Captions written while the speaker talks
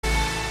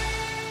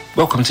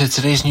Welcome to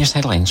today's news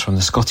headlines from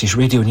the Scottish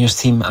Radio News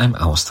team. I'm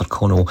Alistair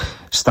Connell.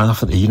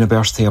 Staff at the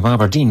University of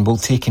Aberdeen will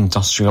take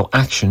industrial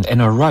action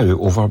in a row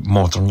over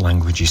modern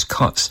languages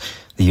cuts.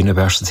 The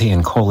University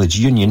and College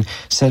Union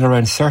said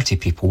around 30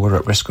 people were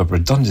at risk of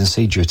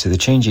redundancy due to the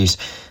changes.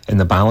 In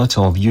the ballot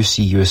of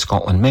UCU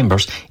Scotland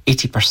members,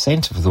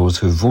 80% of those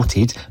who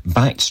voted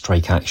backed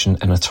strike action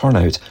in a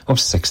turnout of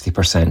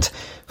 60%.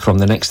 From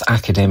the next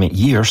academic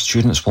year,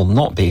 students will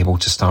not be able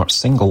to start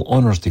single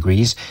honours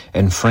degrees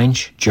in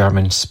French,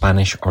 German,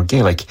 Spanish or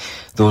Gaelic.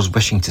 Those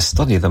wishing to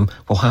study them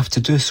will have to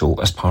do so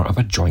as part of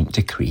a joint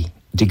degree.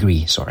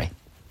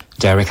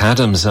 Derek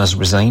Adams has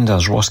resigned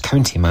as Ross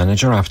County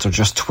manager after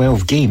just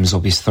 12 games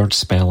of his third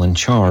spell in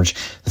charge.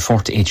 The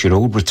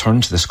 48-year-old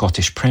returned to the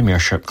Scottish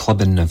Premiership club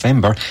in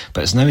November,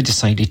 but has now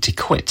decided to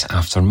quit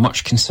after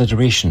much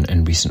consideration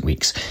in recent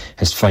weeks.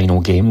 His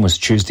final game was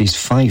Tuesday's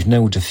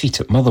 5-0 defeat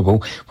at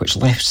Motherwell, which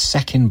left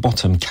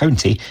second-bottom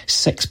County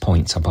 6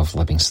 points above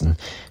Livingston.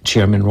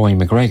 Chairman Roy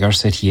McGregor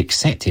said he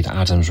accepted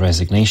Adams'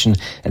 resignation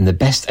in the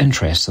best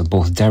interests of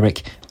both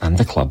Derek and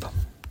the club.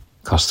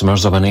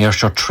 Customers of an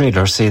Ayrshire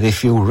trader say they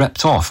feel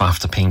ripped off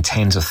after paying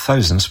tens of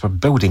thousands for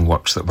building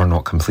works that were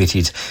not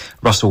completed.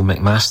 Russell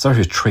McMaster,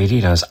 who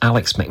traded as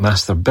Alex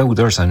McMaster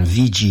Builders and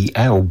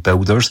VGL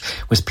Builders,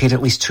 was paid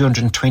at least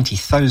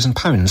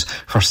 £220,000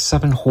 for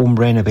 7 home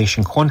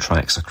renovation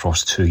contracts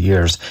across 2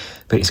 years.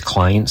 But his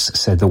clients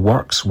said the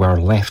works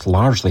were left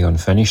largely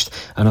unfinished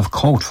and have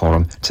called for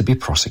him to be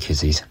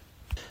prosecuted.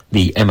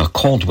 The Emma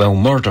Caldwell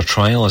murder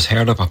trial has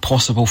heard of a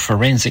possible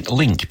forensic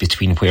link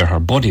between where her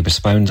body was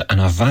found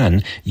and a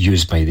van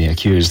used by the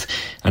accused.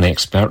 An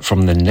expert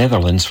from the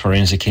Netherlands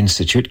Forensic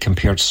Institute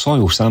compared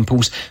soil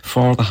samples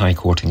for the High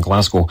Court in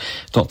Glasgow.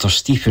 Dr.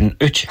 Stephen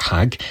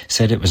Uchhag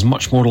said it was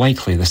much more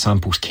likely the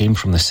samples came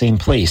from the same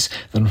place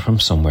than from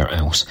somewhere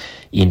else.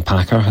 Ian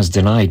Packer has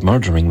denied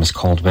murdering Miss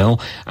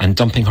Caldwell and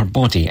dumping her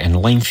body in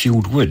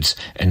Limefield Woods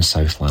in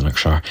South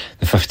Lanarkshire.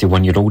 The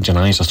 51-year-old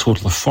denies a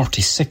total of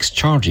 46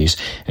 charges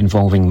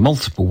involving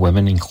multiple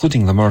women,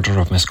 including the murder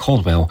of Miss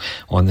Caldwell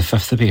on the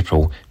 5th of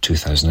April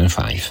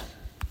 2005.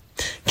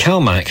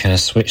 Calmac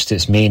has switched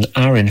its main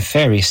Arran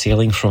ferry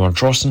sailing from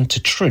Ardrossan to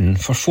Troon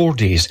for 4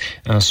 days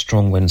as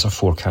strong winds are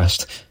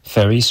forecast.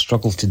 Ferries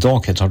struggle to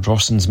dock at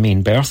Ardrossan's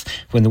main berth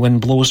when the wind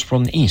blows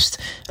from the east,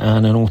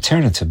 and an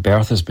alternative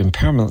berth has been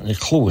permanently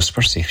closed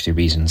for safety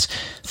reasons.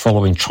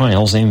 Following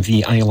trials,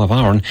 MV Isle of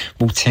Arran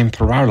will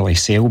temporarily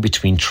sail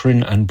between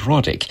Troon and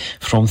Brodick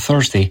from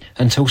Thursday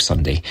until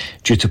Sunday.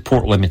 Due to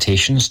port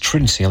limitations,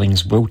 Troon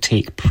sailings will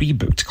take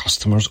pre-booked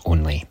customers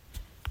only.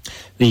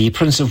 The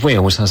Prince of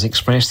Wales has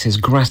expressed his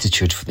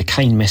gratitude for the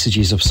kind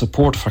messages of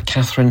support for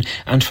Catherine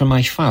and for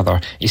my father,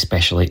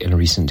 especially in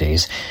recent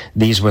days.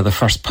 These were the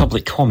first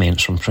public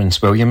comments from Prince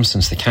William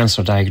since the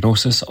cancer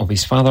diagnosis of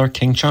his father,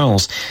 King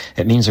Charles.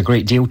 It means a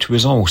great deal to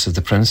us all, said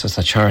the Prince at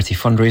a charity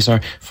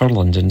fundraiser for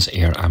London's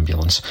air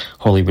ambulance.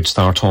 Hollywood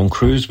star Tom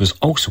Cruise was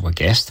also a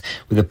guest,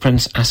 with the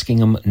Prince asking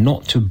him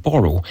not to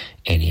borrow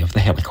any of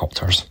the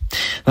helicopters.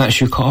 That's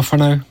you caught off for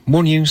now.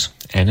 More news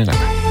in an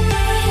hour.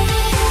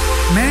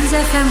 Mearns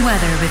FM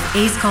weather with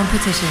Ace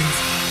Competitions.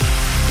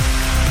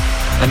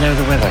 And now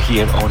the weather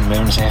here on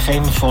Mearns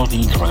FM for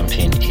the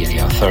Grampian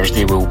area.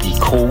 Thursday will be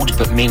cold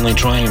but mainly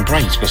dry and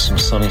bright with some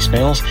sunny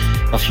spells.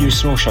 A few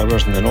snow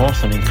showers in the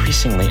north and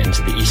increasingly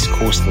into the east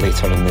coast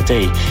later in the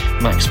day.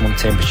 Maximum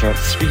temperature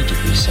 3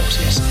 degrees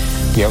Celsius.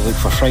 The outlook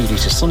for Friday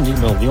to Sunday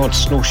will the odd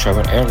snow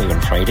shower early on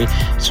Friday,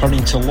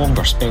 turning to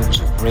longer spells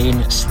of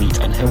rain,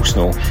 sleet and hill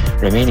snow,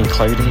 remaining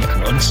cloudy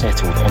and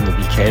unsettled on the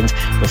weekend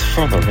with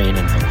further rain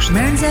and hill snow.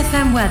 Mearns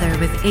FM weather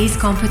with Ace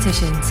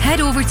Competitions.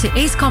 Head over to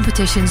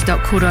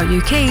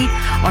acecompetitions.co.uk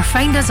or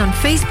find us on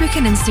Facebook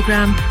and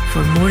Instagram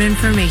for more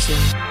information.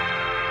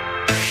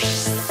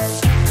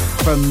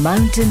 From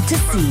mountain to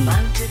sea,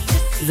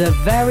 the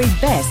very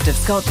best of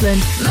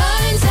Scotland.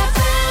 Mearns FM.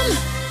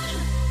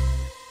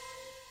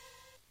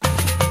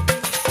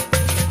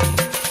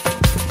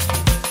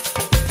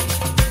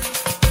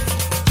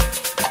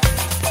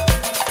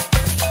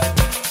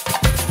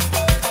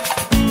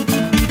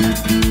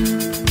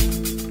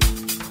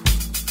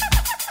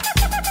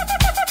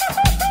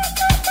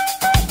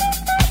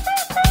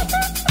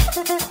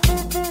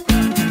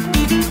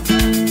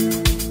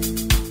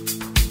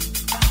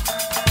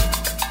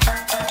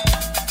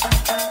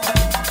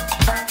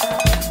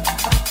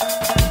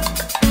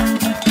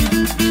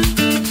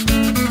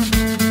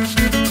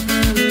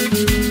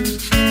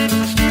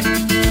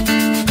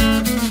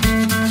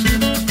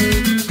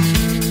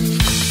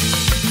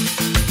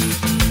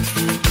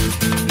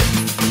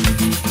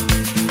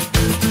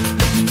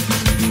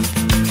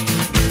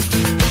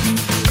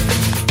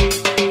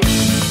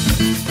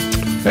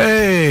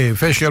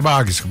 Fish your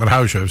bags, come on,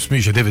 house show.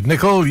 Smeesha David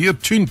Nicol, you're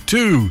tuned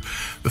to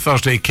the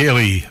Thursday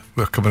Cèilidh.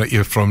 We're coming at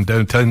you from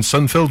downtown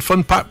sun-filled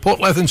fun-packed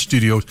Portlethen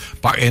Studios,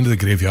 back end of the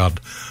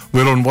graveyard.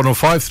 We're on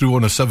 105 through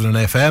 107 on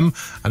FM,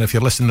 and if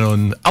you're listening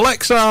on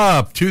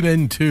Alexa, tune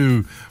in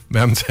to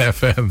Mearns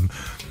FM,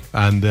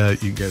 and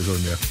you can get us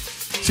on there.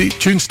 See,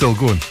 tune's still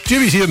going.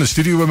 Jamie's here in the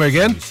studio with me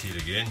again. He's here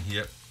again,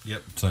 yep.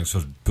 Yep, thanks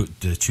for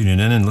tuning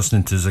in and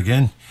listening to us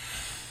again.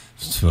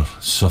 For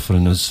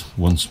suffering us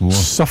once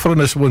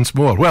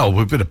more. Well,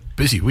 we've been a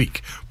busy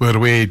week. We were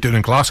away down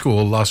in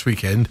Glasgow last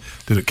weekend,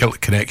 did at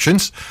Celtic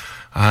Connections,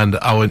 and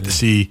I went to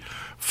see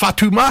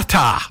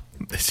Fatoumata.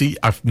 See,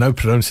 I've now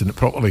pronouncing it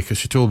properly because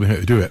she told me how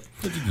to do it.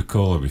 What did you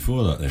call her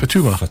before that then?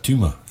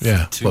 Fatuma.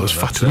 Yeah, well, it was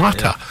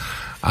Fatoumata.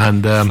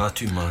 And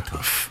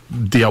Fatoumata.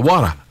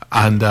 Diawara.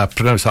 And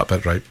pronounced that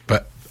bit right.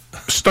 But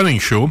stunning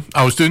show.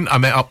 I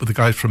met up with the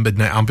guys from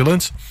Midnight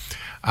Ambulance,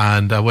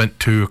 and I went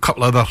to a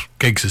couple other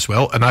gigs as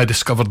well, and I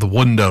discovered the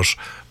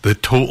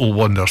total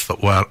wonders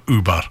that were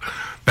Uber.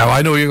 Now,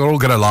 I know you're all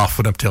going to laugh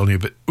when I'm telling you,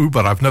 but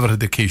Uber I've never had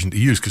the occasion to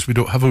use because we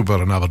don't have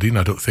Uber in Aberdeen,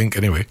 I don't think,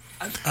 anyway.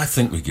 I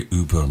think we get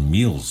Uber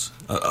meals.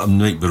 I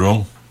might be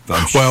wrong,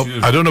 but I'm sure.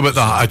 I don't know about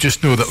that. I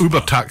just know that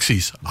Uber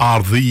taxis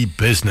are the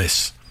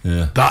business.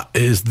 Yeah. That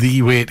is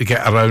the way to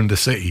get around the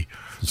city.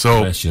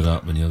 So press your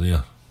app when you're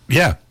there.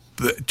 Yeah.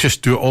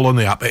 Just do it all on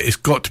the app. It's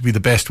got to be the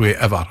best way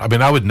ever. I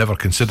mean, I would never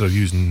consider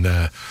using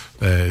a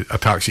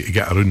taxi to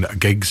get around at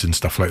gigs and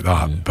stuff like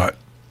that. Yeah. But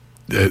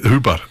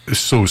Uber is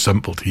so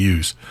simple to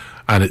use,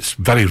 and it's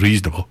very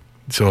reasonable.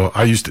 So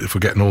I used it for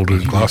getting all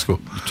around Glasgow.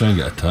 You try and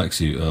get a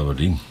taxi out of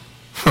Aberdeen.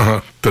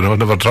 Don't know,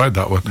 never tried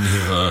that one.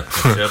 I've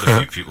heard a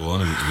few people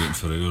on about waiting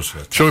for hours.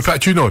 Shall we put a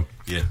tune on?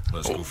 Yeah,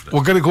 let's go for it.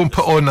 We're going to go and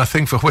put on a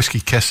thing for Whiskey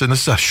Kiss, and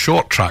this is a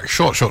short track.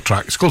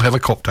 It's called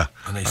Helicopter.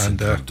 A nice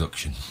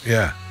introduction.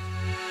 Yeah.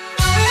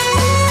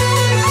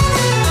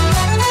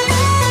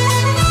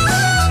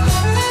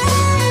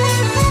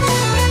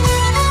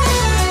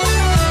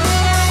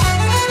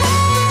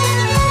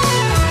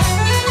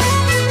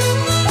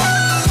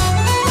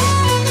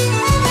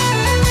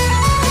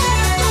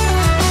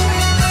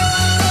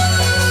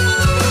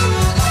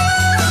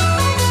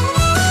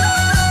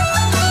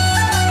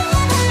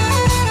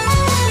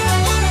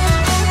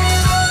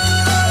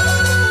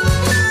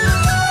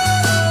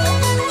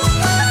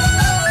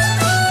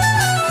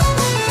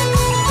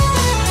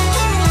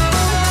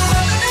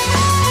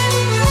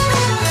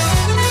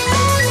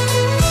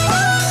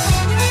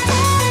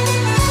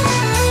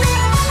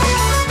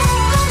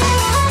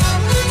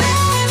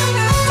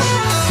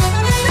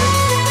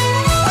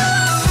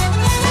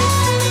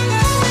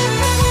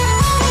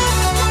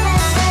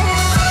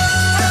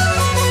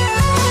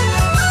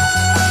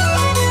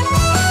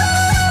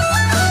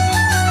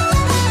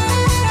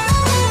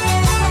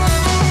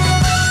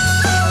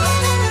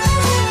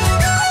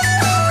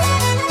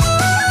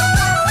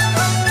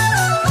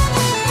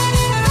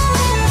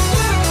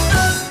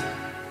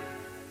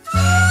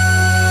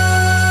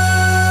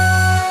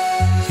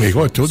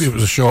 I told you it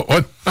was a short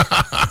one.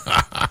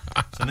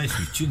 It's a nice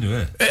wee tune,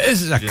 eh? It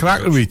is. It's a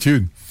cracker wee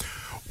tune.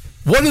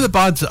 One of the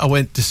bands that I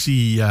went to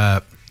see,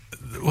 I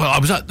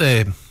was at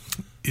I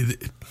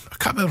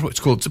can't remember what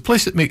it's called. It's a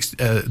place that makes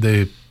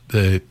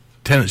the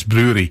Tennant's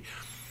Brewery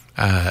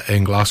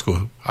in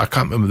Glasgow. I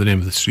can't remember the name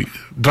of the street.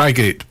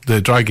 Drygate.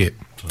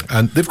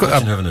 And they've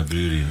got having a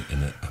brewery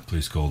in a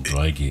place called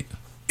Drygate.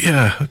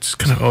 Yeah, it's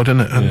kind of odd, isn't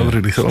it? I never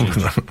really thought of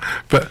that.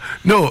 But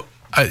no,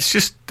 it's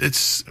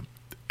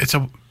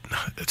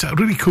a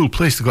really cool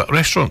place. They've got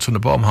restaurants on the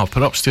bottom half,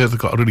 but upstairs they've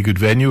got a really good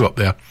venue up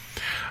there.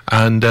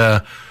 And they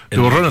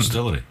were running.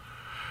 Distillery?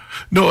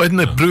 No, in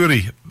the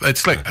brewery.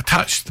 It's like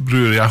attached to the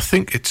brewery. I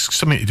think it's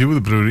something to do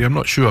with the brewery. I'm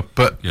not sure,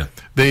 but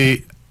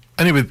they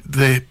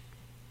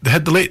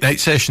had the late night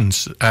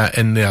sessions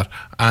in there,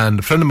 and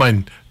a friend of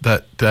mine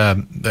that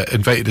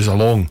invited us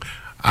along,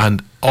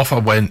 and off I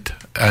went.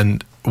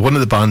 And one of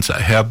the bands that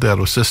I heard there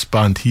was this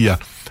band here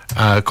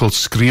called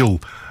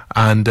Skreel,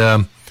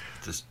 and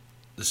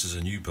this is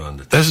a new band.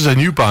 This is a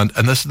new band,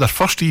 and this is their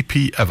first EP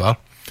ever.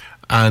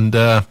 And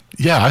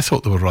I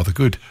thought they were rather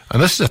good.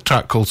 And this is a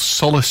track called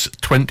Solace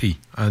 20.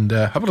 And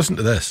have a listen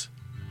to this.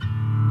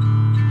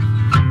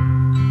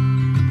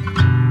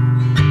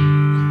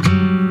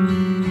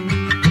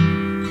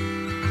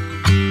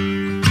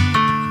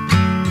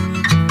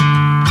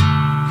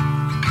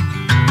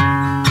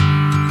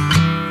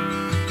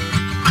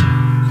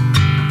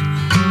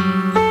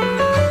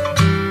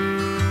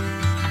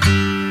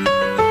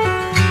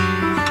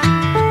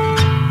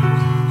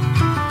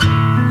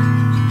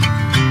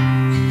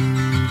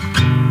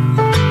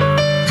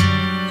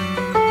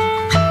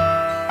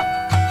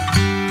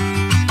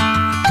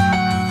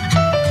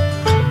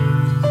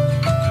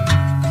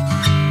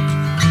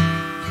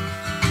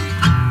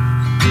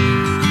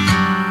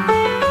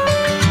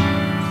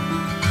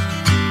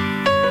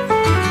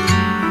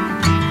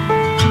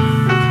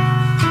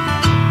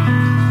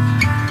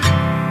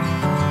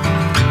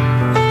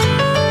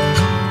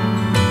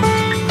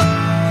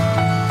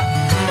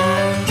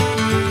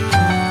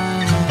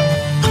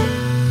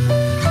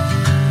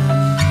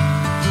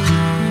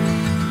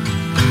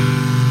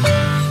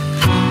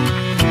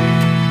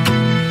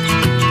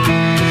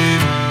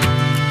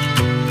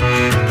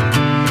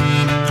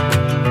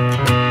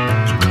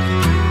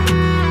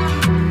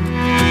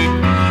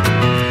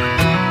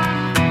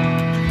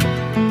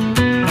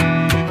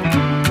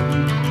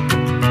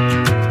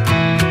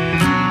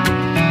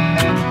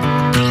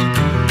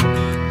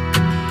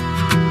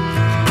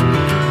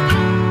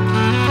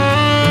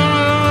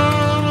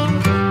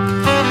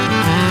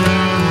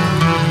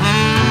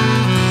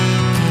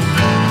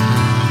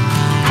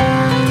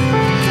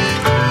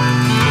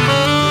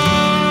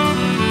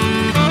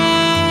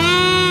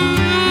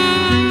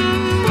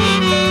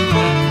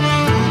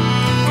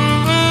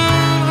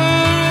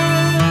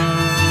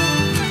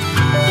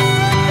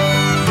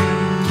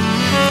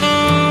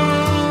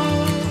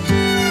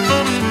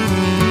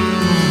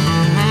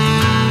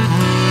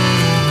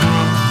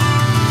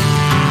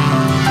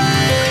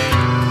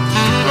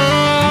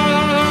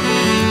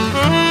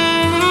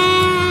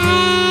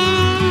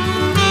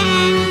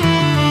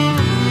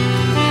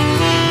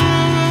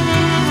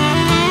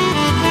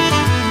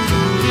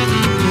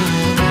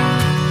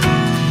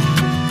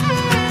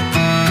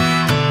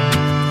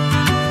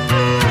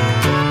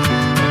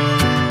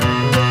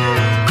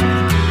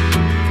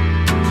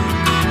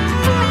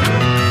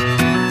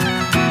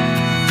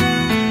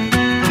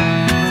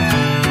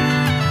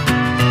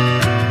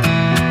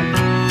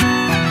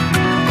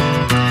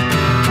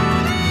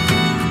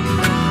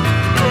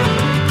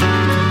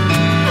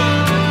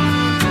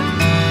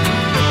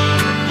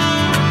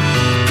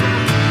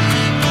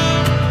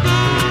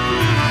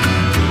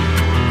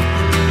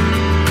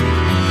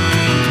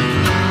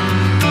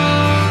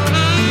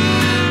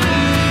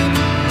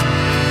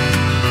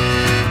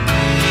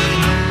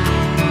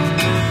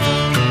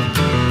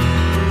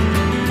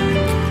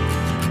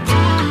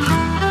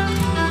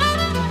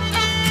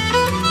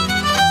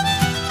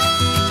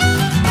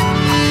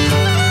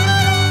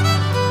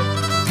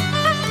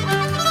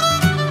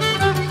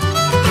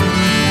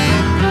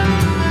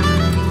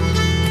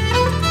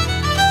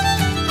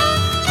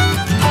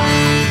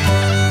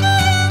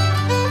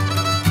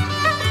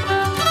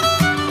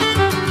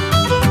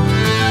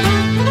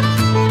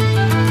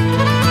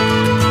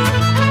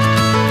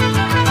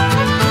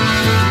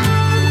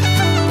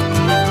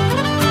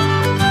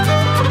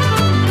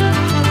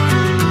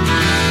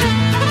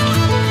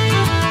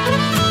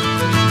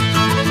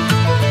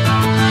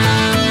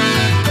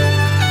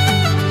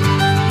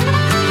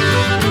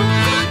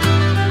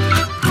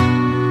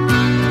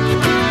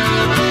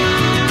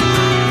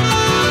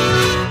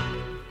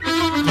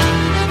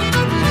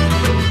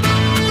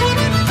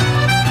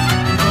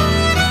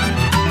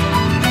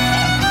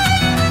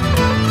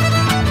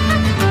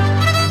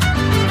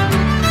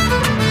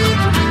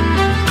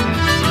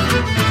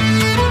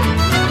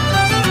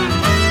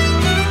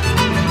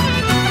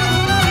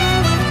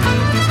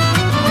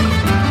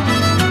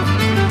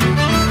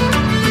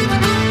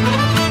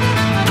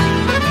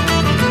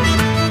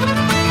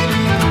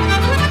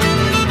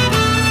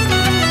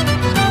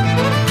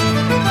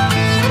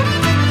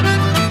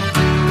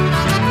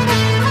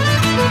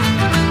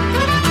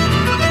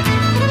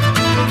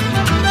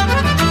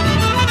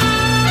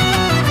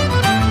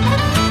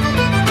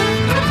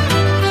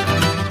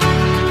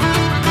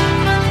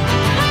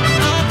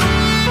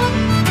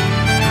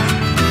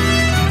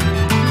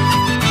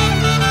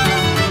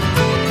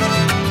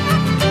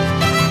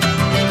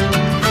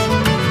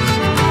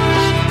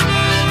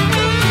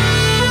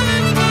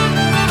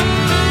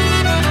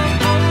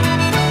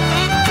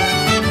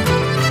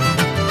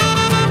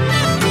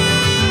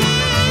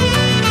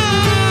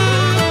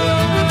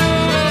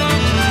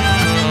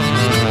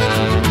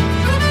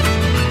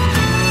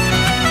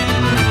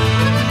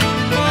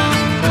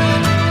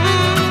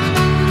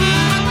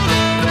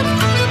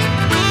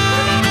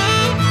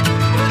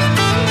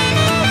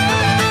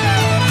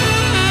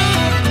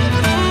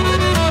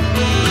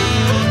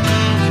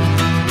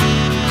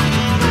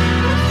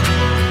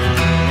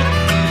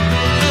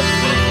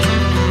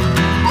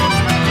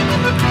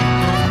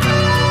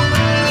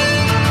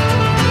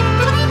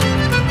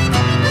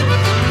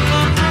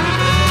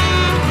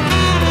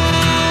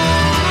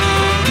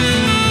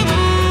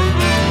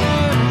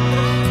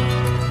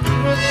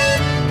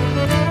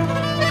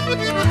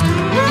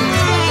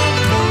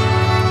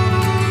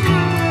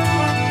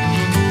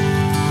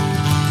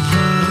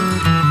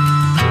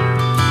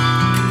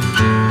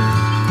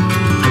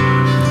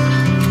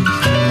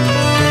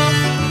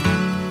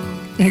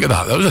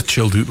 that. That was a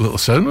chilled out little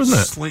sound,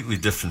 wasn't it? Slightly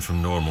different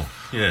from normal.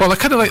 Yeah. Well, I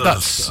kind of like that.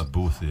 There's a bit of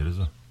both there, is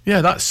there?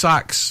 Yeah, that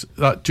sax,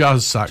 that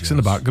jazz sax in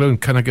the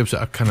background kind of gives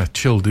it a kind of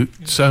chilled out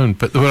sound.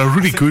 But they were a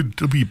really good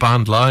wee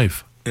band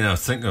live. Yeah, I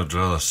think I'd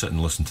rather sit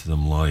and listen to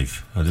them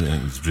live. I don't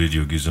think the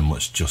radio gives them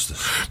much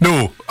justice.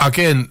 No,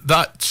 again,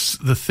 that's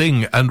the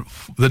thing. And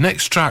the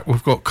next track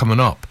we've got coming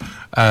up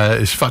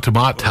is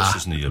Fatumata. Well, this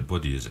isn't your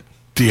buddy, is it?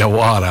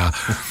 Diawara.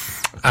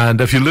 And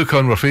if you look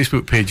on our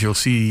Facebook page, you'll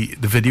see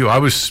the video. I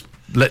was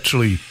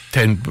literally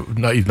 10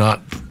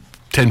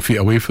 feet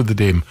away from the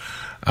dame.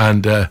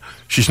 And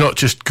she's not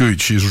just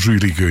good, she's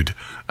really good.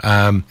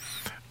 A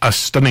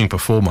stunning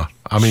performer.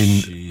 I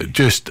mean,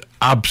 just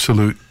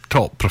absolute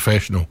top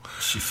professional.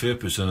 She fair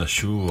puts on a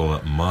show, all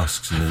that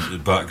masks and the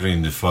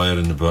background, the fire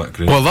in the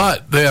background.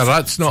 Well,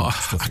 that's not.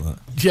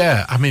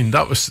 Yeah, I mean,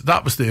 that was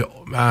the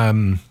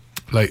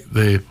like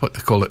the what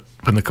they call it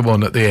when they come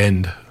on at the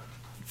end.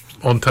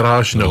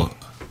 Entourage, no.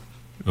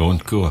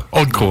 Encore.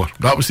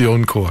 That was the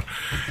encore.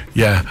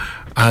 Yeah,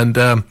 and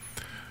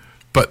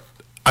but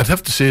I'd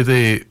have to say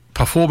the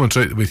performance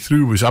right the way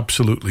through was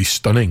absolutely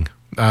stunning.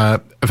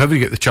 If ever you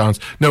get the chance.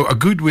 Now, a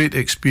good way to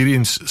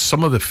experience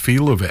some of the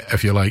feel of it,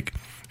 if you like,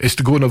 is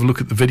to go and have a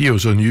look at the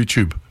videos on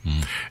YouTube.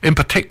 In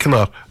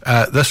particular,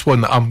 this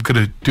one that I'm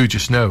going to do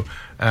just now,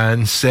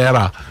 and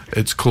Sarah,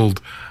 it's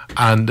called,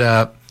 and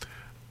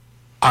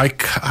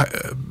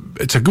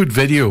it's a good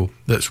video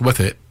that's with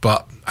it.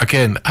 But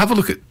again, have a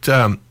look at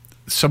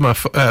some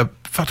of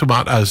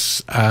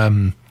Fatumata's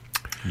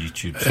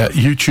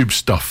YouTube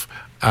stuff.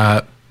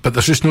 But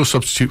there's just no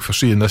substitute for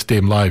seeing this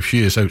dame live. She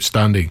is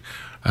outstanding.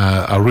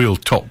 A real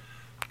top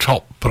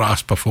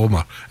brass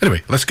performer.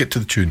 Anyway, let's get to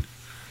the tune.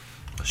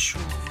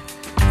 Sure.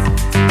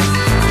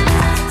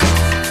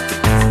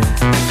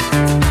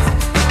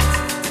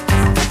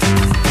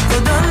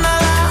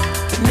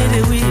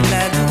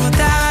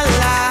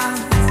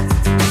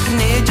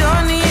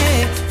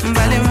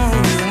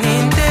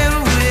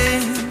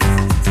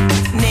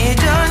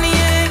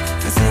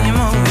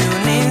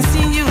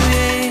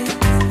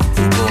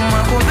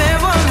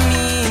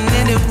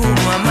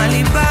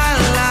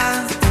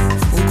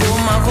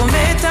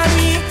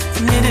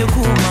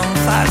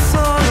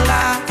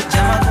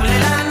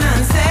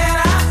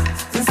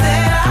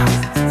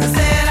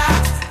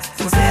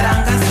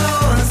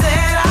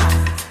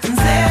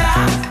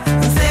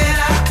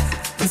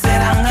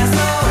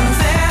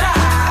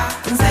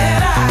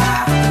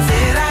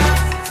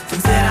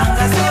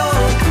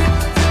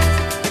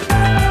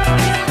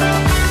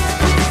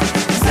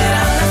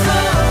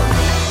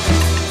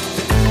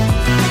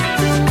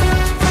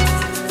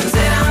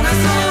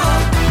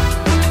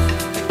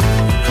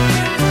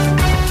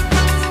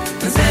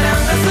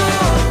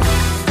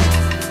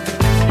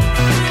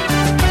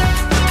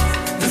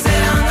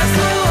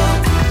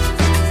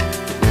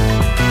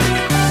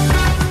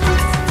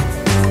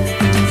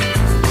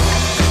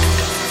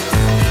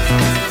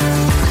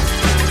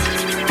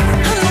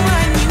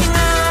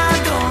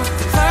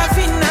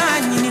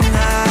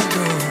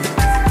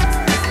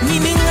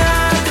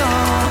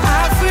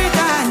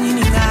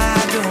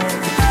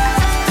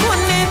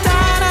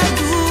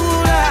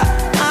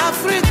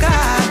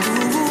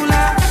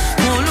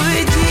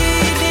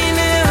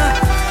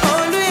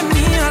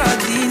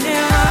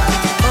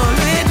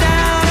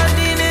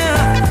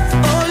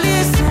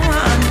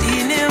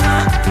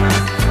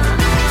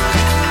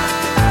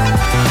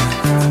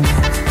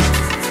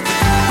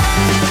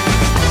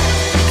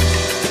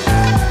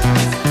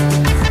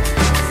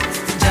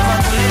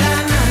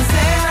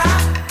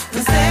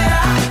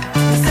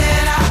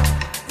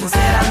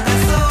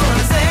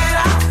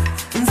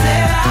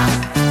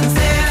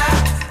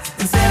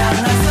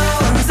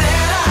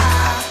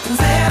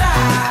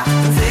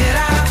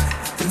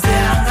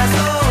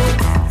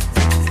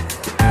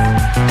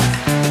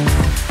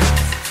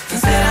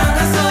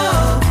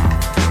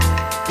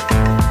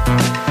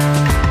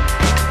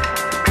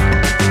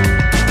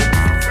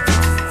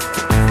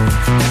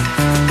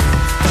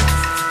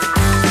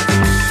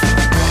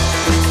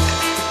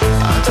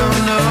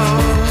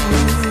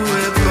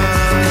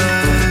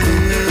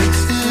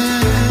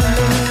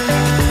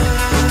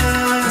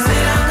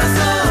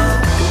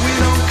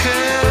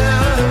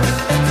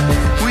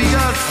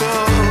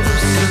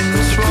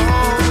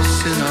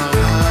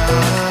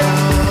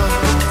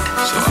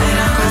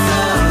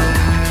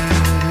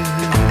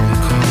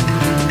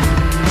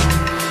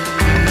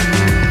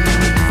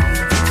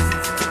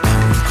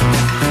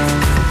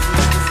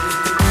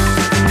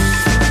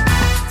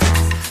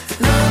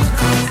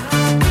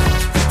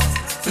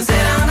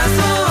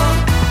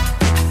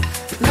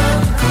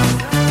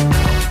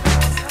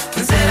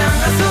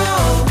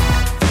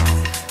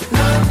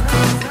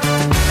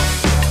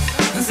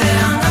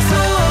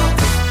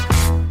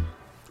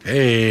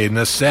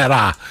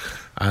 Sarah,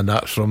 and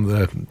that's from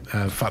the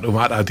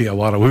Fatumata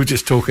Diawara. We were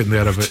just talking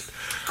there about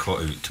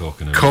caught out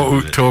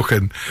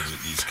talking.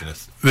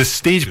 The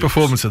stage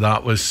performance of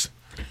that was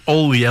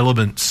all the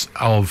elements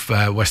of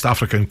West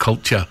African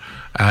culture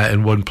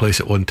in one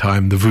place at one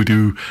time. The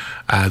voodoo,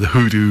 the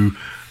hoodoo,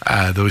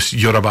 there was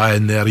Yoruba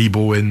in there,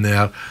 Igbo in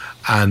there,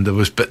 and there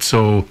was bits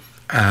of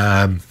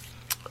the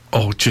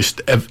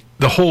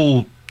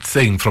whole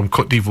thing from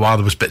Côte d'Ivoire.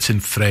 There was bits in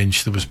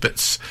French, there was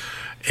bits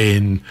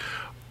in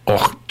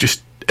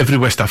just every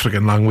West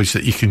African language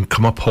that you can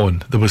come up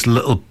on. There was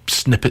little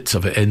snippets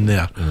of it in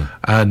there,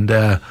 and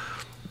I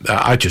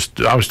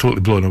was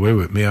totally blown away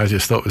with me. I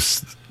just thought it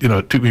was,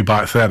 it took me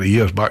back 30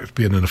 years back to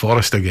being in the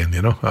forest again.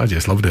 I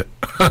just loved it.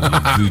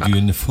 Voodoo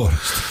in the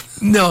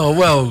forest? No,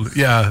 well,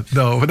 yeah,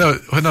 no.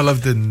 When I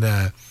lived in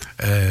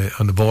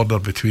on the border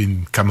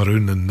between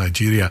Cameroon and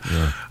Nigeria,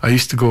 I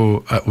used to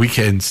go at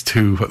weekends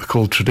to what they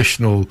call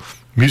traditional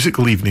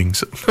musical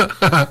evenings. Is that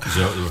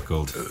what they were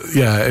called?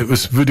 Yeah, it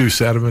was voodoo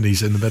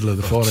ceremonies in the middle of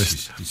the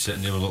forest. You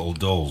sitting there with little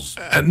dolls?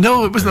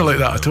 No, it wasn't like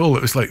that at all.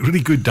 It was like really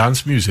good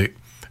dance music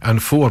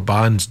and 4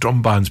 bands,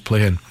 drum bands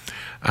playing,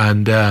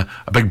 and a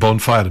big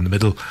bonfire in the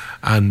middle,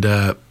 and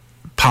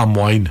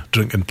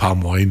drinking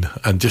palm wine,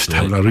 and just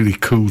having a really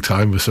cool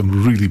time with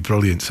some really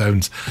brilliant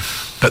sounds.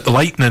 But the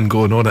lightning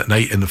going on at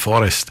night in the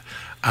forest,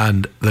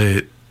 and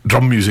the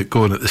drum music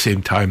going at the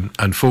same time,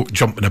 and folk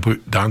jumping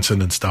about,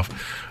 dancing and stuff.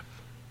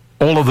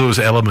 All of those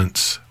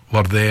elements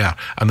were there,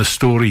 and the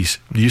stories.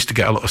 You used to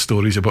get a lot of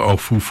stories about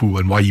Fufu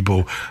and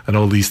Waibo and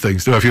all these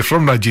things. Now, if you're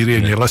from Nigeria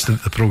and you're listening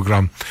to the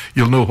programme,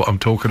 you'll know what I'm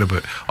talking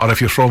about. Or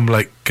if you're from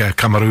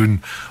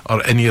Cameroon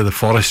or any of the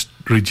forest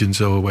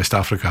regions of West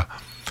Africa,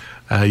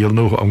 you'll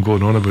know what I'm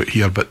going on about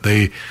here. But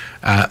they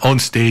on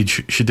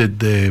stage, she did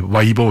the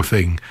Waibo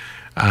thing,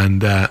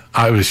 and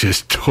I was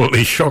just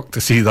totally shocked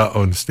to see that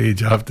on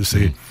stage, I have to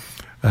say.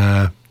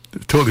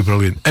 Totally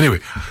brilliant.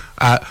 Anyway,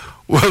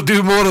 we'll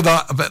do more of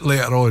that a bit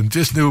later on.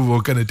 Just know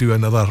we're going to do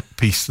another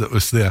piece that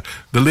was there.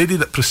 The lady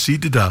that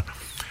preceded her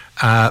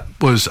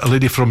was a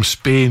lady from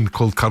Spain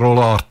called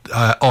Carola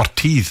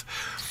Ortiz.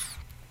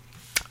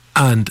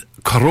 And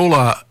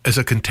Carola is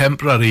a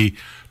contemporary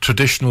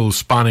traditional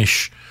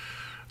Spanish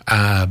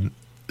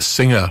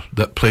singer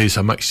that plays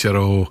a mixture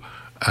of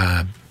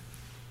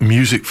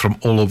music from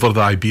all over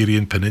the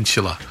Iberian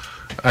Peninsula.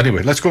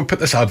 Anyway, let's go and put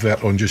this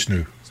advert on just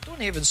now.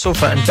 Stonehaven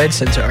Sofa and Bed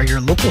Centre are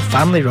your local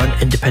family-run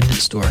independent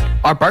store.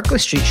 Our Berkeley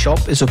Street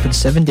shop is open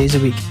 7 days a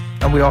week,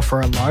 and we offer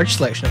a large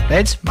selection of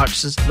beds,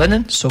 mattresses,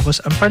 linen, sofas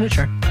and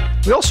furniture.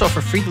 We also offer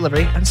free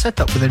delivery and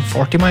set up within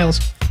 40 miles.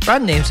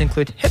 Brand names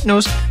include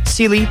Hypnose,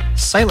 Cèilidh,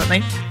 Silent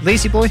Night,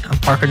 Lazy Boy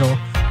and Parker Knoll.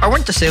 Our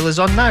winter sale is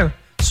on now,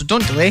 so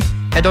don't delay.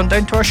 Head on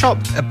down to our shop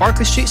at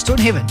Berkeley Street,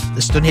 Stonehaven,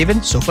 the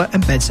Stonehaven Sofa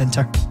and Bed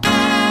Centre.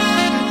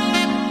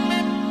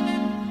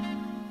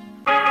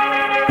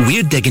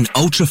 We're digging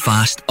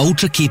ultra-fast,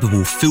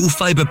 ultra-capable,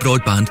 full-fibre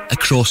broadband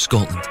across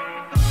Scotland.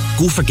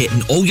 Go for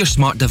getting all your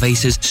smart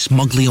devices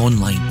smugly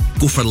online.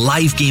 Go for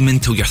live gaming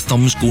till your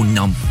thumbs go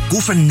numb.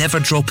 Go for never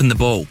dropping the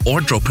ball or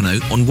dropping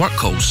out on work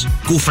calls.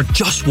 Go for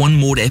just one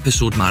more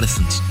episode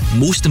marathons.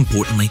 Most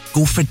importantly,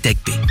 go for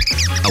Digby.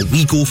 A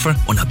wee gopher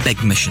on a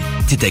big mission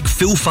to dig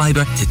full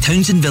fibre to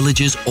towns and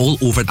villages all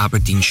over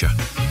Aberdeenshire.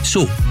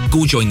 So,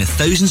 go join the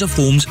thousands of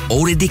homes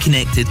already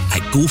connected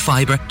at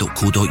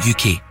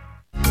gofibre.co.uk.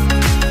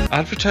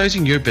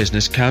 Advertising your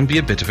business can be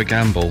a bit of a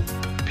gamble.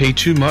 Pay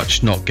too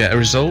much, not get a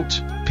result.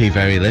 Pay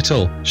very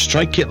little,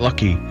 strike it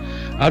lucky.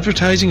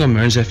 Advertising on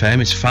Mearns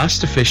FM is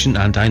fast, efficient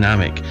and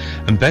dynamic,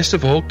 and best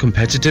of all,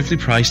 competitively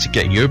priced to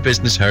get your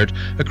business heard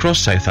across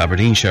South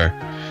Aberdeenshire.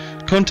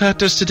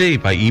 Contact us today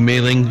by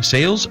emailing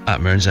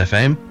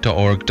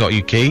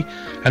sales@mearnsfm.org.uk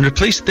and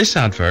replace this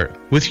advert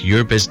with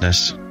your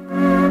business.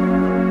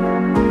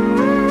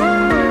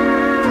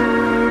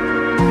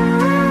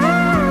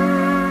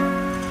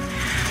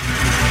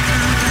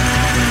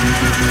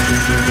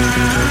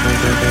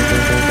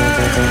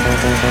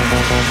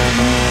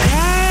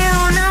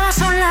 Nada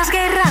son las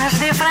guerras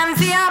de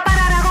Francia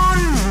para Aragón.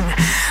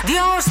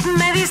 Dios,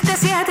 me diste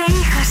 7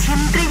 hijas y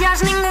entre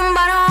ellas ningún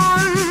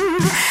varón.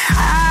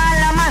 A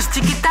la más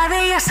chiquita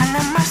de ellas,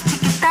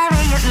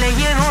 le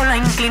llegó la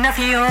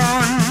inclinación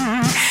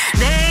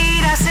de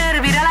ir a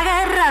servir a la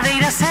guerra,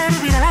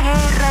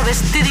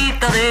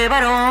 vestidita de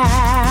varón.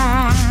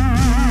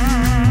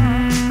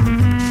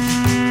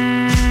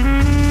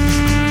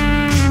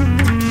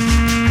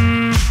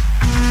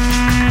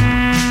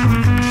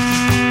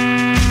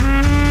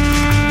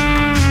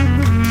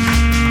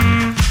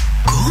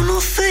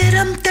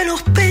 Ante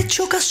los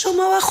pechos que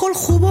asoma bajo el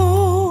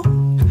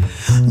jubón,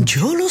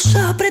 yo los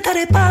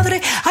apretaré,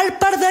 padre, al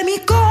par de mi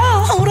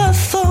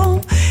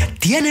corazón.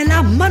 Tiene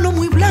las manos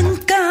muy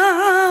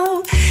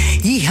blancas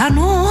y ya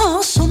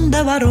no son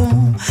de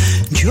varón.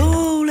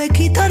 Yo le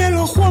quitaré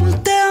los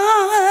guantes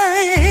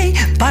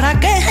para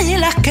que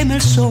las queme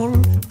el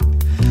sol.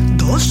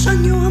 2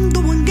 años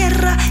anduvo en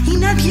guerra y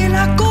nadie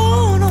la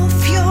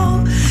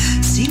conoció.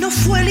 Si no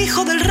fue el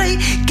hijo del rey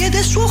que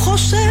de su ojo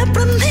se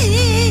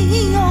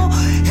prendió.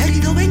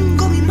 Herido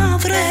vengo mi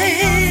madre,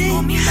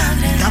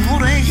 de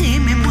amores y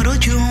me muero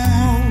yo.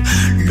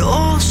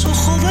 Los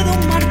ojos de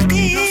Don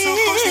Martín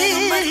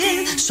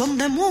son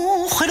de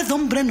mujer, de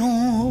hombre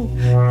no.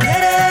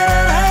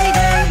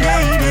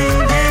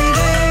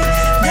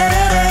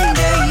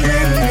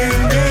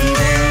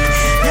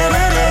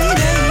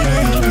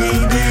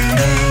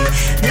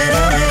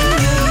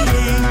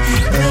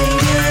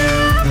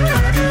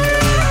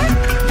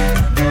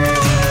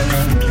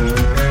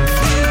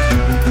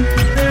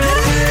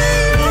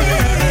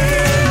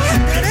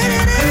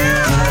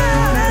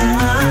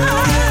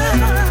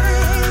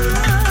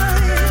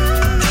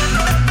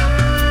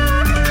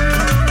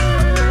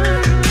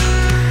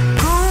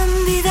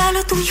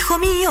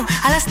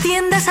 a las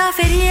tiendas a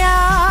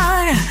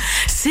feriar.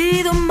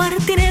 Si don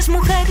Martín es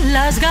mujer,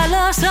 las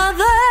galas ha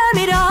de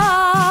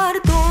mirar.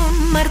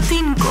 Don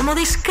Martín como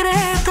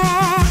discreto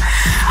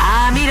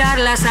a mirar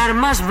las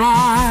armas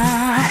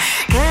va.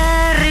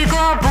 Qué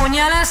rico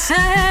puñal es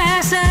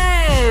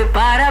ese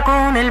para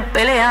con el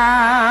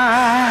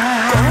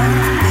pelear.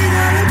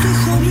 Convidar a tu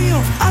hijo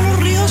mío a los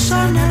ríos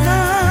a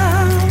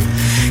nadar,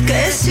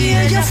 que si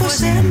ella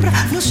fuese hembra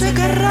no se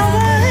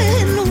querrá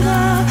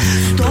desnudar.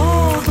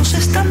 Todos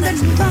están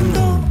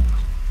desnudando.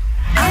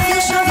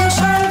 Adiós, adiós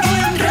al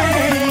buen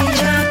rey,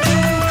 ya tu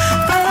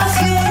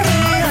palacio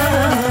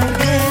real,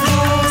 que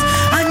 2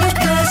 años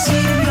te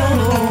sirvió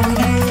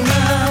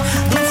una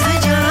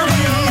doncella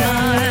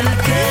real,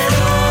 que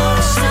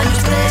 2 años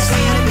te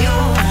sirvió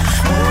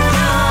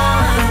una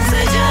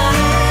doncella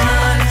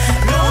real.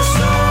 Los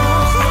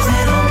ojos de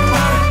don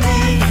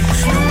Martín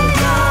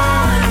nunca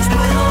los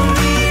puedo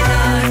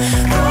olvidar,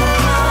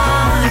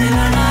 roban el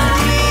alma al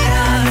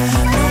mirar,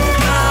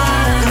 nunca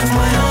los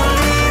puedo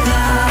olvidar.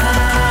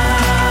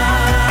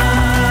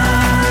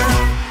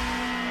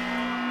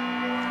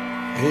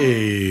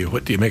 Hey,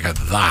 what do you make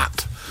of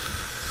that?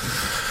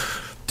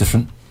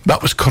 Different.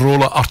 That was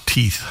Carola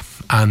Ortiz,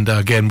 and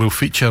again we'll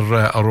feature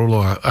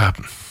Carola.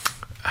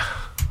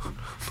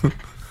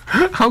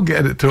 I'll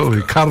get it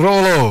totally.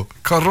 Carola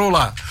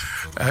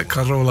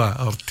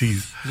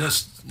Ortiz.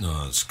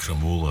 It's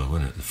cremola,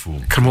 wasn't it? The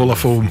foam. Cremola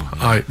foam.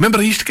 Aye. Remember,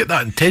 I used to get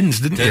that in tins,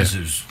 didn't you? It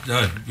was,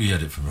 we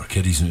had it from our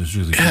kiddies, and it was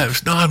really Yeah,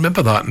 good. I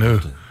remember that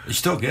now. You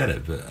still get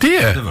it, but Do you?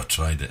 I've never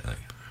tried it.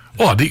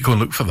 Oh, I need to go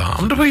and look for that. I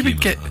wonder where you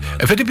would get.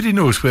 If anybody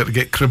knows where to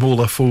get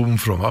cremola foam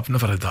from, I've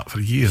never had that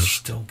for years.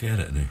 Still get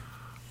it now.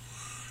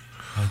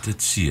 I did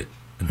see it.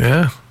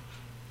 Yeah.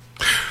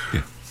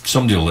 Yeah.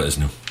 Somebody will let us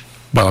know.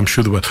 Well, I'm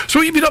sure they will. So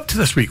what have you been up to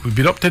this week? We've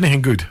been up to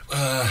anything good?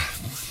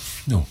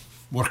 No,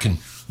 working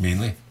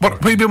mainly.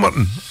 What have you been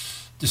working?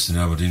 Just in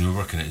Aberdeen, we're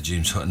working at the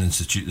James Hutton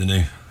Institute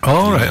now.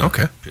 Oh, right,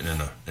 okay. Putting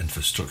in our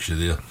infrastructure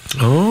there.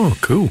 Oh,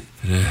 cool.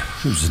 It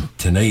was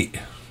tonight.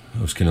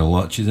 I was kind of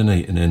latchy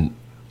tonight, and then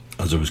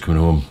as I was coming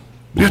home,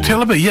 You're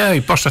telling me, yeah, he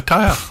burst a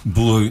tyre.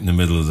 blew out in the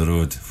middle of the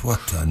road.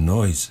 What a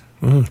noise.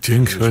 Oh,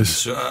 jinx.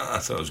 So I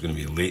thought I was going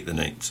to be late the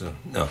night, so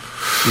no,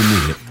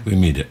 we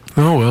made it.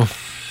 Oh, well.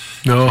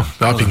 No,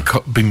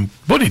 I've been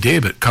bloody day,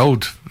 but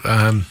cold.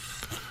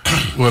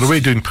 We're away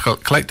doing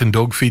collecting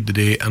dog feed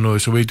today, and I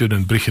was away doing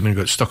in Brechin and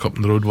got stuck up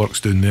in the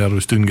roadworks down there. I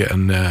was doing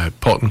getting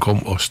pot and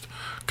compost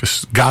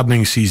because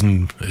gardening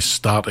season is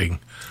starting.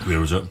 Where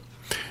was it?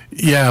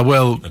 Yeah,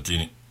 well,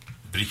 Brechin.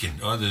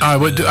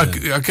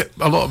 I get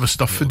a lot of the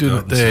stuff for doing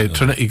at the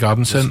Trinity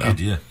Garden Centre.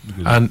 Good.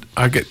 And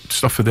I get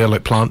stuff for there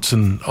like plants,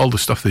 and all the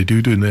stuff they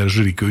do down there is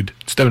really good.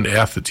 It's down to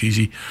earth, it's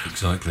easy.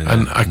 Exactly.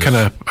 And I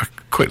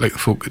quite like the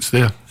folk that's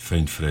there.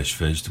 Find fresh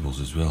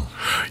vegetables as well.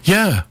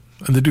 Yeah,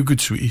 and they do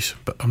good sweeties,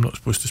 but I'm not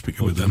supposed to speak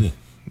about them.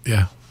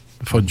 Yeah,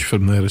 the fudge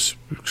from there is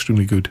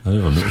extremely good. I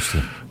never noticed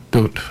it.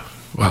 Don't.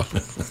 Well,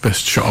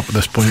 best shut up at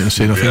this point and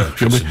say nothing. Yeah,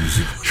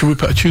 shall we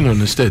put a tune on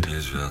instead?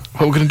 Yes, well.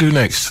 What are we going to do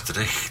next?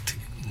 Stricht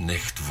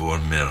nicht vor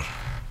mir.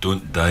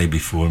 Don't die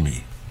before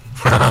me.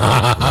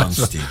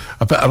 Rammstein.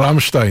 A bit of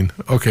Rammstein.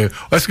 Okay,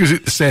 let's go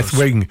to Seth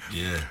Wing.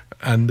 Yeah.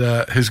 And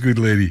his good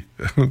lady.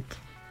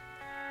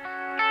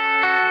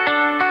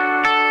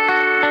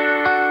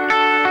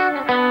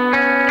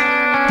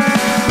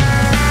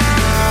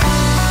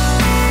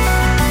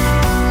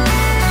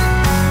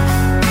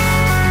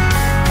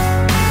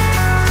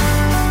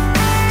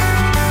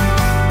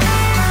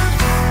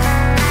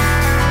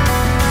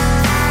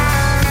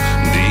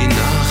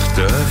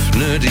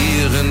 Öffnet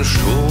ihren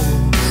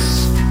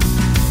Schoß.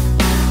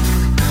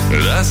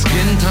 Das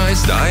Kind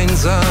heißt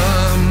Einsamkeit.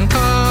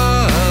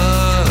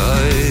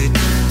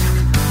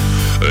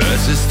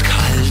 Es ist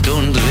kalt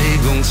und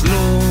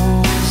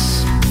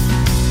regungslos.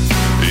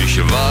 Ich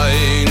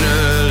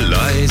weine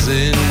leise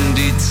in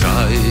die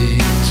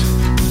Zeit.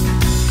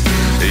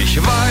 Ich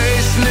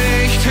weiß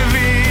nicht,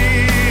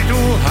 wie du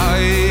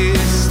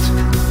heißt,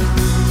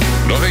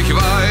 doch ich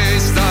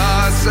weiß,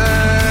 dass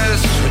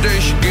es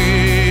dich gibt.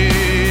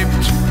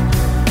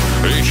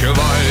 Ich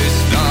weiß,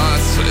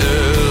 dass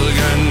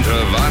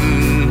irgendwann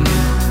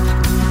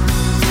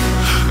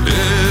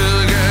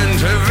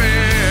irgendwer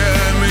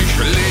mich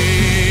liebt.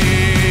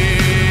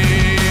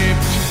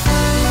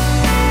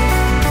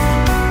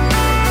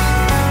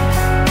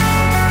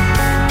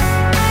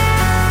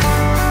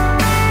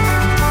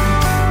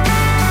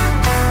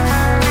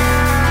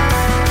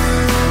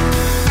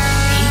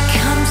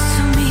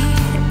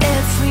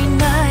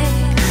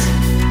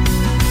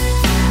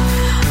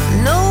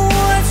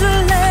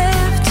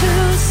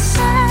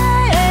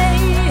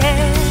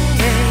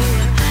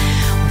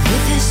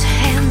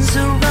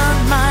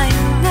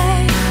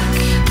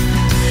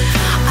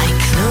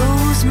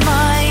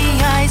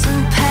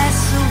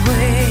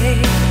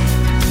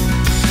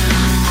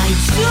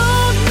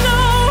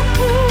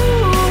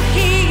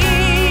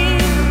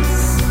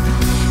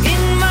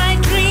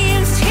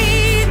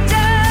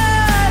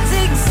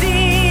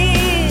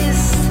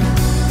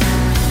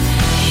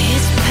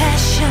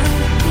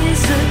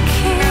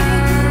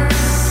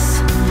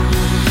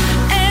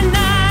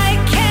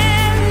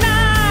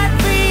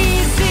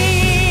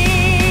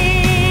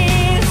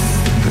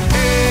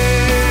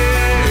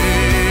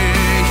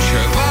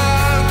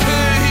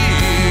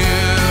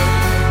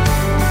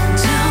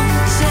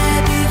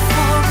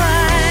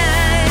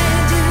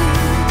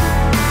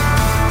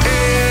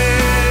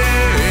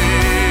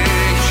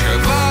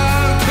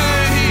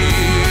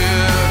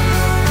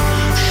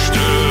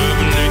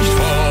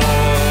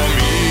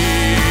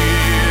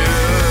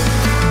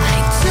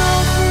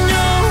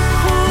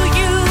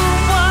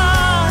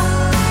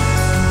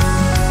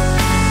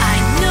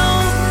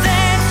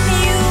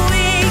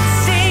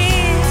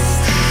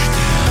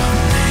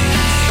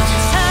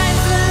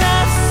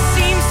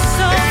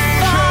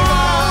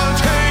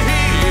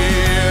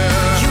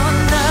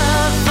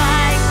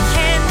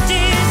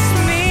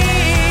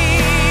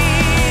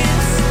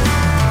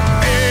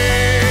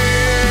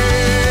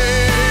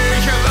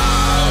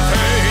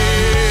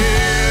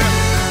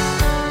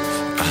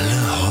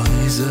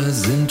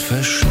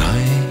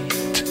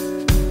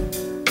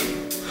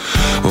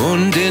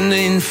 und in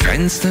den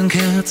Fenstern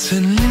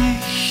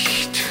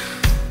Kerzenlicht.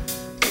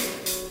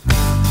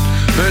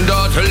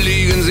 Dort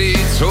liegen sie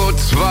zu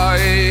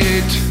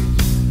zweit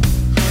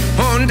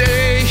und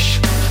ich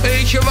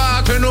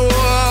warte nur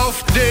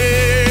auf dich.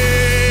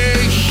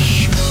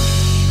 Ich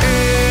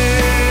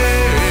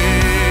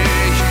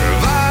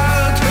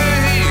warte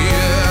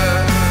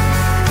hier.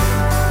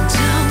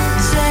 Don't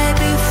say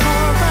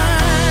before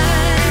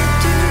I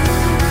do.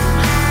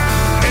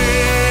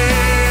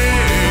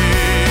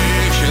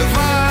 Ich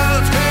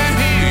warte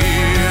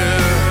hier.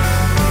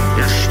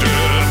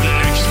 Stirb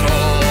nicht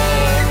vor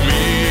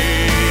mir.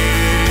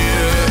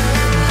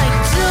 I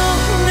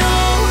don't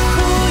know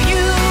who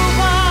you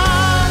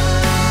are.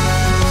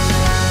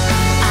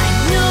 I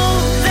know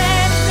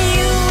that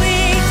you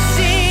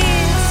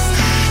exist.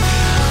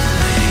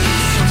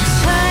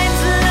 Sometimes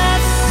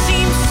love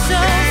seems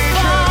so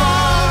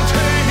far.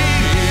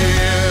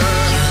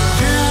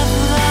 Love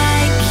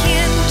like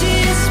can't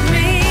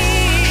dismiss.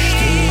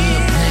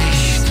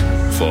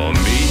 Vor mir.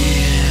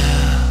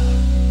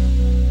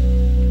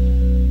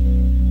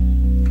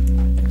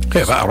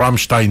 Yeah, that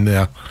Rammstein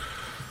there.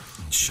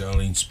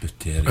 Charlene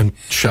Spiteri. And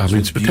Charlene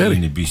It's Beauty Spiteri.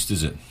 and the Beast,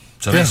 is it?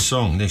 It's a Yeah. nice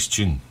song, nice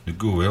tune. They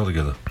go well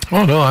together.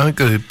 Oh no, I think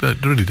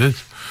it really did.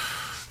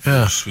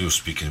 Yeah. We were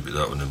speaking about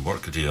that one in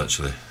work today,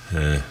 actually.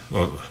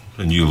 Well,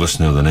 a new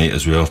listener of the night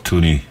as well,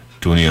 Tony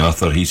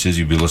Arthur. He says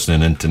he'll be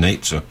listening in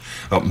tonight, so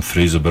up in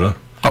Fraserburgh.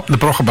 Up in the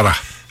Brocheborough.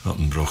 Up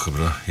in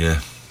Brocheborough, yeah.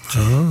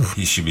 So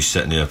he should be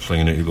sitting there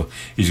playing out.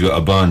 He's got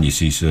a band, you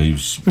see, so he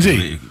was Is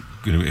he?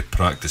 going to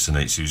practice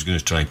tonight, so he was going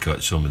to try and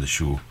catch some of the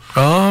show.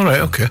 Oh,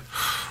 right, okay.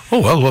 Oh,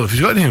 well, if he's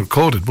got anything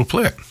recorded, we'll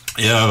play it.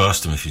 Yeah, I've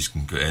asked him if he's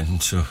got anything,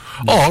 so...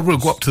 Or we'll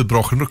go up to the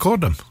Broch and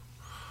record him.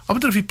 I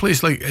wonder if he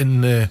plays like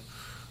in, I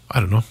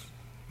don't know,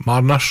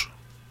 Marners,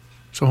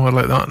 somewhere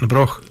like that in the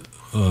Broch.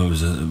 Oh, it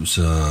was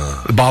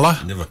The Bala.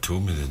 He never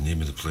told me the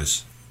name of the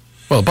place.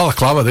 Well,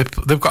 Balaclava,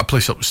 they've got a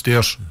place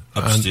upstairs.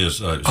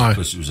 Upstairs, it was a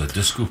place. It was a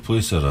disco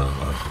place or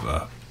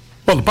a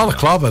Well, the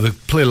Balaclava, they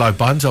play live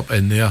bands up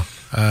in there.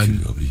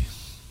 And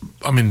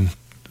I mean,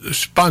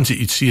 there's bands that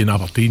you'd see in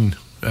Aberdeen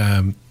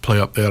play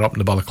up there, up in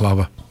the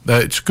Balaclava.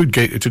 It's a good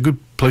gig. It's a good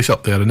place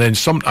up there. And then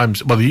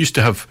sometimes, well, they used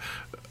to have.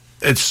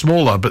 It's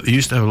smaller, but they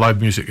used to have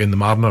live music in the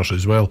Mariners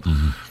as well.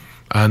 Mm-hmm.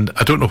 And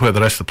I don't know where the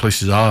rest of the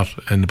places are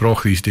in the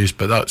Broch these days,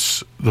 but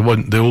that's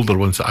the older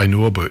ones that I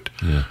know about.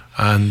 Yeah.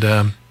 And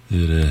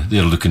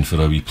they're looking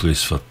for a wee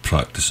place for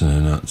practicing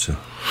and that. So.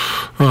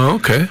 Oh,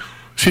 okay.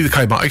 See, the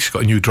Kymatics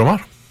got a new drummer.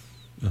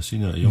 I've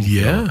seen that young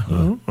Yeah,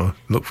 fella. I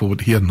look forward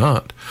to hearing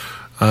that.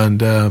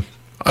 And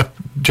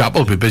Jap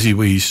will be busy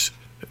with his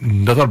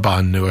another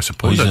band now, I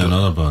suppose. He's in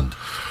another band.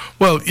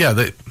 Well, yeah,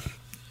 a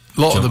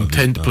lot of them Jump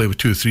tend to play with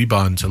 2 or 3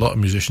 bands, a lot of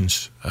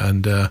musicians.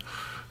 And so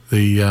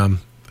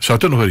I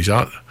don't know where he's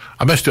at.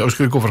 I missed it. I was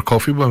going to go for a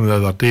coffee with him the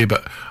other day,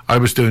 but I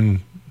was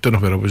don't know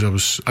where I was. I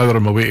was either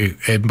on my way to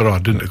Edinburgh or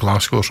down to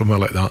Glasgow or somewhere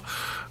like that.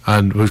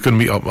 And we was going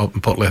to meet up in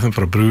Portlethen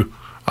for a brew.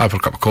 For a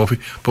cup of coffee,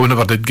 but we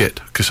never did get,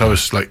 because I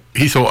was like,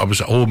 he thought I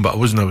was at home, but I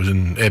wasn't. I was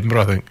in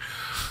Edinburgh, I think.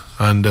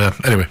 And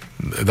anyway,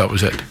 that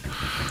was it.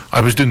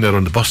 I was down there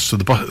on the bus, so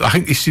the bus, I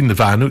think he's seen the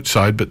van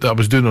outside, but I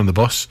was doing on the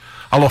bus.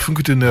 I'll often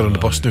go down there on the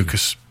bus now,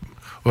 because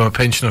with my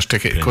pensioner's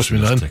ticket, it cost me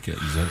nothing.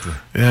 Exactly.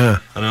 Yeah.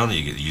 And I don't think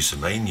you get the use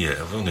of mine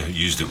yet. I've only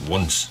used it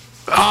once.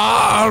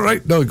 Ah,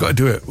 right. No, we've got to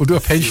do it. We'll do a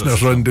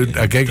pensioners run, doing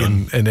a gig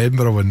in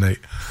Edinburgh one night.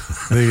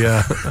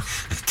 The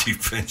 2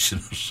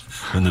 pensioners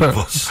on the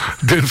bus.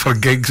 Doing for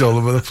gigs all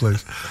over the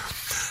place.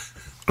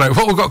 Right,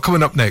 what we've got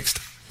coming up next?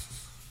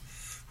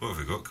 What have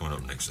we got coming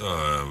up next?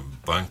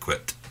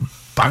 Banquet.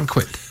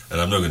 Banquet.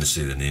 And I'm not going to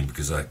say the name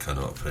because I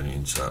cannot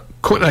pronounce that.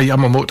 Kota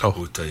Yamamoto.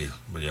 Kota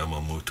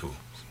Yamamoto.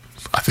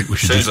 I think we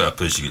should. Sounds like a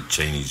place you get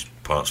Chinese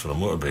parts for a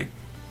motorbike.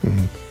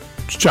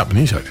 It's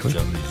Japanese, actually.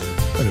 Japanese.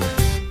 Anyway,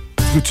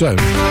 good sound.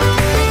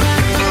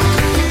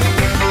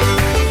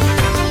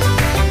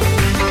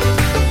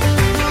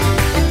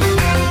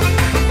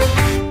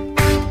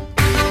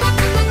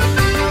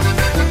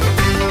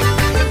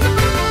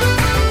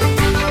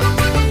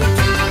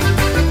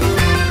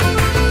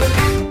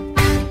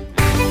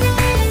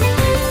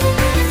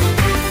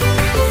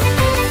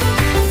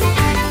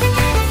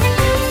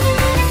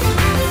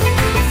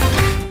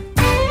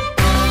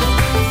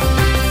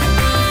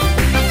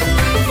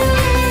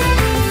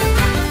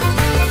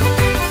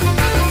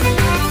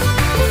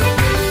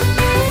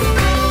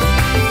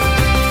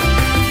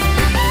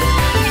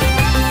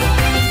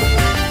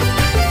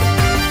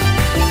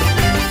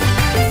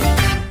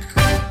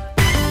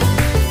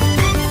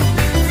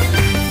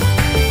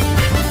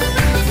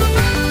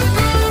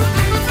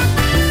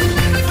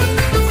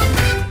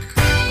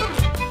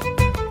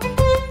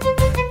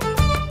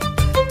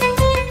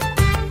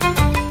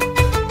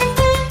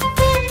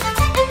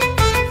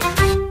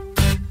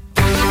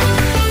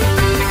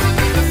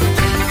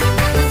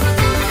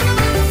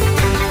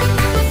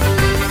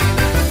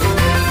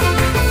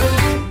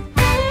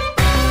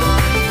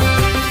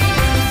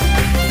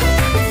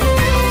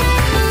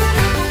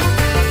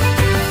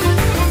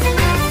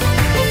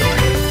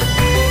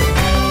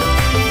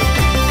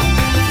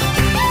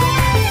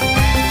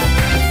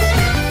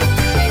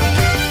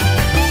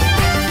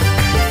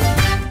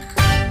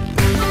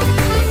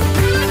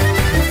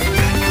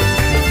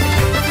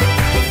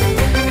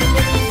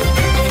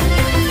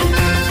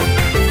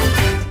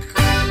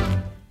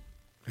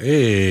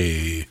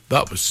 Hey,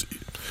 that was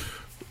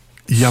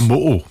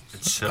Yamato.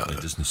 It certainly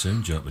doesn't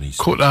sound Japanese.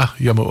 Kota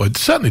Yamato. It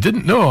certainly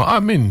didn't. No, I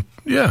mean,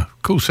 yeah,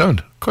 cool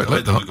sound. Quite I like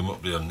had to that. look them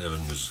up there and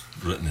everything was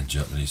written in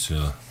Japanese,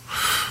 so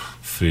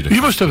afraid I You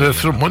can't must have do a that.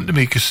 different one to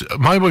me, because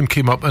my one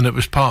came up and it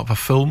was part of a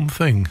film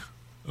thing.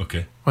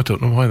 Okay. I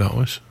don't know why that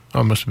was.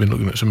 I must have been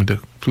looking at something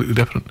completely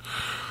different.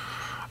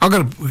 I'm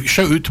going to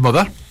shout out to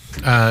Mother,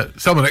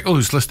 Thelma Nicol,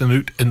 who's listening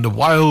out in the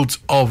wilds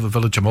of the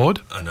village of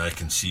Maud. And I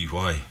can see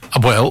why.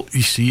 Well,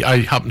 you see,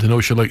 I happen to know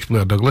she likes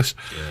Blair Douglas.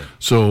 Yeah.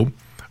 So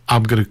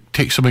I'm going to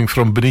take something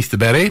from Beneath the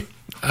Berry.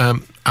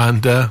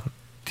 And do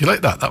you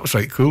like that? That was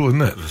right cool,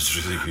 wasn't it? It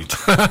was really good.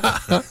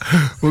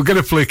 We're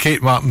going to play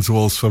Kate Martin's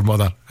Waltz for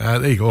Mother.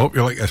 There you go. Hope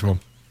you like this one.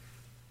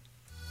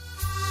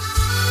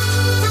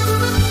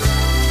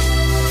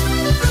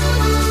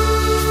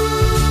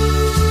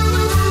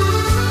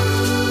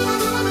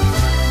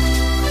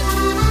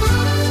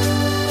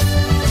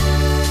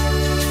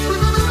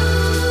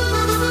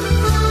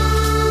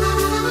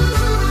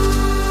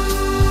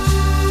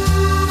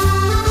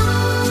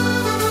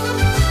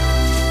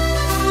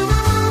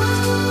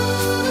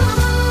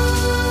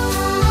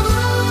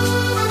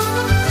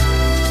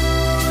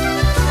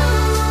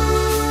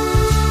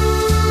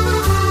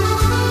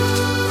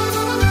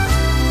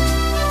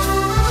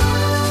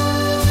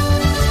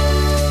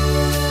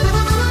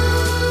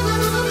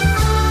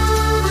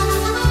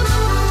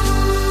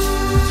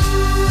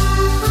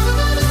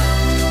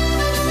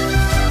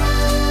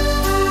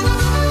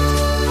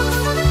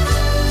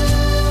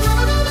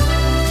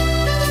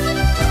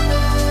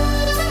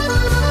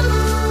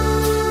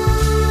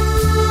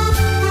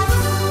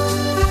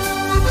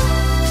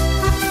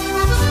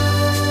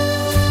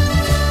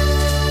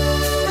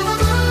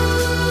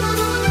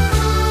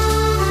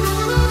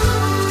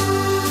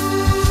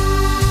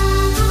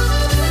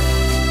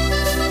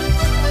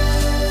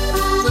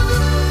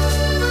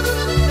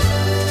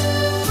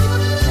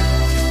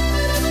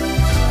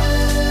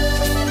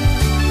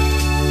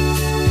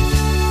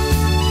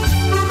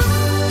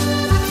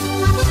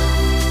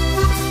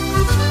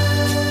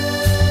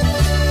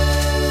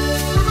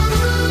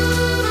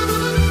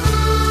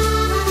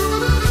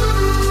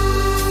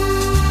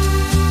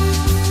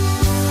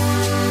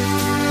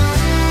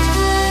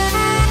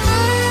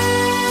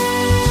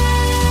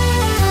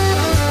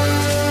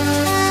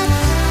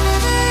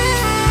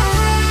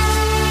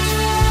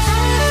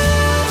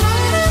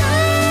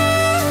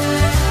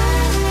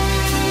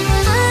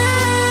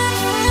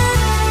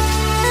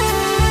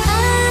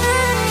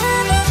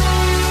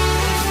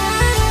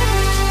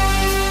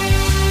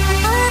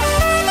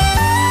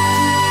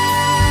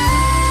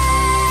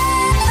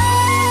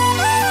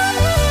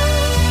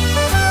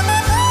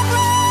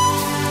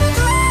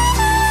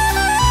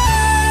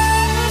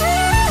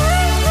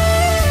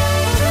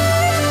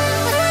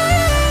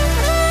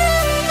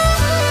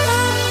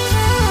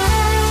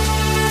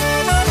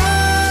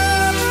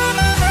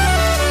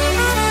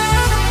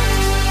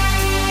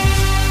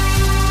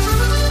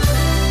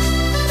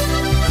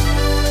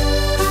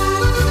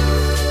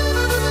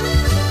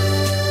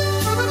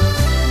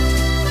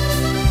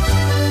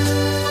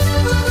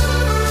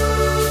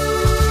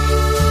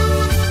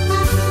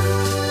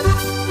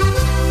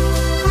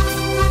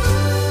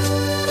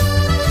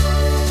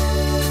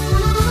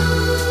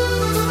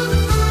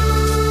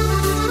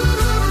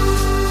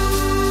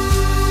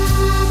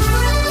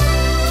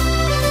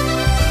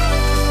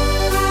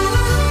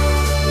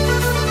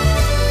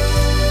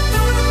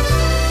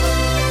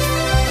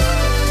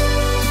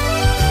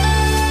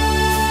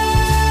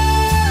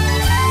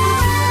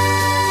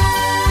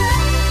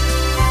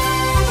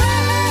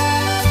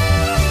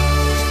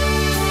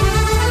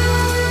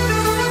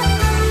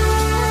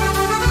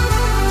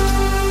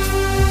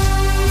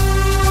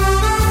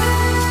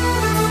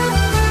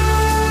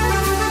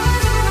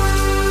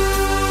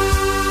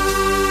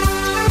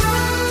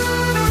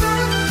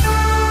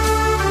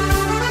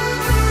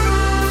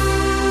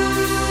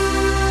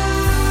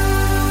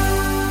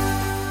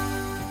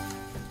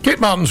 Kate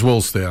Martin's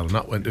Waltz there, and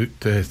that went out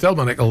to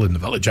Thelma Nicol in the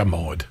village of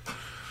Maud.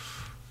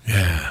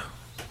 Yeah.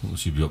 What will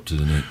she be up to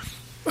tonight?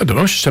 I don't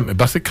know, she sent me a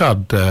birthday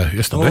card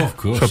yesterday. Oh, of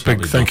course. So a big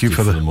Happy thank you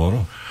birthday for the...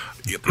 tomorrow.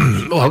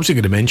 Well, I wasn't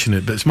going to mention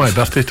it, but it's my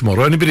birthday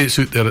tomorrow. Anybody that's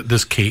out there that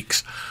does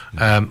cakes,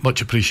 much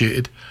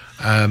appreciated.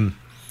 Can't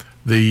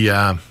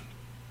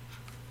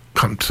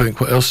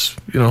think what else.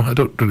 I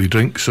don't really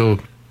drink, so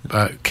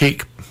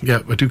cake.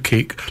 Yeah, I do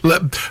cake.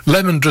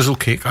 Lemon drizzle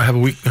cake I have a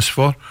weakness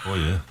for.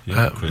 Oh,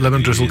 yeah.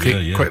 Lemon drizzle cake,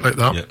 there, yeah. quite like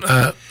that.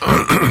 Yeah.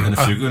 And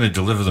if you're going to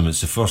deliver them,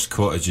 it's the first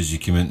cottages you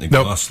come into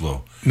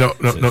Glasgow. No.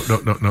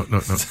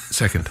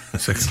 Second.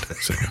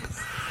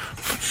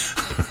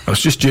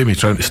 That's just Jamie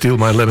trying to steal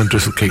my lemon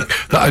drizzle cake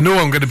that I know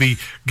I'm going to be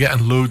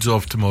getting loads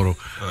of tomorrow.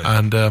 Right.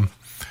 And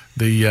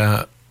me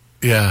and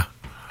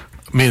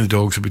the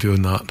dogs will be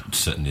doing that.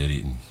 Sitting there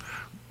eating.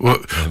 Well,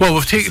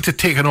 we've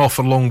taken off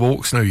for long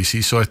walks now, you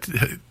see, so I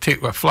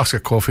take a flask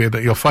of coffee, and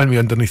you'll find me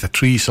underneath a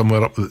tree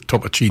somewhere up at the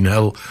top of Cheen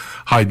Hill,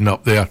 hiding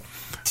up there.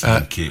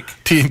 Tea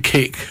and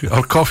cake,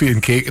 or coffee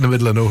and cake in the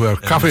middle of nowhere.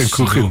 Coffee and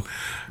cooking.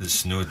 The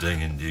snow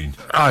dinging down.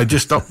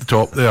 Just up the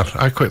top there.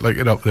 I quite like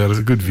it up there. It's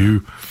a good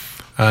view.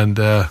 And,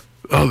 I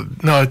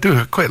do.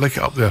 I quite like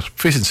it up there.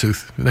 Facing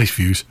south. Nice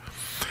views.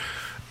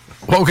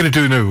 What we're going to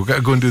do now, we've got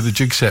to go and do the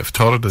jig set for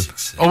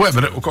Torridon. Oh, wait a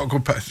minute. We've got to go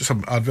put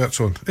some adverts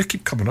on. They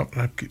keep coming up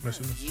and I keep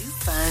missing them. You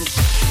found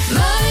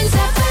Mearns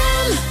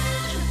FM.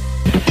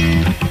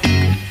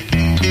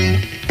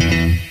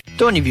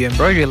 Stoneyview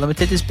Embroidery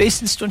Limited is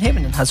based in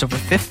Stonehaven and has over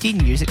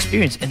 15 years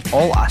experience in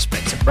all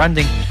aspects of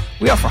branding.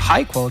 We offer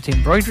high quality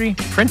embroidery,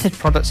 printed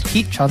products,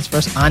 heat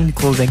transfers and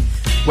clothing.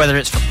 Whether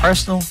it's for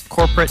personal,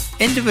 corporate,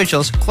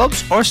 individuals,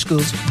 clubs or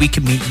schools, we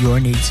can meet your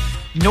needs.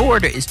 No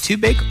order is too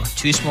big or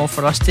too small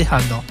for us to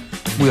handle.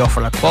 We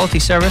offer a quality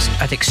service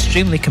at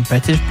extremely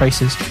competitive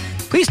prices.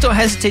 Please don't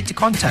hesitate to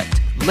contact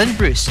Lynn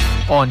Bruce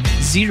on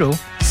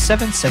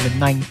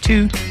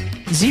 07792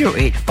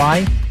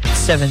 085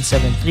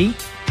 773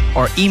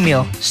 or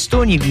email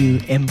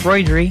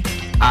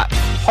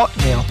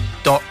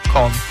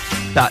stonyviewembroidery@hotmail.com.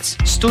 That's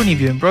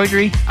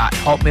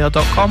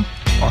stonyviewembroidery@hotmail.com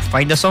or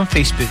find us on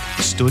Facebook,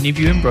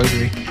 Stonyview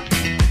Embroidery.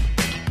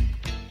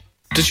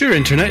 Does your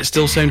internet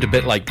still sound a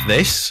bit like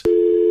this?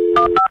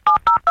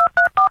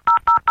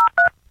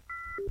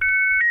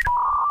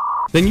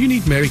 Then you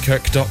need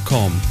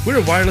Merrykirk.com. We're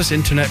a wireless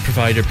internet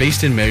provider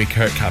based in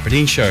Merrykirk,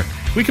 Aberdeenshire.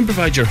 We can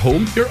provide your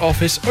home, your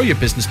office or your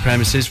business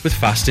premises with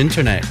fast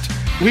internet.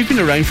 We've been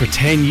around for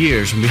 10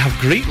 years and we have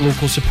great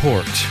local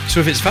support. So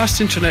if it's fast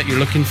internet you're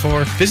looking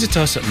for, visit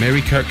us at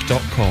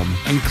Merrykirk.com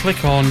and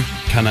click on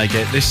Can I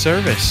Get This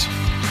Service?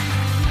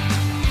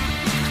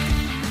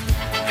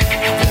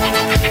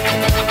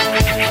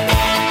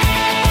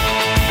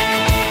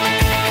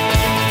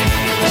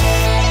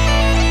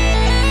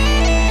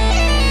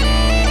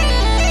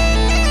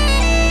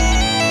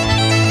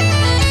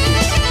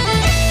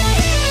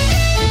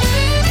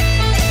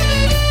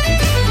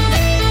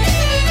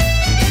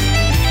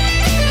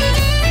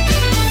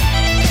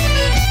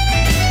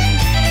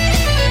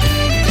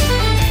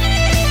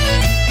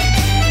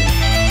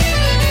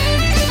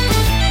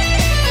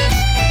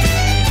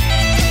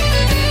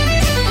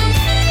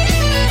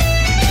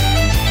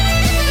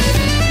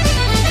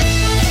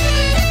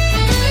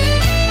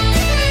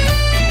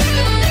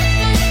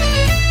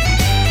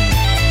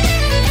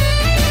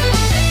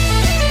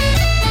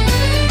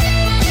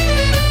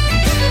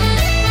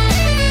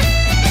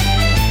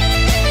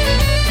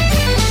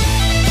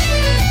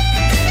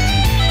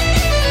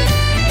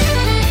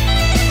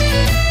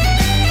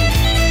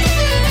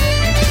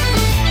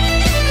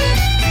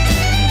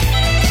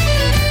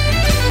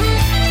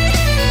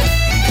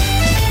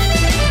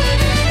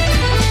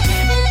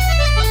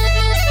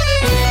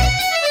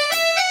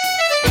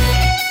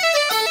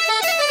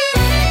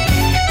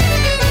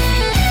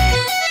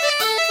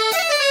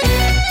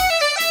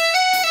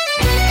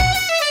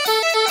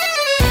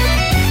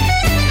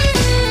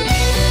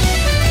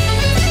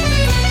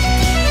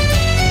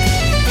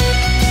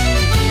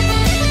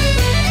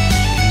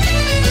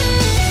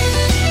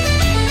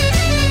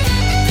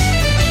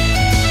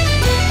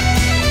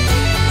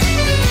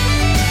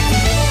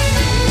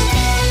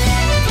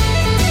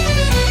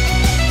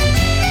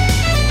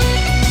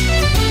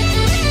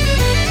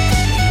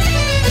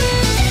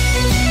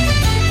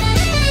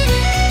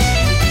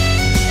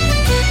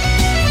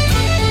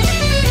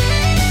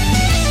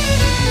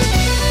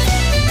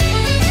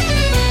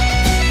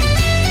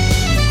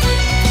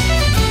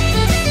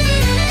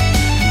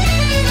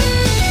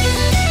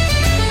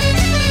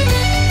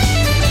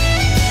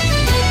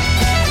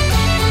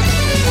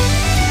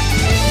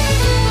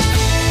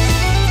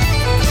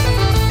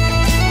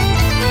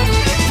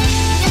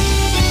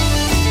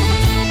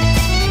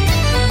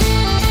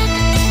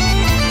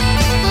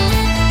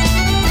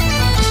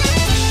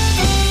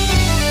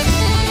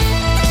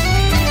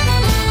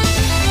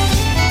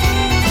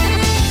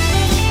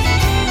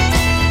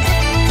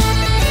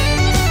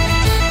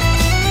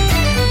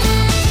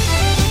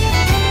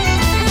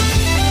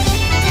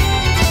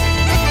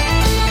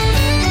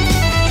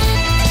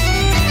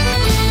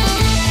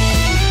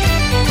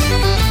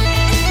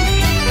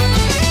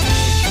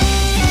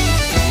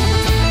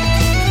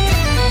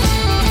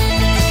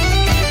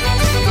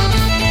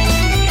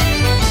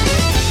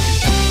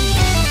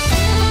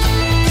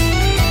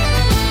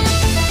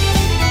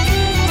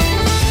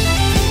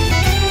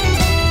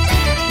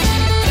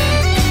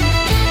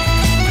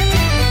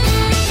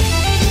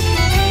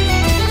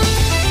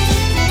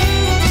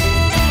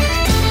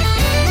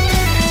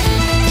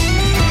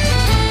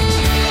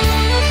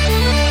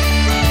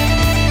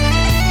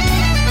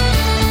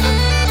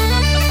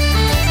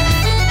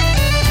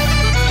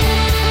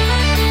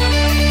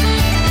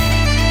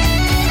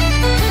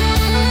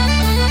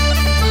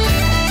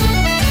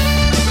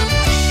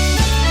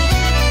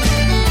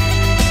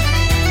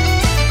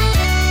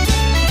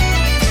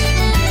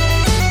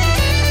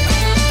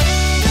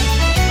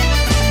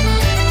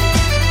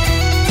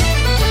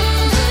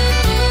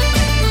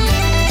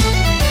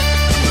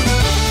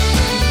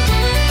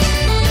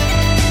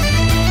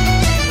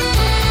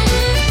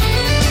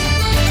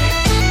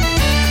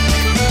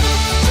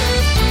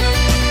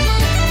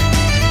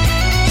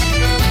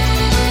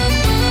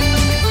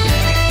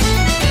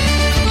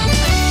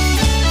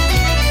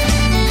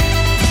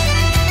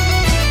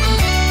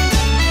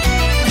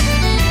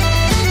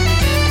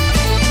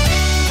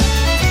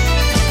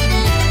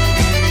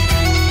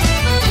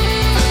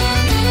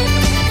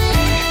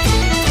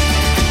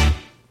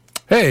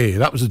 Hey,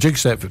 that was the jig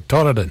set for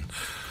Torridon.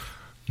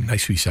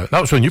 Nice wee sound. That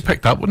was when you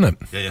picked up,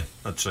 wasn't it? Yeah,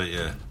 that's right,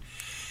 yeah.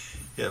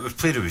 Yeah, we've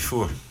played it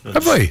before.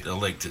 Have we? I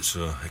liked it,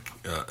 so...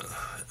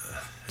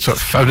 Sort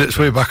of found its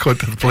way back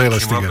onto the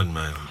playlist It came again. up in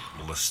my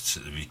lists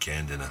at the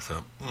weekend, and I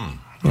thought, I'll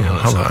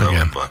have that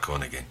again. Back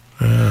on again.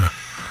 Yeah.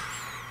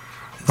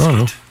 Oh,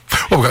 no.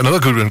 Well, we've got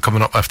another good one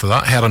coming up after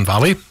that, Heron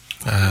Valley.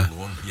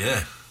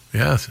 Yeah.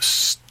 Yeah,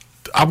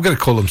 I'm going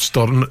to call them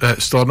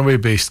Stornoway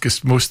based,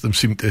 because most of them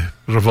seem to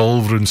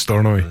revolve around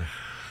Stornoway.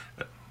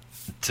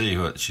 Tell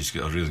you what, she's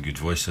got a really good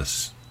voice,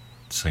 this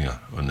singer,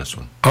 on this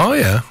one. Oh,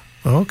 yeah.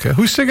 Oh, okay.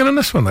 Who's singing on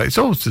this one? It's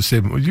always the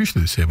same,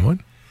 usually the same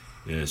one.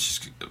 Yeah,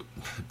 it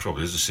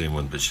probably is the same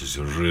one, but she's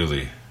a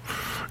really...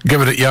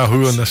 Give it at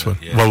Yahoo on this one.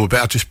 Yeah. Well, we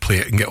better just play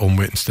it and get on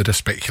with it instead of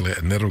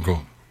speculating. There we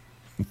go.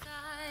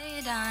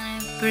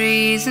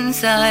 Breeze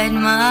inside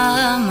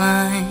my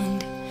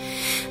mind.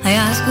 I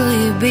ask, will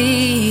you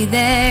be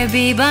there,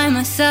 be by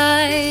my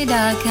side?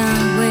 I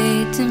can't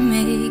wait to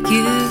make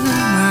you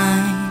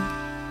mine.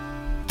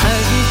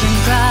 Heard you've been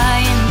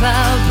crying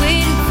about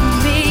waiting for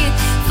me.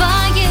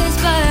 Fire's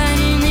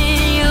burning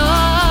in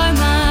your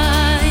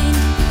mind.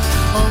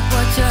 Hope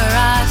what you're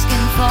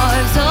asking for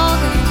is all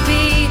gonna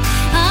be.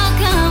 I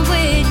can't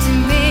wait to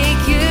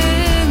make you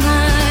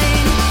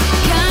mine.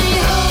 Can you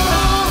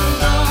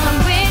hold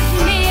on with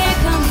me?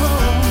 Come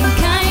home.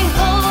 Can you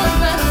hold a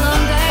little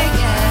longer?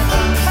 Yeah,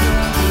 promise you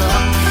won't be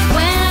long.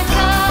 When I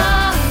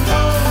come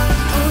home,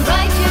 I'll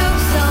write you a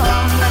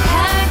song. But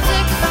had to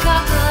take a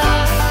couple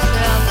hours,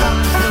 but I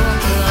promise you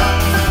won't be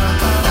long.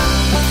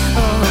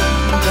 Oh,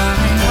 I'm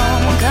coming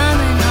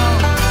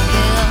home,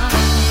 yeah.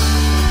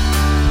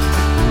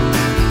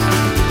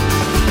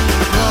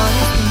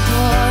 Water's been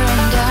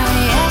pouring down,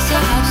 yes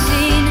I have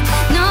seen.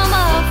 No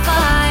more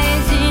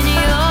fires in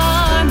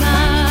your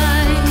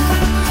mind.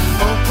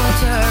 Hope what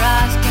you're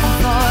asking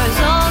for is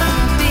all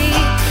it'll be.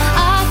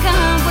 I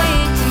can't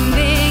wait to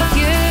make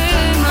you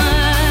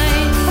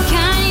mine.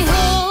 Can you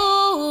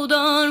hold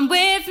on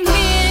with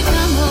me to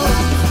come home?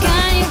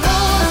 Can you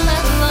hold a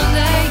little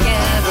longer?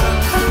 Yeah,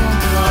 promise you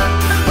won't be long.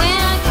 When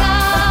I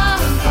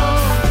come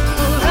home,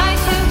 I'll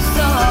write you a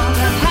song.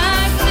 I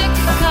had to take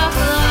a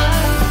couple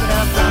hours, but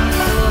I promise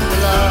you won't be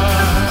long.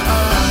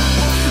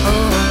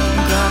 Oh, I'm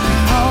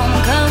coming home,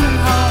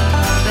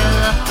 be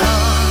long.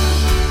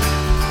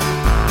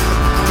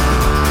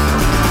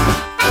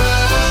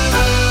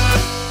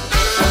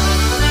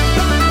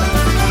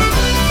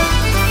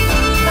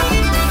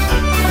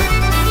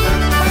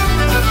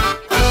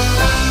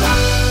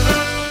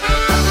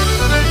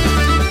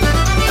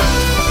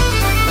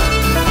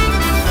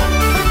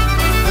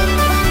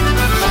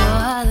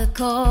 The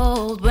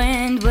cold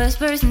wind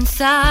whispers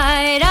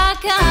inside. I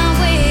can't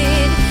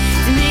wait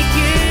to make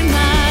you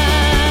mine.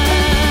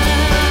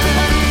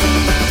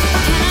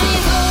 Can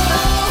you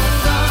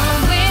hold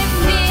on with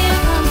me and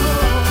come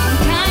home?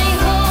 Can you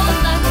hold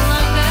a little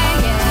longer?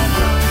 Yeah,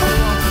 promise you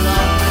won't be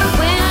long.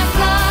 When I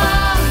come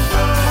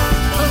home,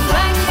 I'll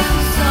write you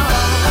a song.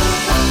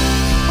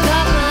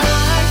 Couple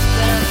hours,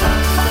 but I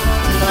promise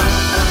you won't be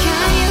long.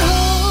 Can you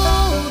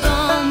hold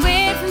on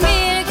with me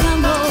to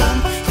come home?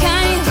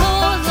 Can you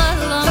hold a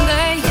little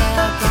longer? Yeah,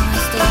 I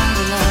promise you won't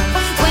be long.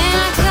 When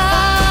I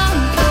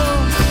come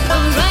home,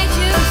 I'll write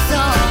you a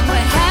song.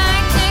 We're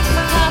hectic,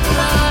 a couple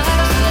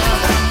hours, but I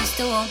promise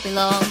you won't be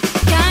long.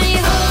 Can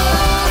you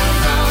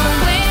hold on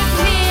with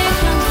me and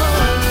come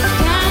home?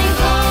 Can you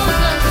hold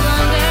a little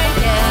longer?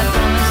 Yeah, I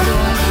promise you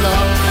won't be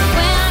long.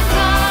 When I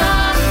come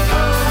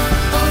home,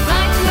 I'll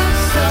write you a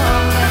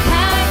song. We're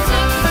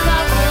hectic, a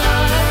couple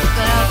hours,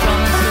 but I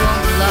promise you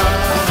won't be long.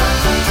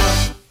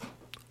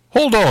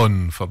 Hold on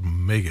for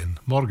Megan.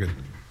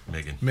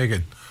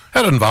 Megan.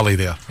 Heron Valley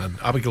there. And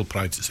Abigail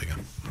Pride's the singer.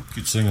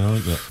 Good singer, I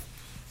like that.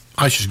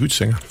 Aye, she's a good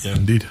singer. Yeah.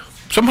 Indeed.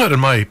 Somewhere in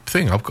my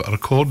thing, I've got a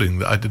recording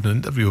that I did an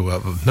interview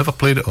with. I've never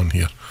played it on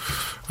here.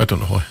 I don't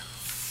know why.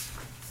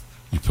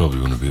 You probably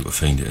won't be able to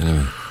find it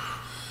anyway.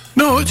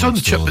 No, it's on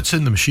the chip. It's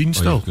in the machine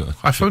still. you've got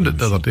a I found chip it in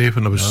the the other day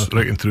when I was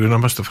writing through, and I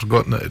must have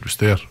forgotten that it was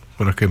there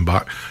when I came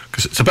back.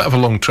 Because it's a bit of a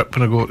long trip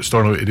when I go to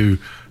Stornoway to do.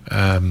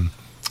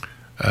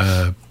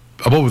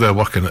 I'm over there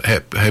working at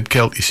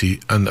Hebkelt, you see,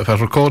 and if I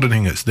record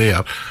anything that's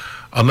there,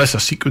 unless I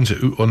sequence it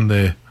out on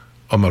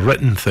my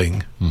written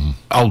thing,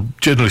 I'll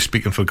generally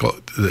speaking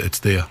forget that it's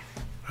there.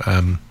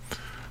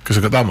 Because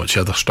I've got that much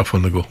other stuff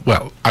on the go.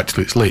 Well,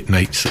 actually, it's late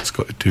nights. It's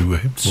got to do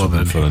with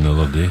Something for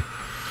another day.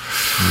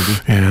 Maybe.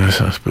 Yes,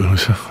 I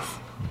suppose.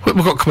 What have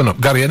we got coming up?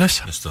 Gary Innes?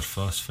 Mr.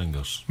 Fast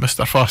Fingers.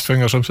 Mr. Fast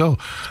Fingers himself.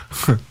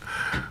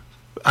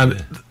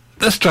 And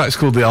this track's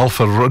called the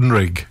Alpha Run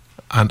Rig,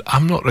 and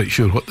I'm not right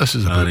sure what this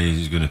is about.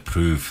 He's going to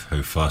prove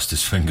how fast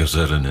his fingers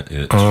are in it.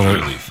 It's All right.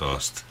 really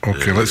fast.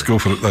 Okay, let's go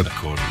for it then.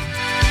 Accordion.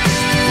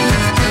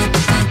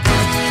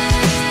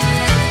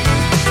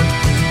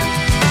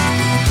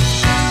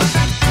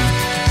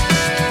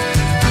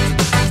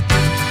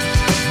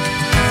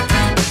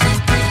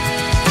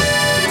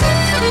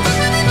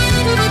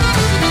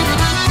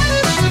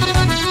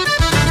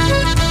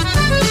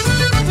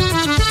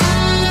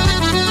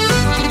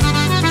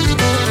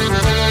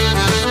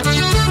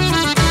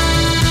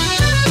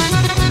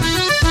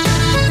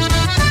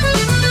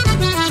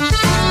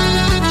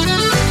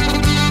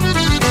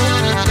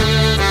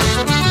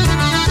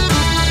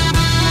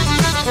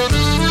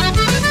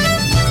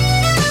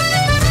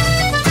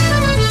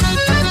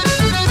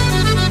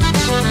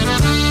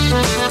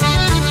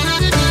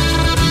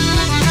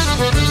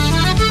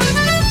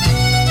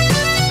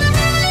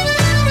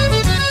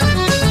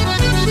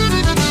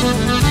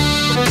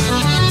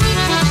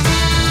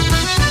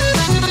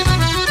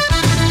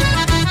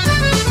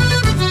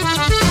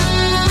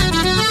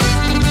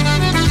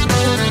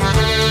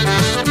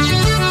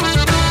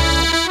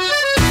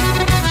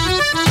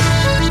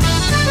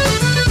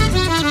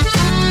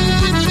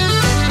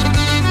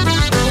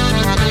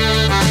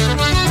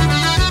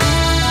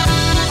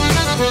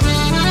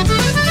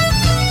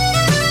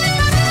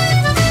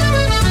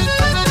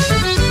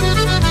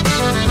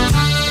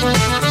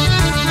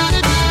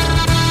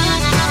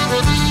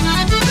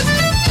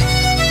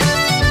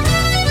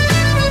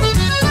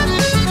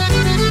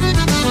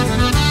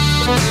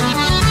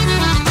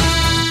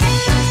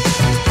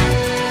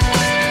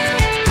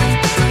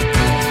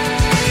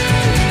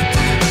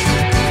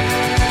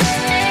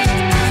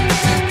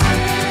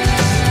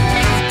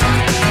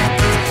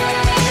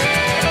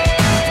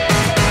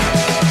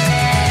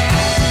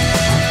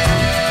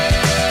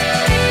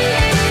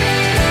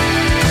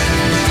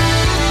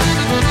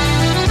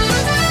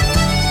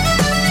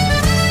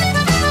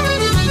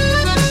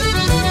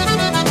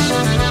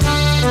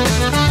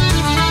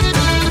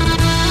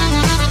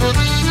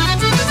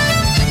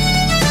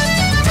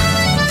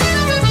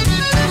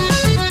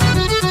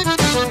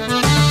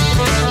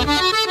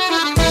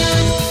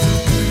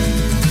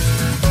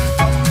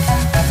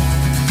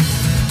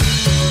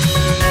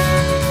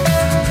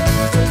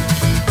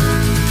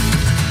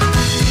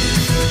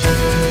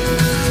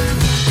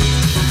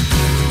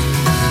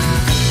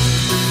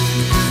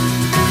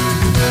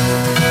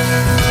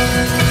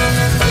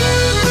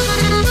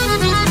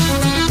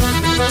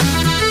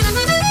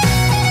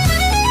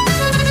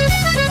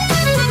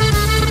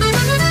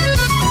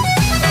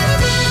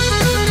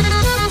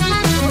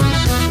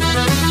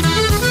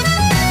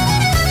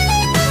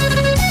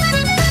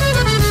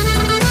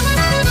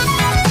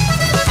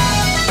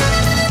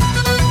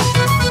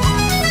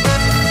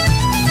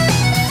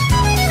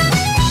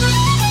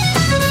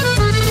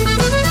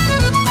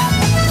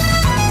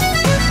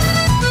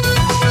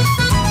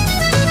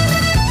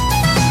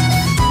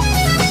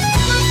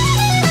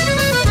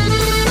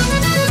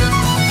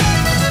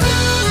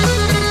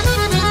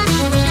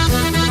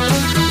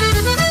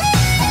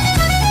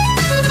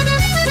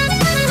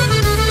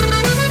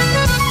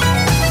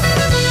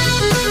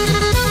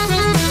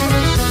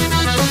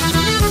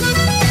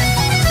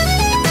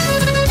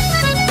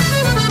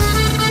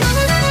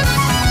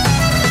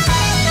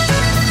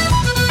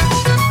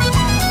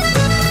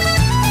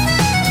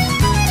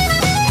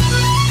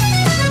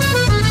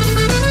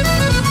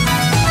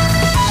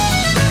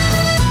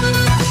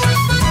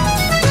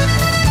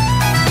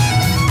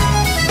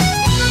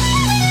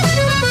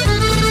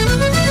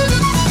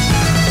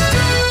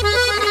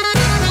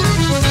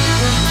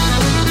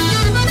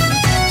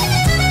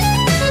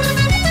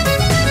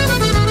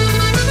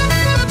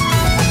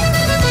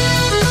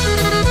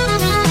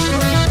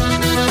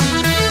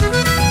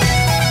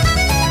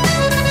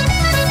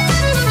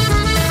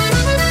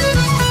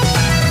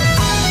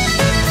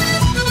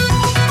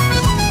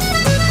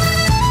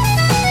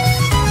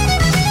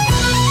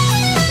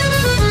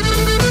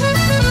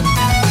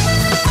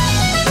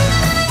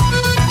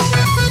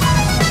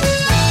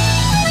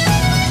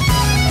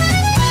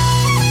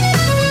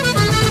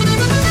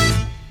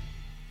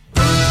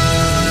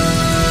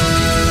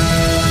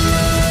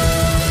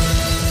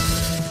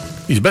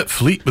 He's a bit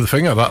fleet with the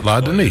finger, that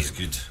lad, isn't he? He's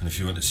good. And if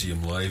you want to see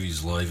him live,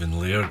 he's live in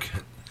Lairg,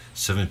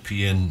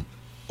 7pm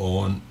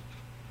on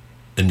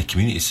in the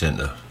community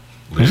centre.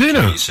 Is he now?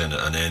 Community Centre,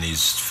 and then he's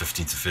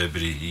 15th of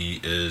February.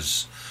 He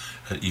is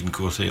at Eden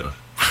Court Theatre.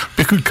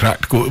 Be a good crack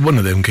to go to one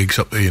of them gigs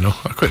up there, you know.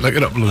 I quite like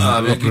it up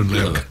around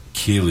Lairg.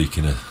 Cèilidh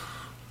kind of.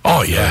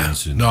 Oh yeah,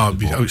 no, it'd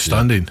be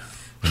outstanding.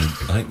 And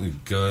I think the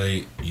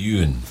guy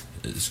Ewan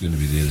is going to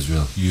be there as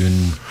well.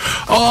 Ewan.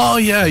 Oh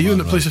yeah, Ewan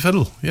that plays the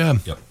fiddle. Yeah.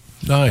 Yep.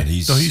 Aye. And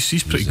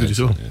He's pretty good as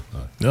well.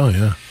 Yeah, oh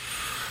yeah.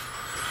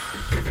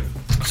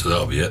 So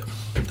that'll be it.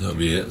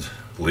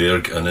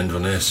 Lairg and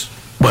Inverness.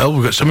 Well,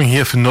 we've got something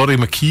here for Norrie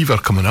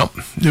McKeever coming up.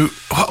 Now,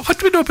 what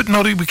do we know about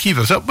Norrie McKeever?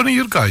 Is that one of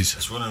your guys?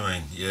 It's one of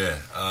mine, yeah.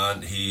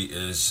 And he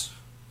is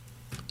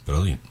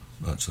brilliant,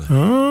 actually.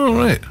 Oh,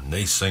 right.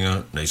 Nice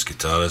singer, nice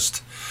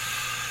guitarist,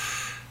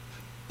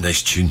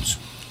 nice tunes.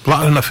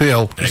 Black and a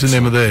Fail is the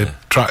name of the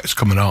track that's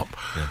coming up.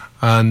 Yeah.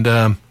 And,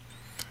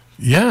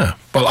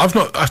 well, I've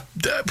not...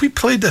 we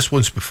played this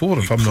once before,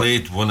 if I'm not... We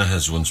played one of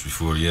his once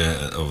before,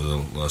 over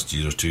the last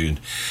year or two. And,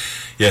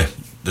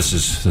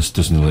 this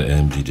doesn't let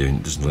MD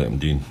down. Doesn't let him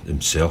down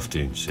himself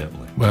down,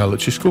 certainly. Well,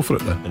 let's just go for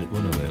it then. And it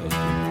won't let us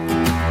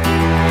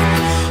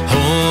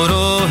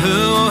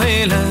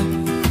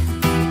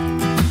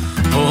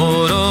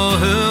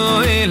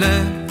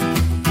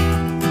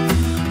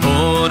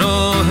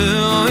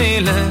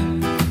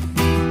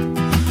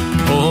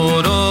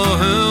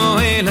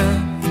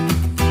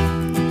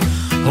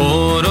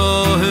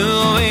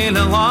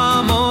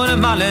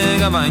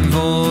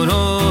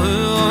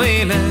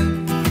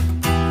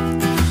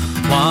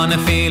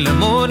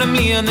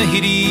na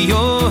hiri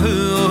o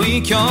hu I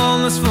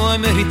kjolnes foi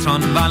med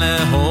ritron valle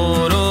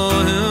horo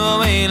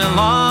hu ele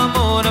la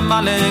mo na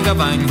malega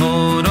bang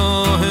horo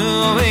hu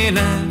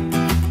ele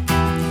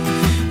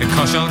e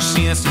koshon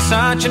sies de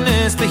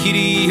sachenes de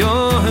hiri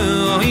o hu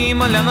I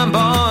malana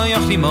ba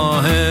yakhri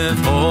ma he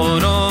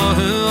horo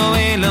hu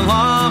ele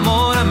la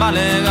mo na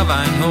malega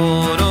bang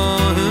horo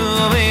hu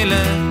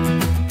ele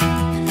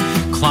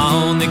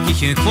clown the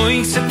kiche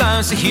koi sit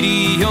down se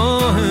hiri o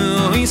hu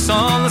I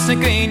saw the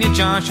green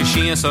Josh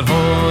she is a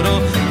horo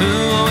hu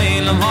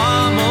ele la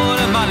mo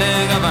na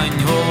malega bang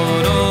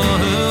horo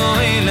hu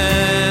ele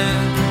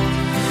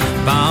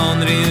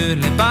boundary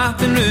le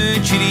batten ru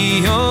chiri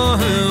o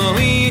hu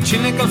I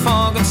chinikal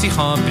fog and si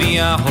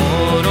khabria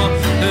horo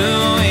hu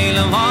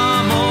ele la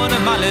mo na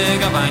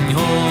malega bang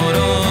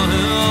horo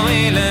hu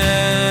ele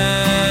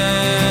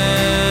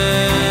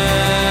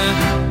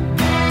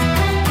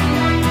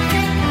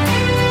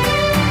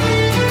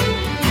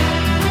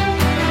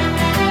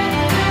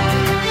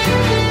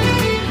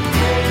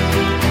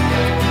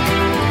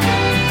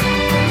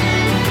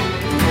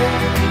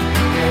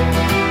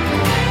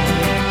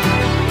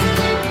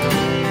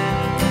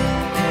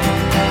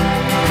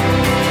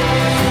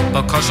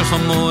Kosher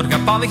chamor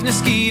gabalich na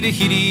skire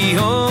hiri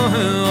ho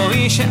ho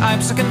I she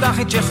aibsak and dach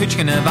je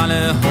chuchkene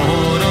valle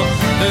horo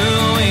ho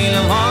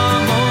ele ha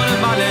mor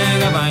valle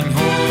gabang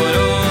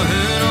horo ho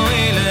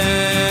ele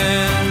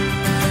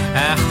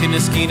ach in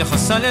skine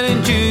khasaler in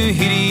ju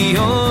hiri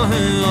ho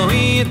ho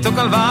I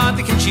tokal vat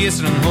ken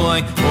chiesren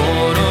hoy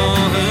horo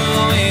ho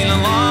ele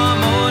ha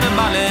mor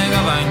valle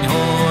gabang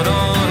horo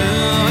ho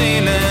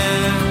ele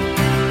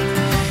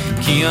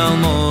kial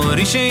mor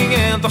I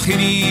shegen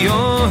bakhiri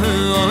ho ho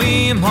I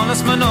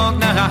Hannes manog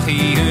na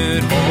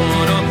rachir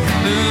horo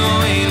hu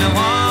ele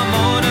wa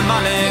mon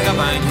malega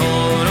bain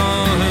horo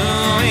hu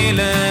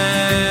ele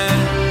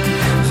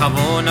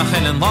khavona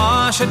khel ma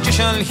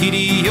shal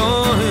hiri hu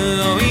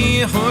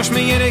I khosh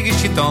me yere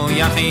gishito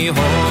yahi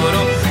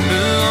horo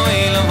hu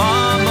ele wa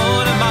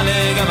mon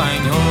malega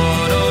bain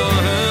horo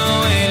hu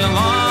ele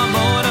wa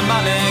mon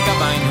malega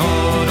bain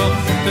horo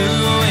hu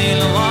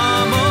ele wa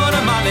mon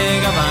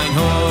malega bain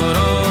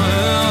horo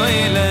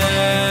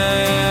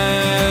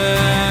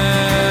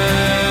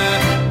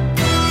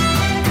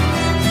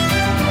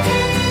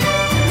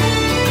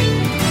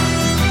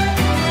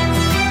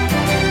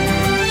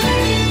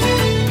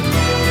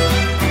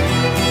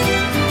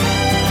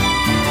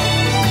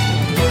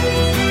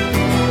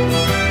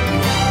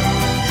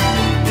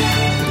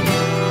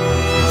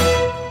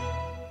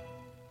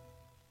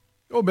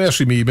Oh,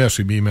 mercy me.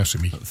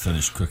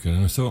 Finished quicker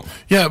than I thought.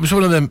 Yeah, it was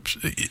one of them.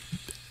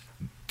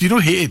 Do you know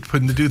hate it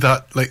when they do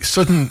that, like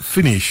sudden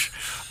finish,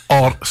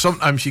 or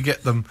sometimes you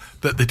get them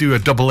that they do a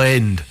double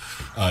end.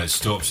 It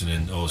stops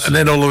and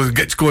then all of it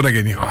gets going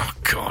again. You go, oh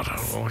God,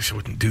 I wish I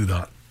wouldn't do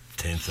that.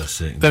 10th or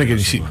second. Then again,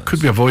 you see, it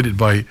could be avoided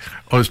by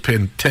us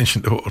paying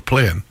attention to what we're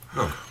playing.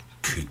 Well,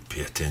 could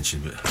pay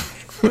attention, but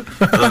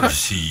I'd love to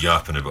see you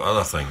yapping about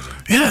other things.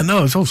 Yeah, no,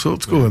 there's all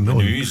sorts going on.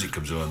 When the music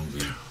comes on,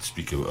 we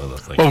speak about other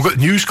things. Well, we've got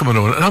news coming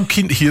on, and I'm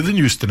keen to hear the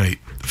news tonight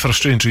for a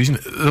strange reason.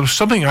 There was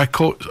something I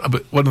caught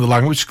about one of the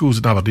language schools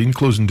in Aberdeen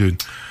closing down,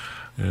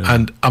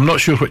 and I'm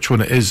not sure which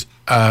one it is.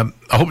 I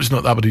hope it's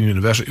not the Aberdeen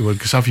University one,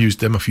 because I've used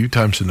them a few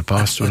times in the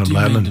past when I'm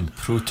learning. Them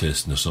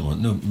protesting or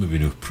something? No, maybe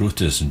no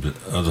protesting, but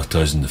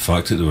advertising the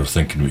fact that they were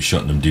thinking about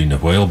shutting them down a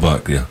while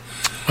back there.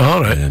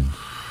 All right.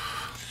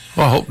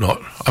 Well, I hope not.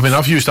 I mean,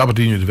 I've used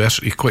Aberdeen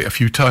University quite a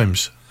few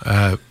times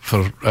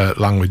for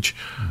language,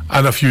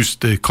 and I've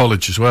used the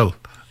college as well,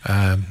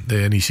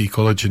 the NEC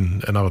College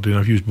in Aberdeen.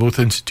 I've used both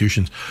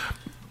institutions,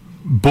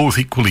 both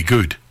equally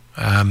good.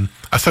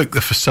 I think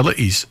the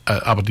facilities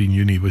at Aberdeen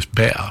Uni was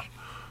better,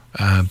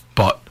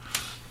 but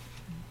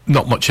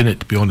not much in it,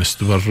 to be honest.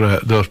 They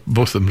were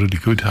both of them really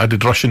good. I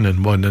did Russian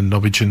in one and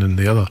Norwegian in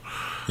the other.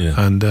 Yeah,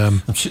 and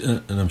I'm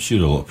sure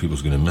a lot of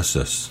people's going to miss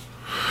this.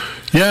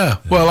 Yeah,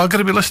 well, I've got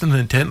to be listening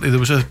intently. There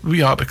was a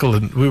wee article,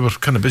 and we were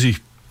kind of busy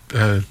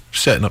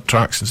setting up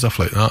tracks and stuff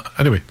like that.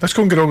 Anyway, let's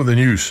go and get on with the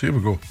news. Here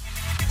we go.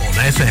 On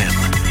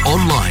FM,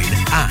 online,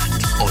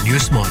 and on your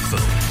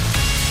smartphone.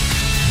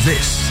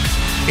 This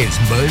is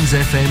Mearns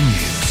FM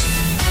News.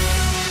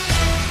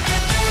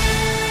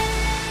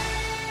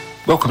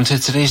 Welcome to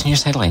today's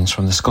news headlines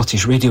from the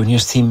Scottish Radio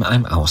News team.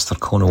 I'm Alistair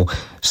Connell.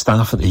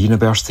 Staff at the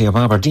University of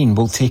Aberdeen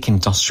will take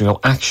industrial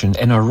action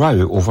in a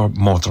row over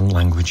modern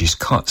languages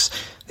cuts.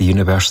 The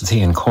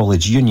University and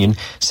College Union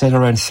said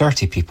around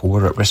 30 people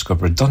were at risk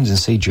of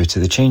redundancy due to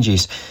the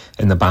changes.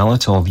 In the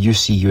ballot of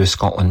UCU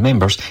Scotland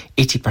members,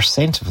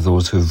 80% of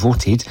those who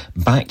voted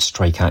backed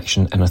strike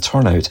action in a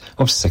turnout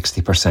of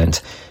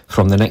 60%.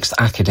 From the next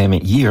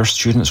academic year,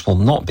 students will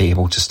not be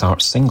able to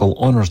start single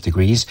honours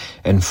degrees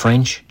in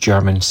French,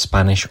 German,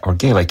 Spanish or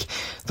Gaelic.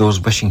 Those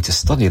wishing to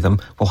study them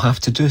will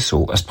have to do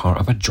so as part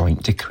of a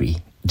joint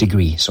degree.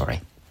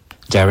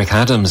 Derek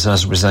Adams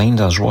has resigned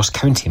as Ross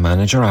County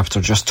manager after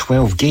just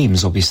 12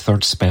 games of his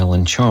third spell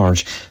in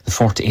charge. The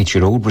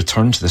 48-year-old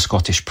returned to the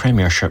Scottish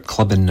Premiership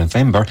club in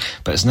November,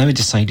 but has now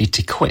decided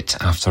to quit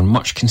after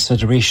much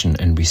consideration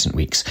in recent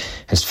weeks.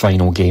 His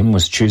final game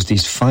was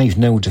Tuesday's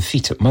 5-0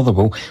 defeat at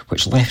Motherwell,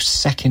 which left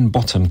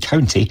second-bottom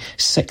County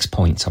 6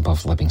 points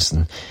above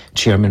Livingston.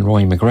 Chairman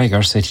Roy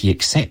McGregor said he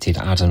accepted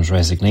Adams'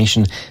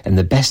 resignation in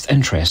the best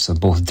interests of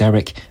both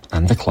Derek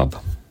and the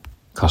club.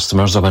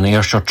 Customers of an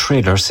Ayrshire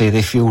trader say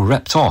they feel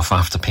ripped off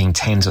after paying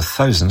tens of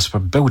thousands for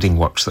building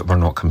works that were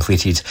not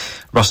completed.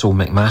 Russell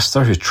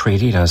McMaster, who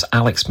traded as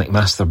Alex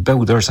McMaster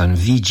Builders and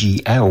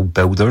VGL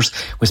Builders,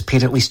 was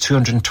paid at least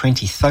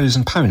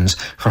 £220,000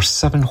 for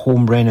 7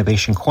 home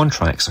renovation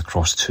contracts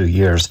across 2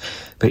 years.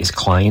 But his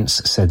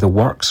clients said the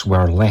works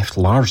were left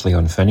largely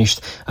unfinished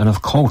and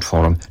have called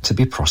for him to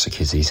be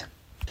prosecuted.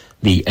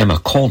 The Emma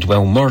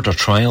Caldwell murder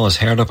trial has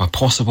heard of a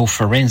possible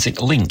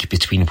forensic link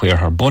between where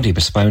her body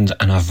was found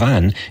and a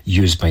van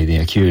used by the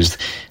accused.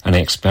 An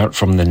expert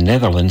from the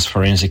Netherlands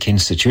Forensic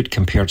Institute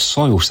compared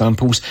soil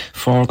samples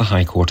for the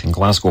High Court in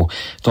Glasgow.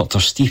 Dr.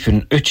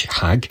 Stephen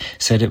Uchhag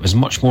said it was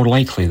much more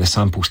likely the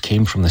samples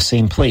came from the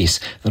same place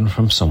than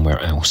from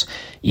somewhere else.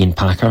 Ian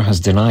Packer has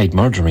denied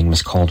murdering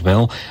Miss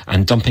Caldwell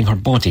and dumping her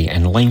body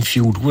in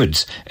Limefield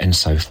Woods in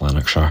South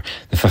Lanarkshire.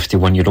 The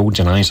 51-year-old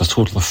denies a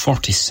total of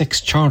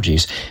 46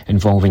 charges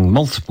involving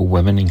multiple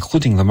women,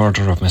 including the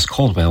murder of Miss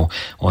Caldwell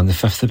on the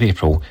 5th of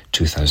April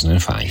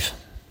 2005.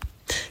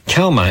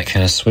 Calmac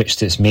has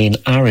switched its main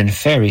Arran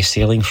ferry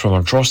sailing from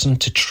Ardrossan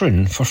to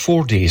Troon for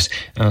 4 days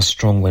as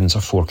strong winds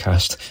are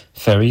forecast.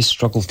 Ferries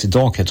struggle to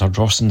dock at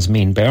Ardrossan's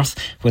main berth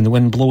when the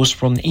wind blows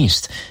from the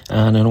east,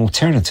 and an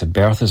alternative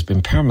berth has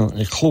been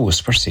permanently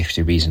closed for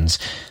safety reasons.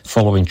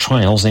 Following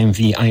trials,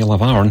 MV Isle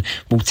of Arran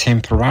will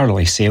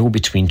temporarily sail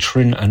between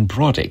Troon and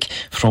Brodick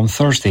from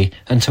Thursday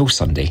until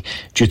Sunday.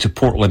 Due to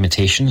port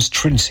limitations,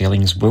 Troon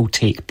sailings will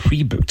take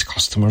pre-booked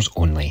customers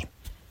only.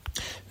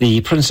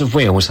 The Prince of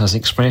Wales has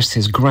expressed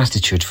his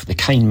gratitude for the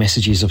kind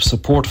messages of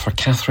support for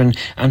Catherine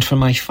and for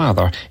my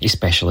father,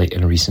 especially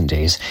in recent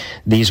days.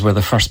 These were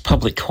the first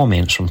public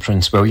comments from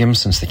Prince William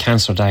since the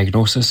cancer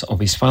diagnosis of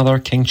his father,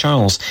 King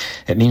Charles.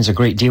 It means a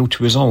great deal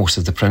to us all,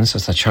 said the Prince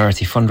at a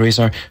charity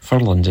fundraiser for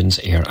London's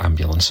air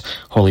ambulance.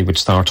 Hollywood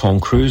star Tom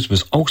Cruise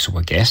was also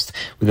a guest,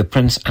 with the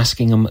Prince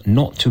asking him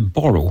not to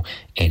borrow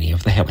any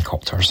of the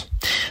helicopters.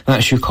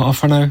 That's you caught off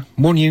for now.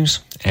 More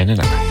news in an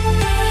hour.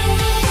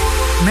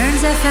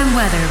 Mearns FM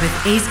weather with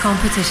Ace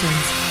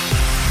Competitions.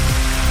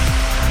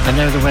 And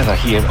now the weather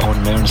here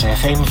on Mearns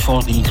FM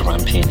for the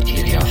Grampian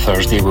area.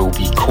 Thursday will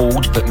be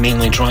cold but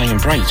mainly dry and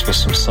bright with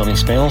some sunny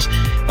spells.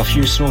 A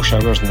few snow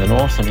showers in the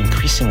north and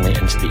increasingly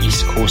into the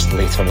east coast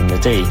later in the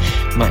day.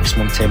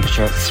 Maximum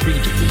temperature 3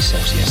 degrees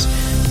Celsius.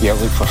 The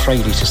outlook for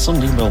Friday to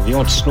Sunday will the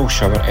odd snow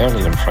shower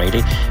early on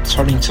Friday,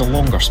 turning to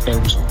longer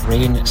spells of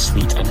rain,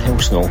 sleet and hail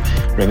snow,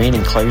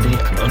 remaining cloudy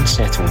and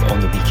unsettled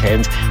on the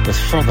weekend with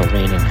further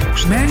rain and hail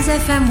snow. Mearns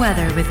FM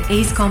weather with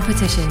Ace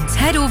Competitions.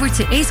 Head over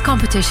to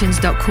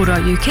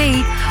acecompetitions.co.uk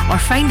or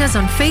find us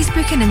on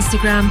Facebook and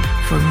Instagram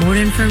for more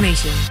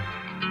information.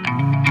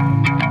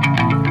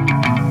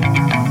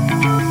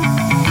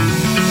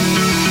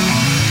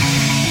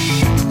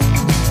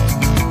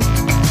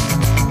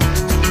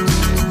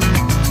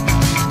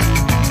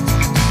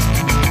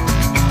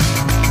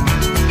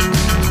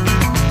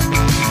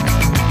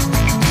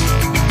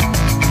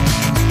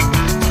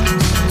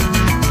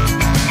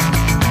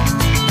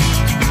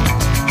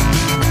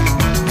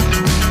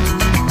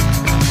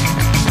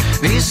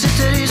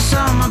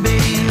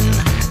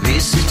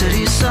 Vi sitter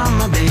i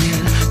samma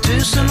bil,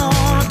 1000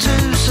 år och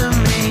 1000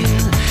 mil.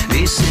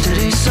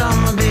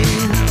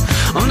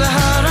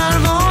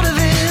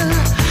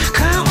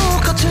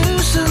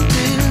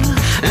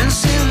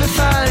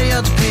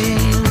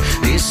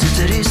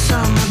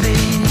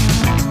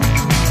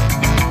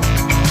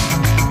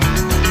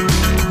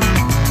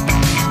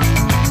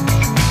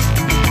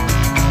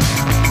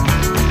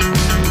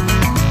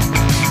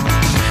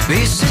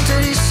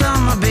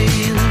 samma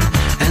bil.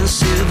 En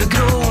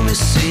silvergrå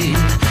missil,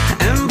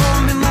 en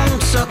bomb i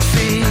motsatt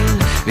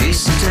fil. Vi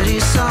sitter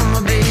i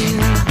samma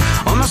bil.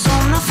 Om jag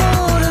somnar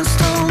för en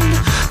stund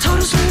tar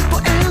det slut på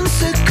en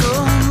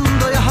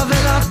sekund. Och jag har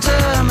velat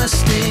dö med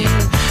stil.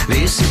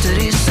 Vi sitter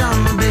i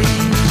samma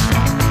bil.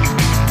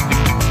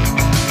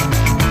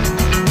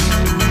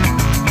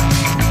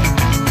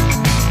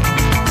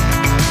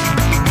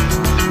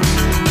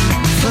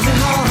 För vi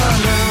har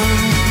varann,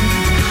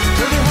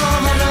 för vi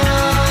har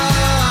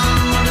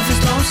varann. Och det finns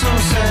de som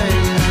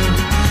säger,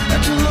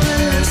 jag tror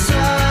det är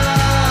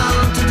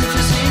sant. Och det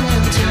finns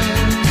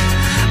ingenting,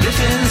 det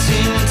finns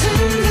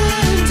ingenting vi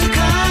inte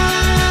kan.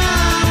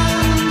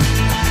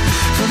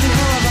 För vi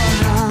har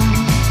varann.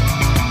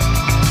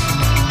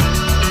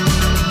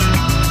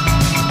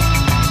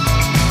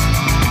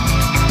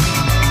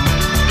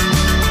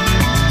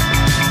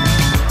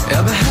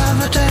 Jag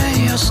behöver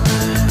dig just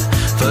nu.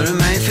 För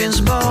mig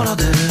finns bara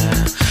du.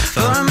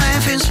 För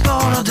mig finns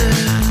bara du.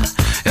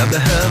 Jag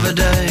behöver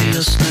dig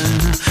just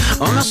nu.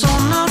 Om jag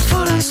somnar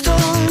för en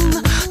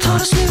stund tar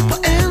det slut på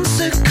en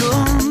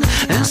sekund.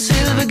 En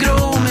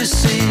silvergrå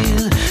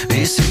missil.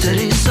 Vi sitter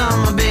i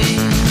samma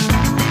bil.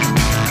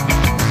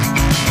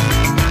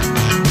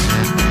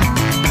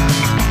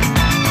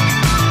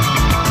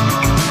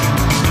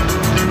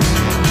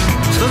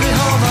 För vi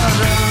har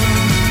varann.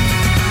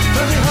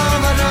 För vi har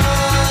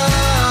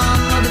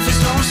varann. Och det finns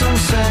de som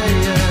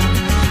säger,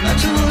 jag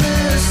tror det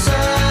är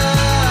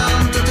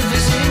sant. Att det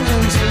finns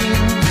ingenting,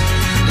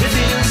 det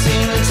finns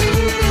ingenting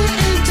vi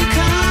inte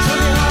kan. För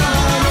vi har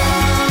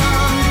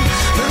varann.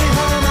 För vi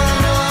har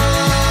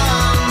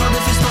varann. Och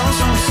det finns de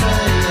som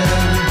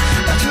säger,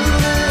 jag tror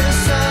det är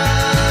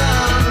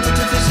sant. Att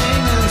det finns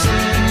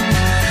ingenting,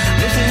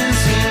 det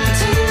finns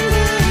ingenting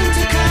vi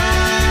inte kan.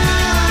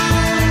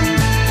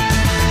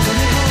 För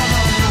vi har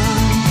varann.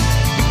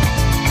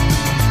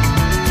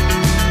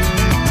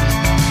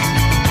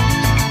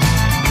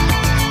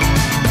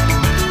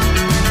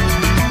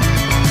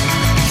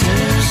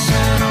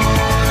 Tusen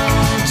år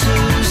och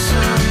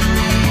tusen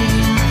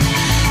mil.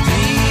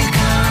 Vi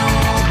kan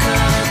åka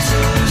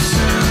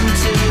tusen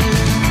till.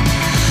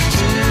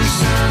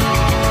 Tusen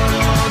år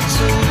och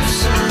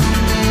tusen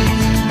mil.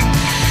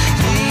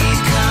 Vi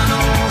kan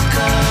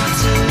åka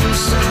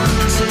tusen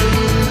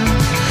till.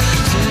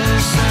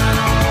 Tusen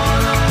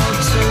år och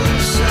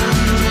tusen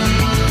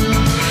mil.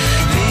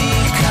 Vi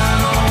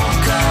kan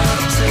åka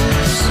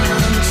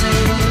tusen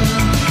till.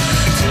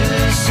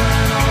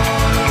 Tusen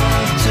år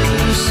och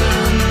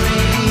tusen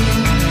mil.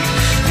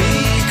 Vi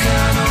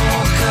kan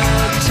åka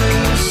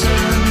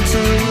tusen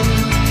till.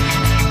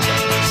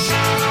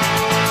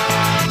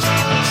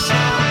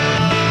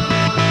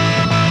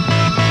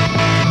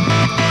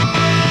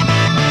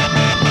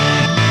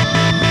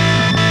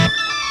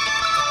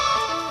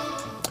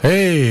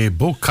 Hey,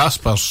 Bo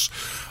Kaspar's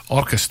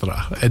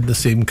orchestra in the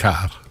same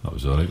car. That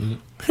was alright, was it?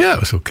 Yeah, it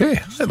was okay.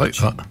 I like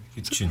that.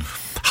 Good tune.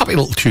 Happy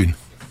little tune.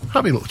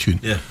 Happy little tune.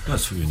 Yeah,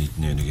 that's what we need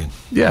now and again.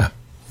 Yeah.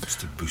 Just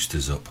to boost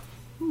us up.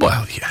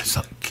 Well, yes.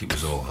 Keep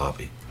us all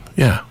happy.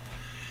 Yeah.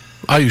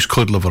 I use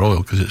cod liver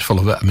oil because it's full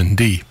of vitamin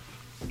D.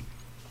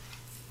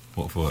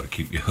 What for? To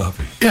keep you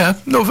happy? Yeah,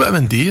 no,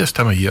 vitamin D this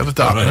time of year, the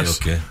darkness.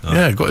 Right, okay. Oh.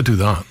 Yeah, got to do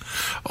that.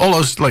 All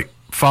us, like,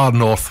 far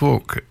north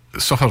folk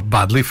suffer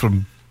badly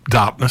from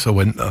darkness of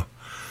winter.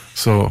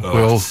 So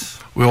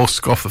we all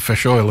scoff the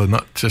fish oil, and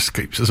that just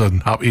keeps us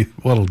in a happy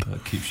world.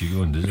 That keeps you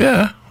going, does it?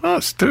 Yeah,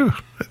 that's true.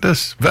 It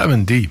does.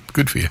 Vitamin D,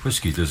 good for you.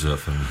 Whiskey does that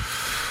for me.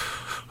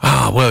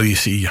 Ah, well, you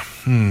see,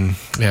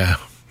 yeah.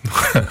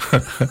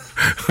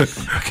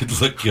 I could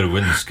lick your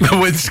windscreen. The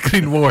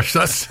windscreen wash,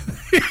 that's...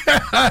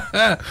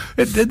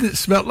 It did, it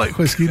smelt like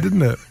whiskey,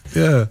 didn't it?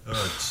 Yeah.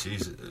 Oh,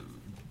 jeez.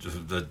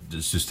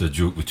 It's just a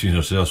joke between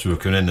ourselves. We were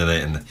coming in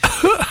tonight and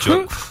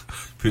Jock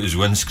put his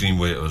windscreen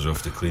wipers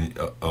off to clean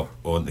up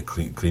on to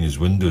clean his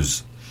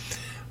windows,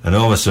 and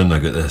all of a sudden I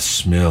got this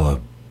smell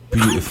of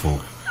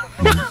beautiful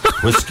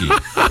whiskey.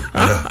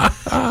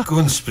 Go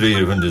and spray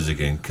your windows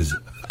again, because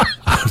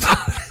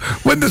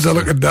windows are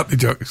looking dirty,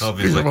 Jocks. I'll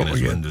be licking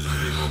his windows on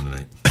the way home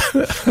tonight.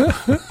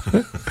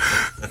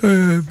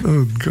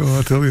 Oh God,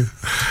 I tell you.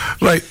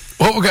 Right,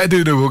 what we've got to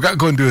do now, we've got to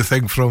go and do a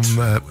thing from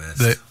a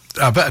bit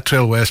of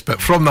Trail West, but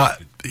from that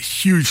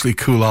hugely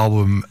cool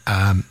album,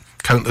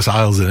 Countless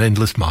Isles and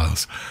Endless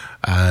Miles.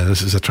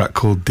 This is a track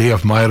called Day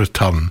of My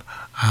Return,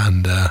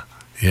 and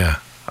yeah,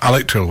 I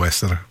like Trail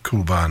West. They're a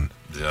cool band.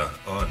 Yeah.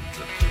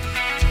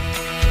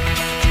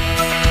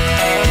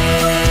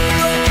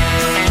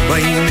 My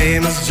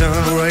name is John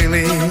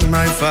O'Reilly.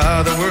 My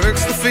father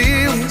works the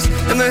fields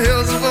in the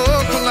hills of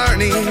Old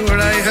Killarney, where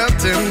I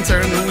helped him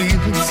turn the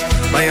wheels.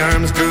 My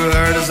arms grew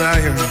hard as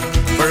iron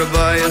for a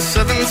boy of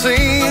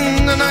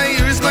 17, and I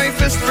used my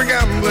fist for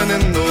gambling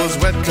in those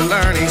wet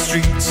Killarney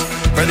streets.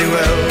 Fare thee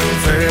well,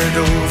 fared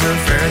over,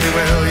 fare thee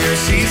well, your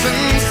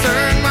seasons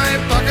turn, my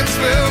pockets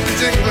will be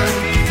jingling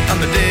on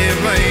the day of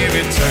my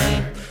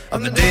return,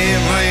 on the day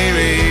of my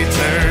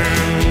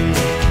return.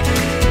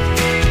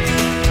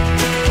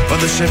 But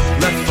the ship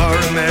left for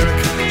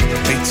America.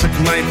 They took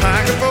my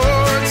pack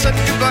aboard, said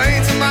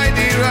goodbye to my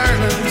dear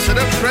Ireland, said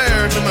a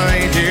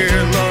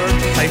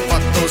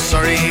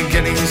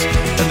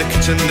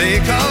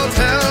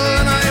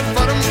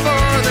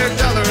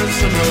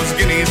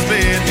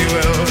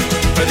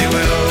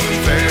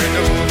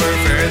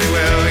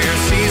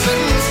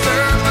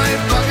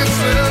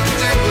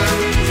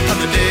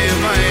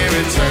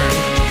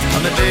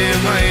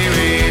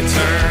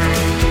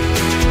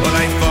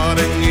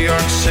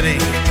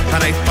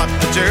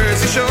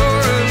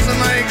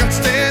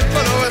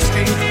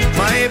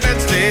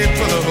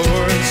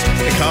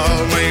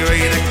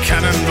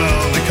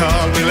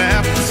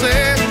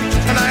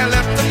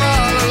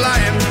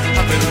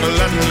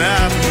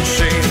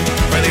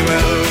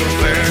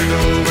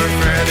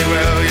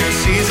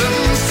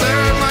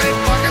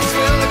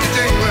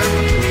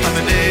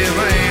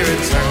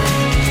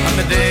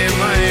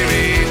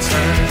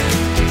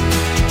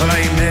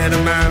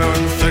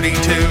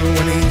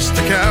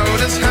stuck out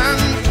his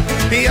hand.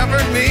 He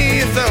offered me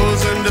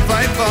 1,000 if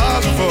I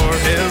fought for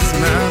his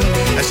man.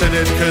 I said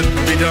it could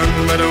be done,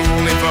 but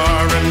only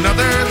for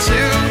another 2.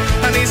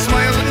 And he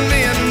smiled at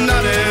me and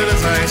nodded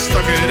as I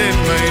stuck it in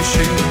my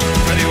shoe.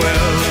 Pretty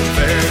well,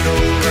 fared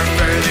over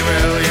fairly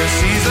well. Your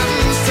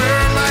season's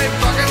turn, my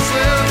pockets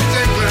will be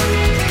jingling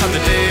on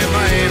the day of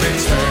my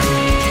return,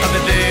 on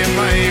the day of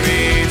my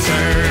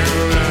return.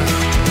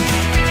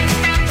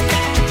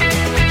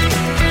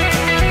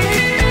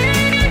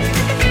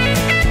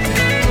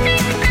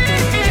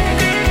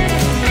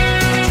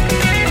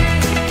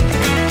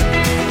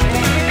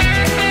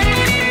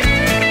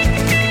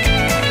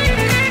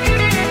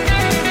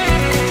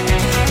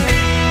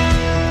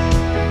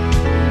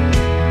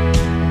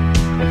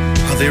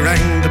 They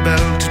rang the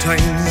bell 2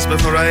 times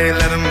before I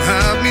let him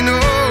have me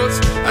nose,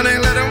 and I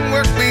let him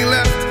work me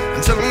left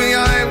until me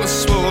eye was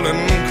swollen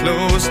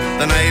closed.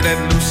 Then I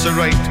let loose a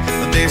right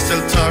that they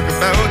still talk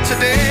about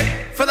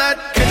today, for that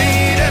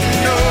kiddie didn't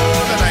know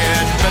that I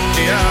had been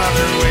the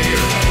other way.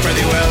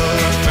 Pretty well,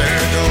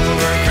 fared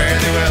over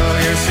fairly well.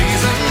 Your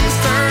season's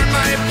turn,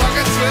 my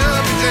pockets will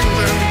be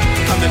jingling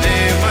on the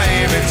day of my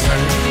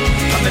return,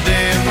 on the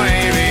day of my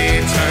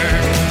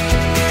return.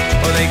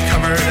 Oh, they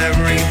covered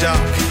every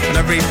dock and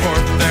every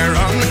port there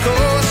on the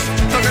coast,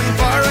 looking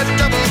for a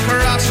double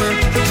crosser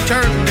who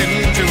turned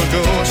into a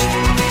ghost.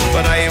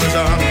 But I was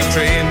on the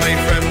train, my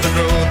friend, that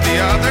rode the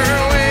other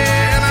way,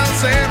 and I'll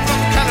say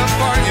from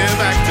California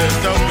back to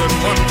Dublin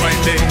one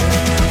fine day.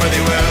 Pretty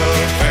well,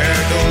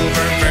 fared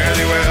over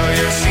fairly well.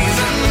 Your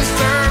season's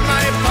turn,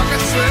 my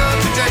pockets will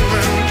be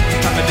jingling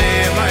on the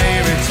day of my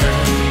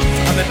return,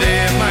 on the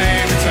day of my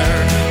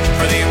return.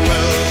 Pretty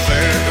well,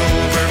 fared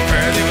over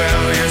fairly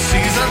well. Your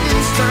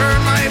season's turn,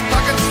 my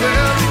pockets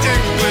will be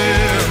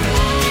jingling,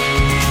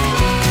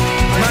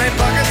 my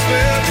pockets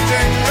will be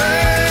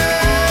jingling,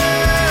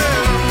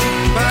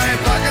 my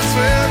pockets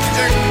will be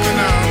jingling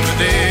on the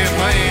day of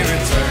my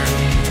return,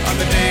 on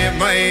the day of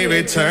my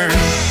return.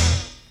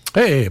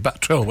 Hey, back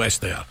Trail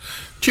West there.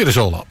 Cheer us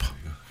all up.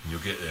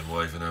 You'll get them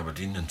live in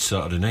Aberdeen on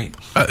Saturday night.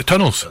 At the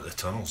Tunnels? At the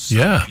Tunnels,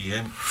 7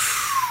 PM.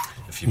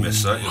 If you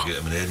miss that, you'll get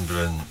them in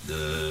Edinburgh in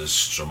the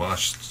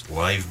Stramash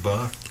Live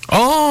Bar.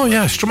 Oh,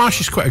 yeah, Stramash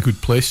is quite a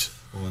good place.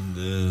 On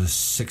the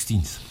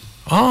 16th.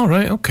 Oh,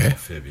 right, okay.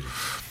 February.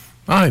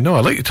 I know, I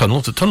like the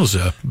Tunnels. The Tunnels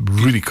are a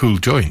really cool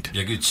joint.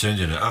 Yeah, good sound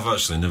in it. I've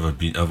actually never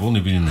been, I've only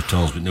been in the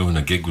Tunnels, but not when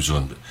a gig was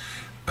on. But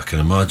I can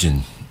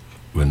imagine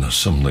when there's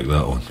something like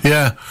that on.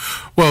 Yeah,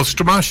 well,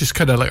 Stramash is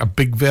kind of like a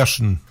big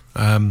version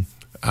of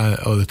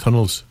the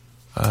Tunnels.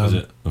 Is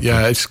it? Okay.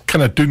 Yeah, it's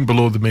kind of down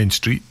below the main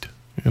street,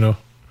 you know.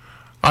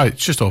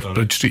 It's just off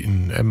Bridge Street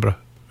in Edinburgh.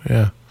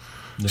 Yeah.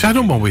 See, I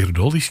don't know where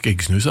all these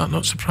gigs now. Is that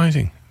not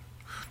surprising?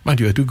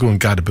 Mind you, I do go and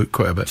gad about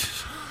quite a bit.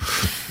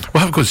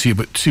 We'll have to go and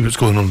see what's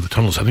going on with the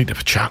Tunnels. I need to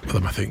have a chat with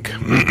them, I think.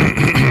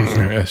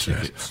 Yes.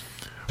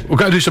 We've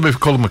got to do something for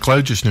Colin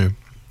MacLeod just now.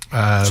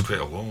 It's quite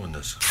a long one,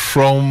 this.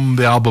 From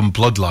the album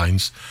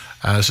Bloodlines,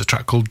 it's a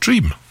track called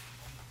Dream.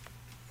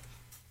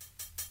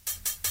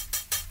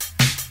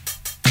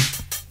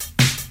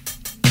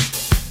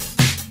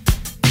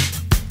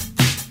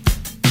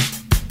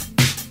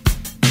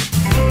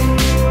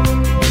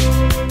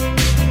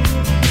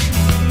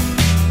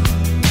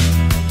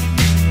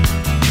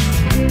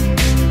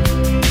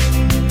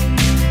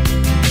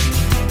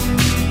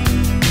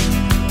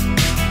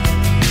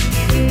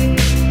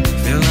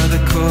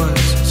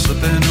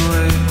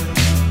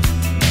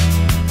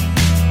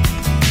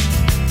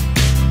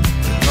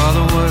 All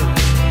the words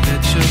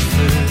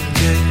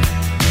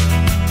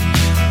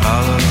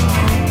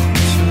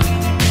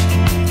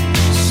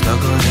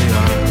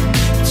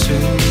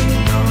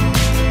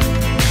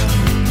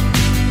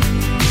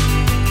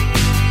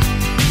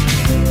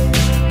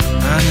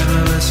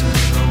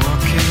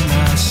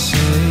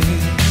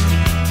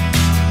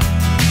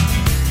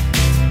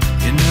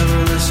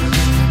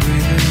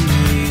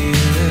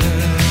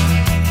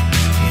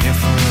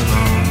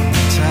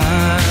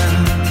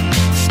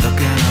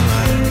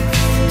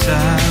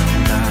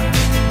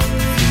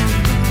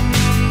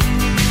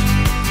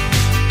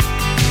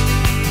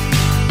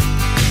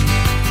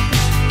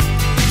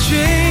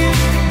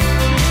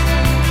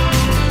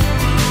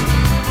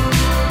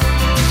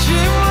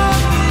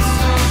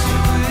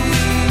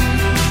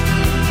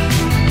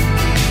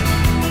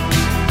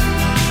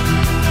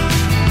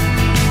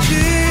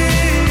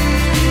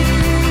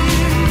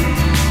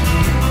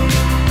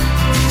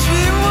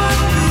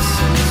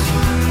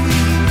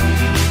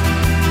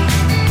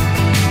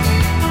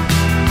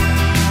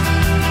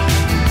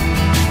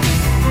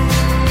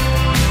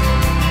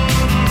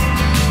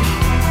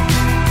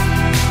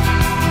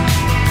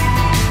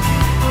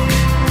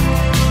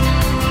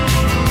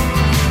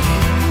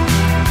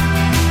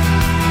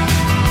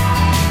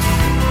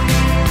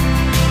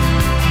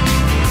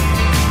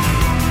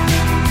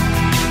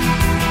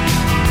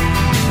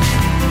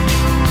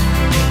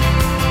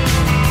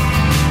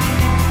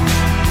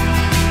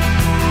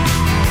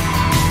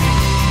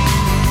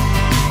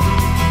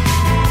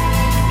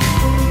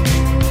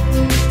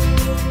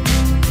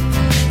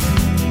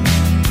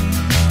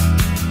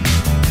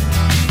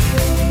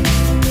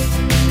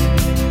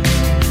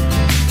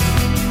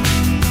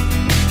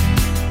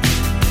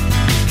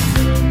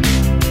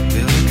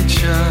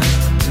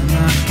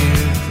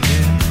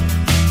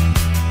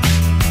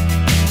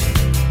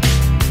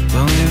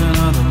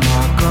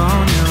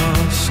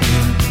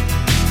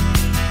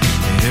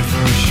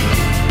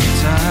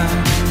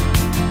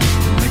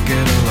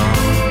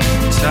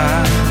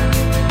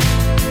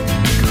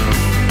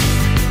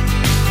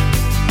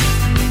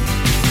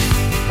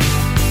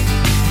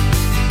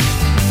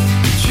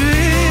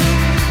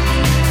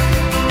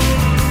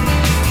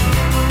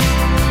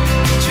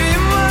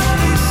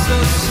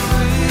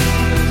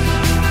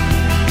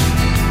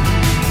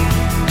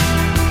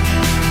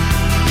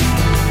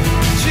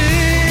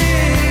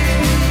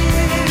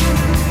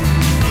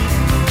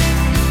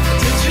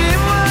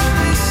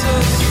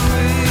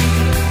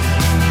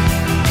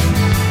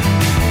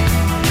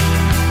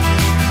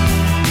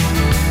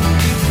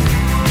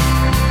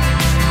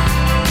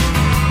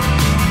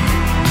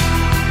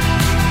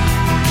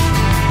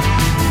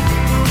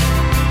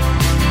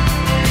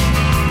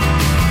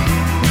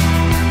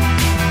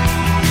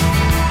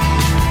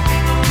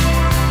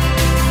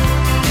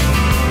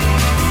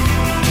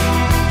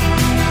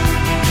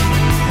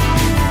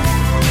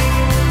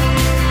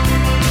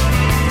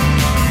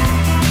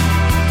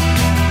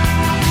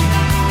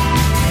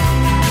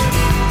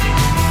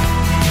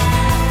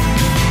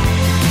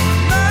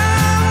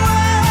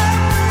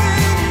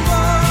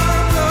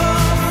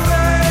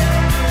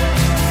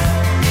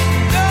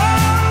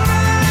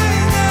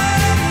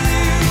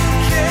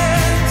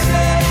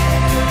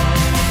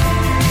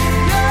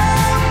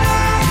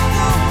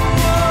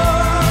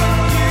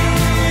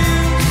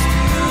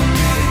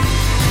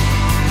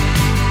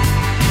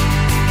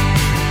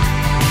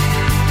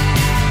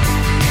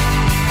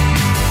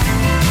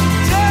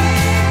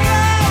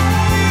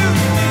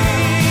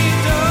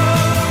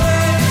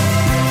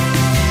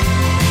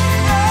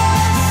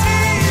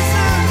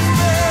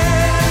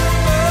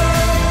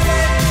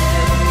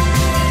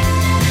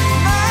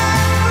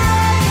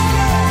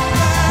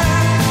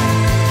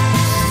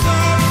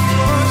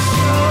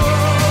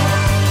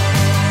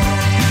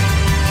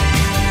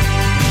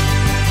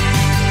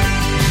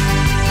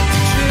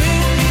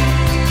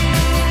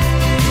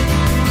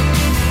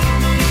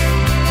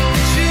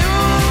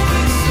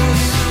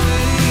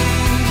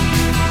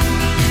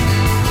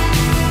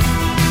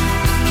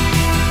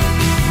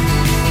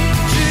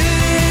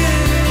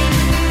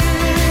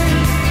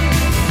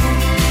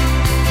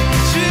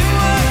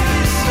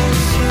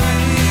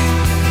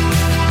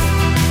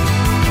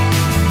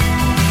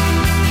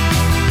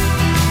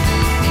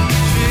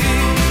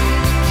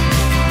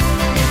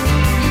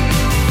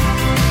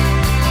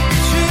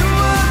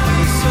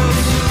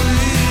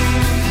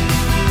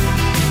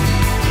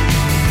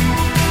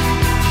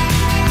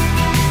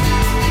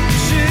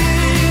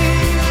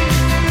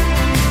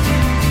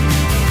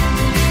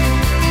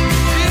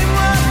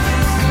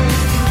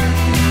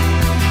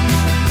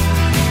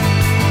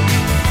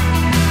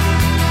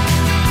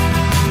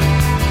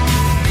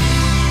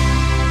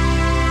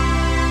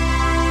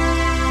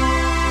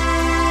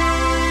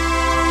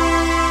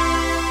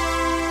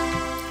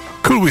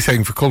wee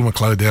thing for Colin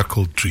McLeod there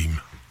called Dream.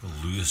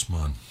 Lewis,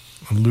 man.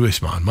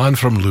 Man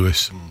from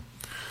Lewis.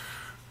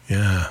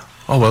 Yeah.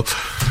 Oh well.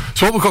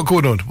 So what we've got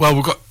going on? Well,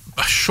 we've got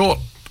a short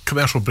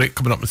commercial break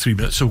coming up in 3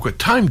 minutes, so we've got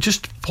time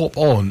just to pop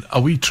on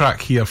a wee track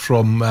here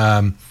from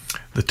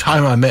The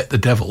Time I Met the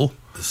Devil.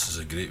 This is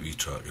a great wee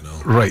track, you know.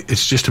 Right,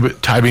 it's just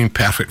about timing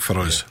perfect for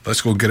us.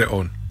 Let's go and get it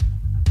on.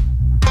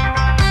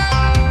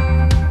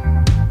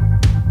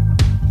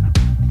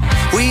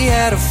 We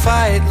had a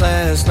fight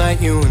last night,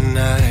 you and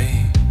I.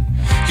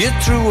 You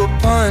threw a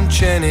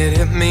punch and it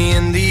hit me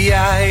in the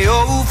eye.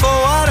 Oh, for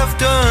what I've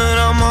done,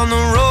 I'm on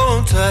the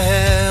road to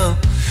hell.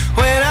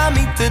 When I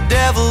meet the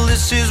devil,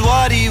 this is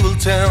what he will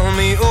tell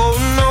me. Oh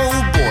no,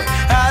 boy,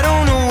 I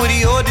don't know what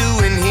you're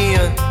doing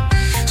here.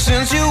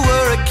 Since you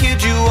were a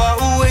kid, you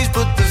always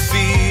put the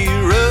fear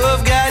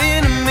of God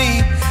into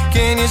me.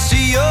 Can you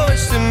see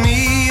yours to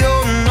me?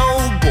 Oh no,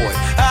 boy,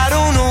 I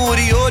don't know what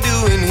you're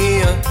doing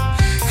here.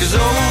 Cause oh,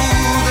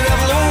 the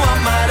devil don't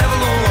want my devil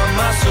don't want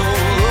my soul.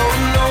 Oh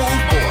no,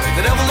 boy,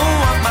 the devil don't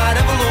want my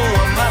devil don't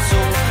want my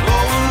soul.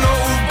 Oh no,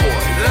 boy,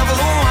 the devil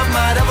don't want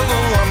my devil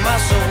don't want my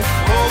soul.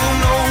 Oh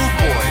no,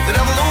 boy, the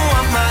devil don't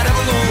want my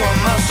devil don't want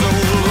my soul.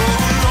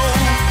 Oh no.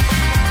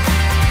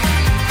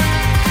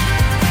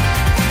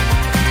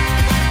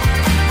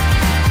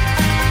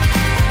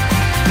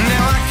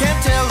 Now I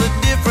can't tell the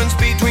difference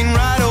between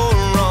right or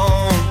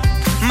wrong.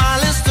 My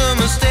list of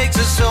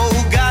mistakes is so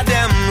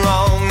goddamn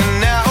long.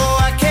 And now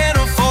I can't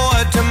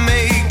afford to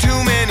make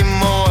too many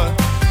more,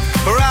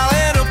 or I'll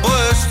end up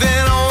worse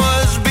than I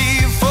was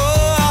before.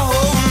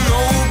 Oh no,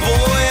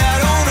 boy, I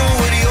don't know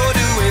what you're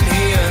doing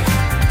here.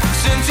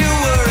 Since you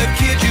were a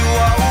kid, you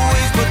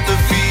always put the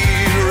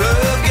fear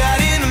of God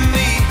into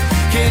me.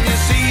 Can you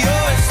see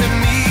yours to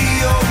me?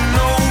 Oh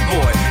no,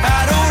 boy, I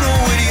don't know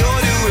what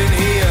you're doing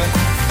here.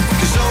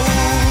 Cause oh,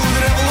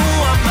 the devil don't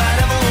want my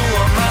devil don't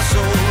want my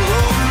soul. Oh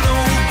no,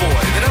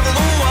 boy, the devil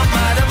don't want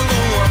my devil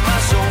don't want my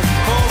soul. Oh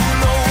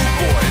no,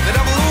 boy, the devil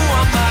don't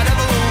want my devil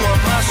don't want my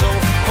soul.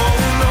 Oh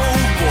no,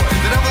 boy, the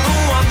devil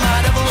don't want my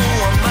devil don't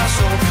want my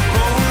soul. Oh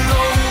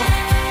no.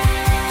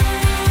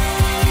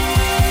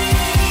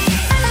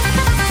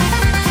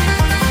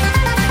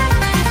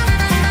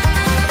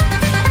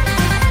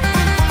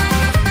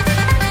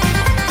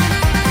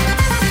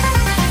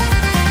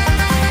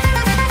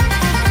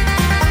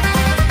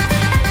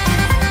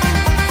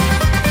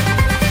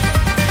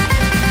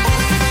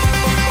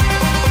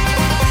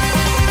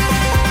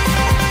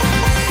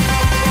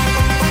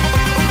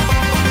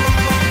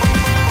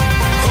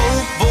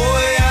 Oh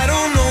boy, I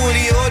don't know what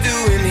you're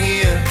doing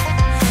here.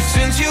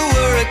 Since you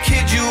were a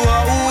kid, you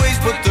always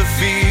put the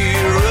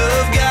fear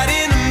of God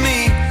into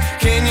me.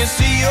 Can you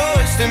see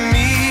yours to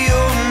me?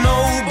 Oh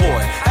no,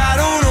 boy, I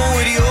don't know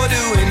what you're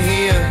doing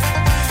here.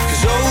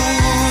 Cause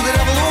oh, the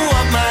devil don't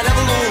want my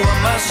devil don't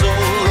want my soul. Oh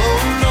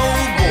no,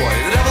 boy,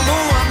 the devil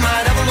don't want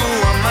my devil don't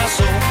want my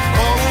soul.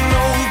 Oh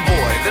no,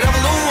 boy, the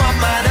devil don't want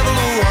my devil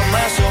don't want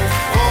my soul. Oh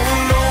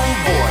no,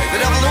 boy, the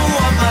devil don't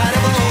want my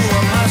devil don't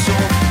want my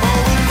soul. Oh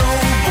no,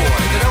 boy, the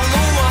devil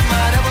don't want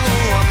my devil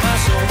don't want my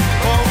soul.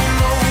 Oh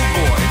no,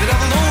 boy, the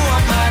devil don't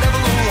want my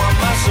devil don't want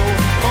my soul.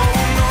 Oh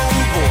no,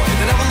 boy,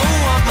 the devil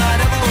don't want my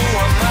devil don't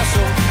want my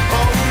soul.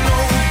 Oh no,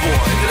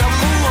 boy, the devil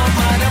don't want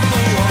my devil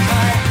don't want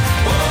my.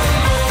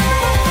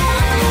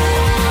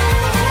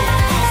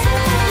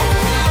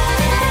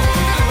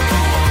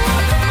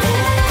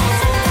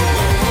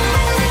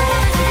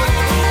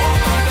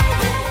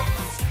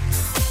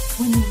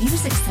 When the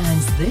music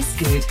sounds this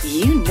good,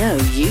 you know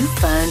you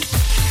found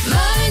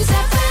Mearns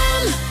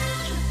FM.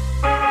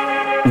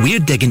 We're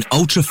digging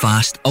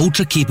ultra-fast,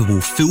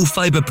 ultra-capable,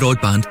 full-fibre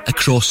broadband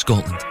across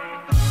Scotland.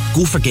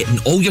 Go for getting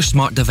all your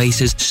smart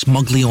devices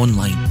smugly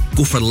online.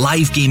 Go for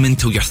live gaming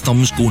till your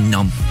thumbs go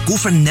numb. Go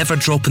for never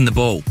dropping the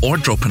ball or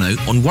dropping out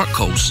on work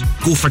calls.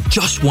 Go for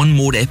just one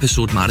more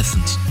episode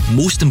marathons.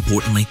 Most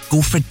importantly,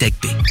 go for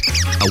Digby.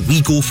 A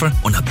wee gopher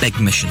on a big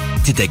mission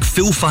to dig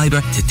full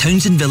fibre to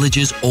towns and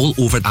villages all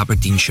over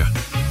Aberdeenshire.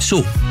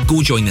 So,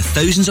 go join the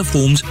thousands of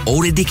homes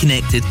already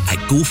connected at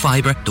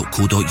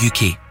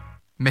gofibre.co.uk.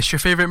 Miss your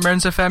favourite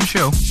Mearns FM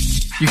show?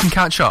 You can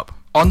catch up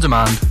on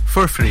demand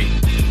for free.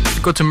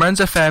 Go to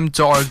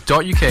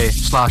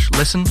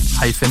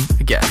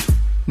mearnsfm.org.uk/listen-again.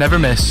 Never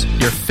miss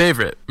your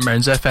favourite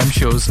Mearns FM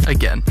shows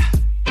again.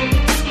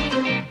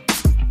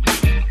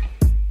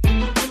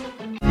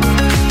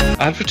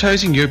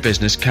 Advertising your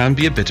business can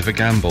be a bit of a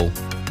gamble.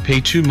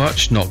 Pay too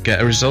much, not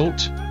get a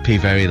result. Pay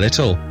very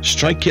little,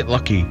 strike it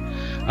lucky.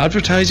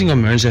 Advertising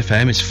on Mearns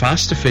FM is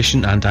fast,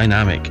 efficient and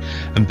dynamic,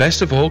 and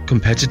best of all,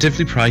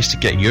 competitively priced to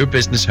get your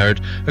business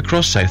heard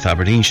across South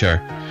Aberdeenshire.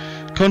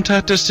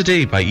 Contact us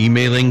today by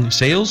emailing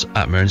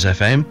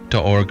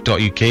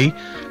sales@mearnsfm.org.uk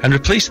and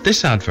replace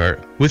this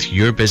advert with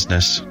your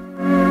business.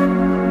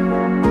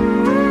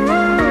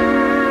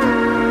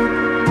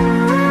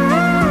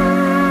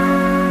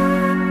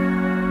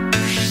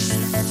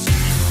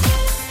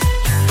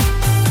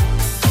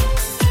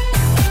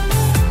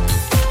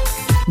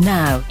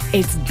 Now,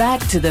 it's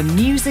back to the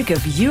music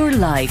of your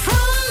life. From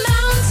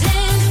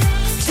mountain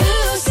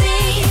to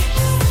sea,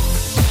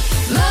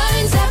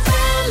 Mearns FM.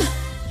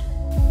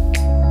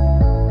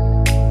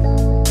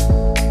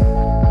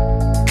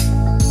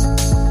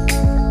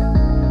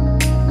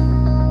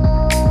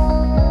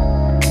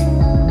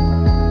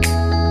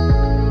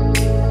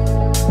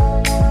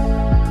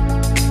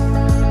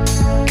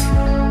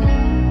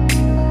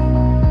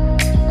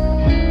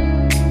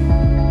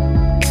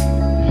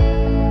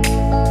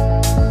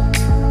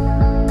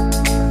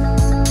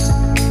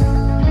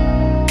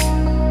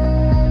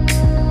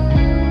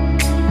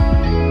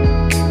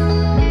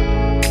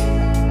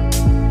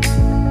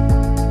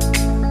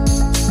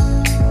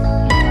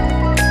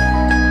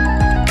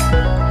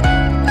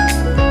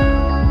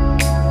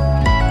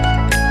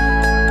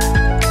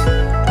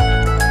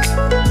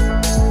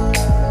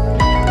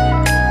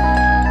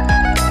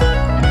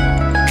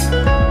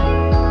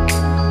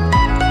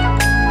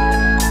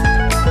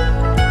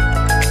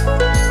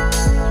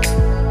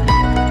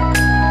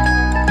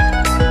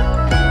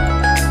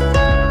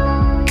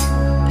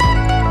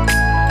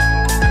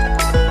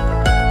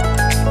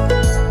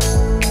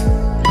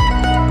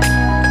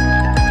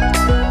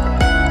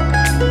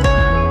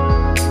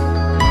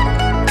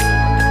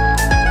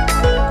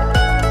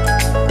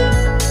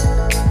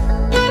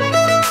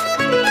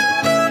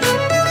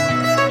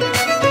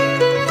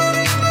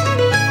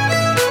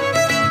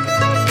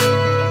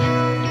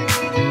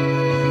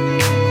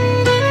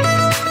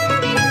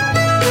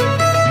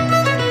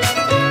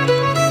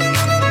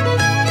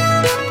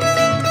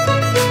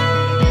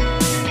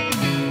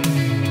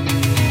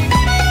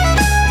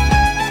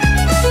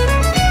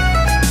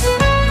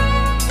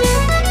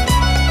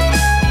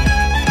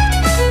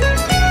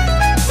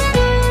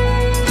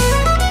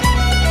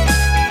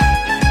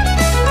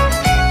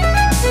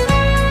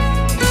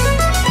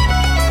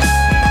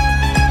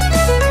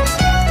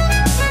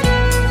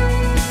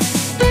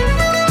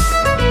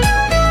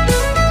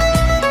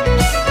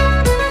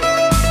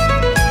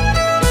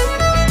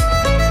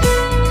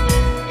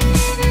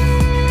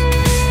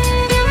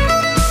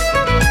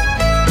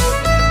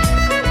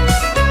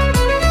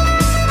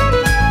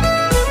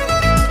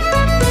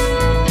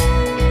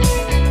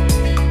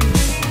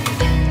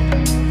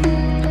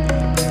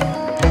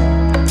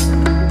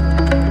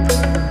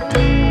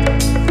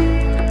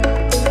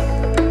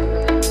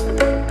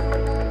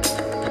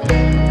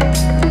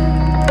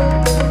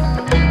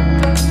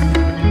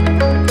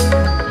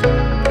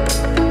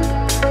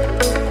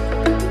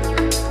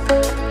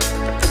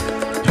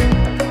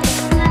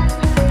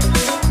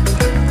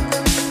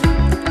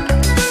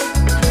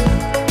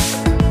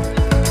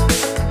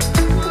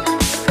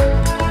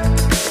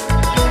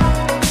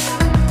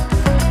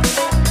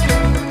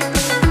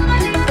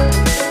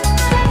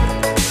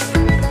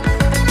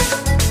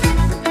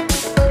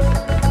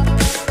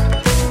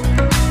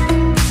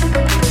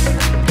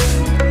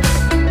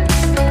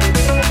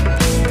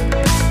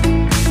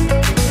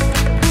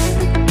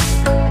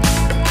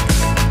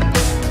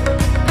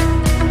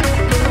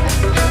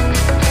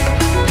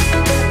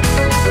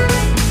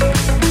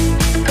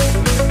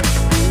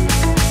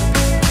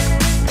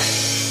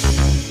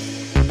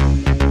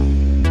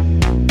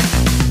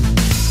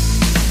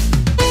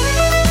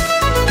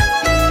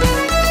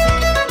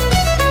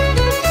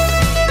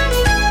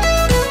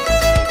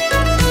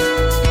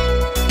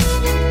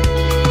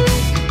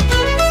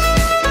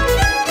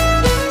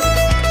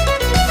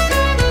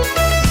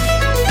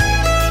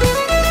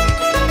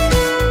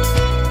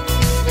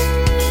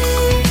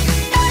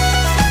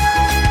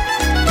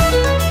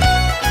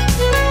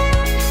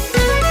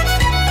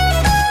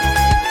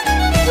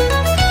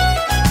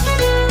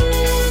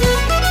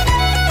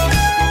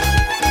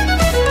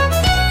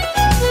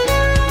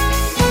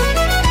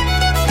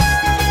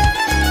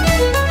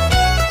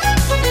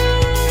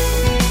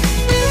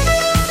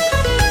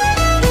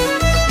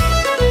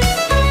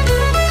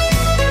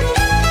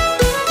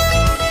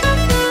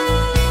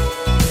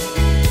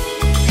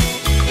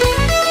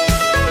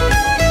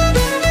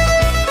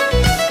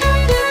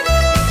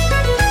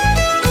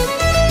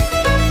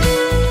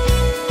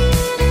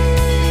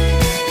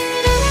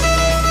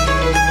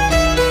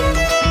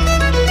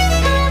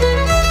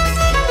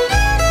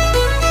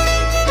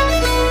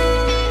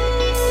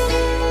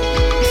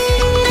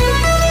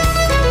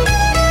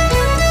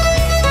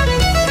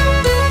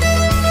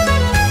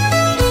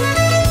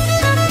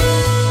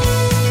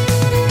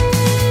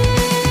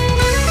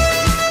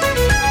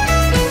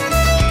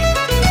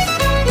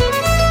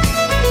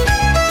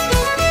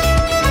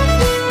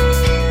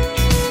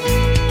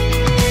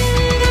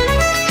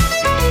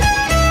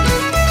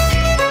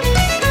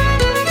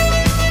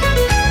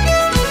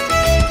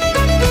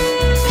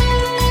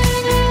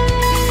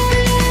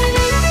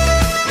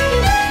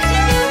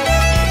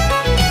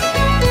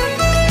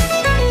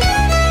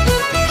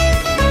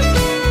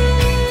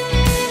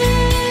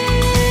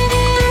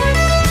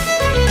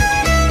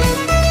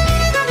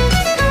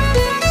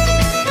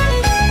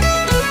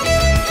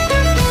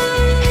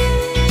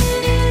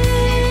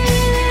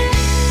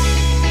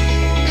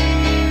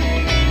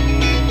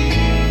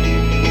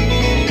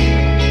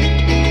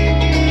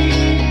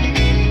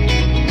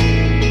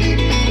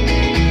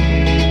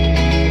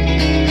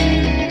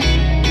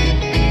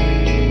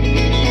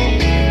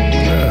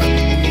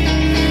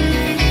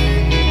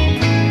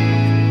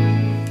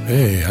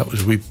 That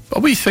was a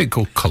wee thing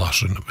called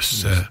Colours, and it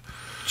was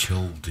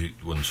chilled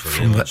ones for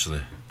from them, the-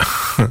 actually.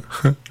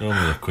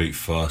 Normally they're quite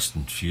fast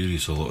and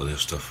furious, a lot of their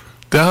stuff.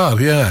 They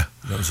are, yeah.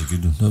 That was a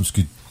good one. That was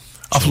good.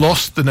 I've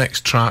lost the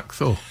next track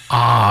though.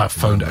 I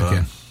found it Man.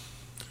 again.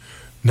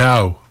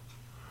 Now,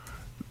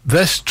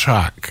 this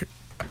track,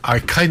 I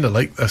kind of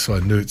like this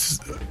one. Now,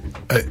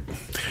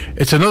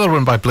 it's another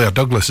one by Blair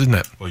Douglas, isn't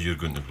it? Oh, you're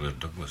going to Blair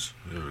Douglas.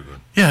 There we go.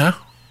 Yeah.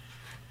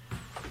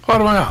 Where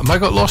am I at? Am I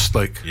got lost?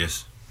 Like,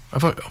 Yes.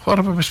 what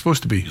am I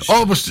supposed to be?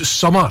 Oh, it was just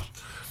summer.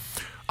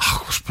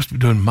 Oh, we're supposed to be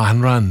doing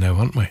Man Ran now,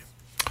 aren't we?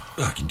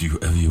 I can do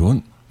whatever you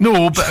want.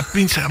 No, but I've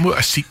been saying about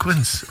a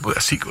sequence.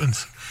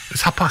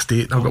 It's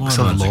 8:30 and I've got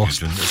myself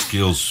lost. It's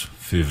Gail's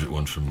favourite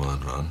one from Man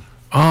Ran.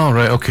 Oh,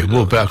 right, okay.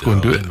 We'll better go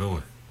and do it. Will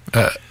we?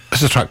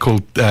 It's a track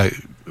called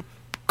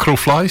Crow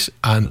Flies,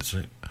 and That's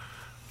right.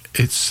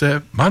 it's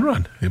Man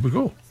Ran. Here we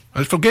go.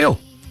 It's for Gail.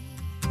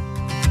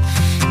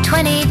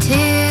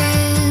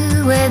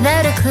 22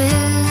 without a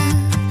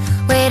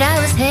clue where I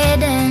was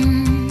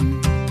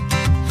heading.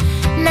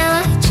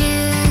 Now I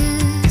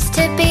choose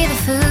to be the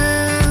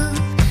fool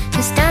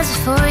who stands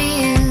before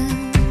you,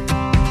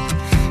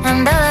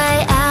 and all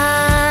I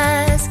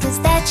ask is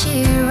that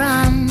you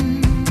run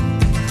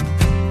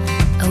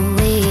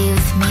away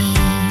with me.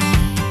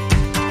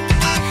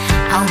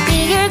 I'll be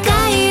your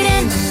guide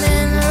in the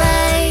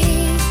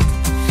light.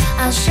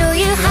 I'll show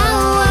you how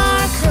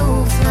our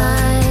crow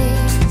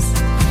flies.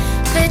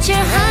 Put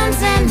your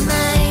hands in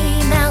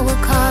mine, now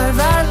we'll carve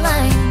our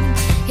line.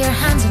 Your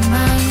hands in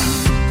mine.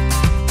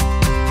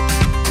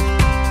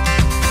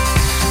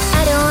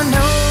 I don't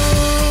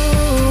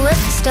know if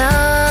the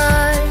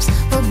stars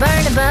will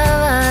burn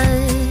above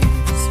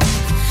us,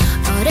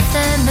 or if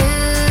the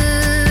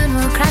moon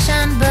will crash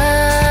and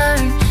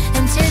burn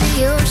into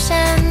the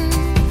ocean,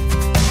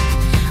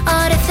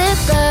 or if the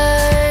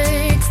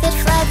birds that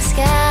fly the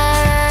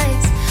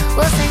skies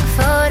will sing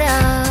for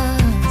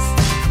us.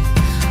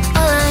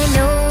 All I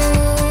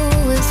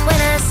know is when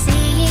I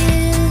see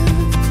you,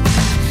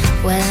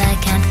 well, I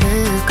can't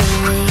look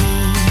away.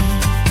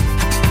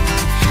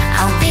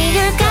 I'll be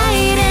your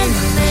guide in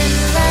the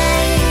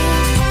light.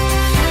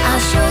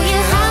 I'll show you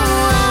how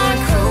our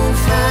crow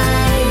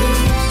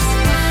flies.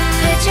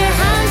 Put your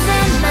hands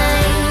in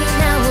mine,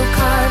 now we'll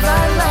carve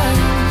our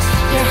line.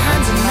 Your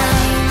hands in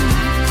mine.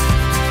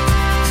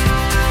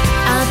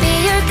 I'll be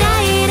your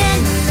guide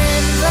in the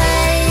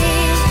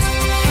light.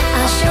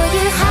 I'll show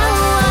you how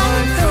our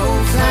crow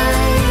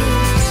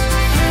flies.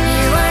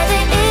 You are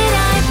the it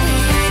I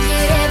need.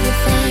 You're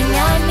everything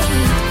I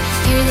need.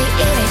 You're the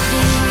it I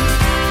need.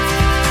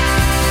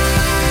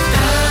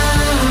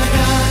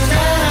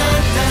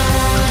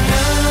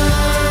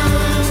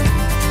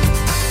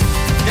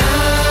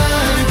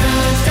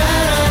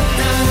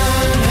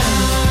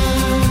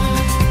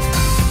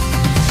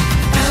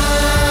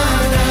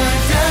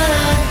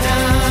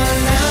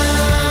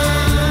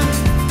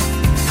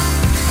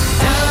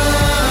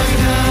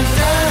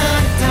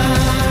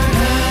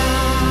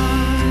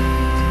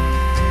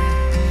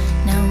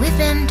 Now we've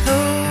been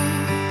told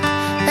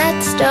that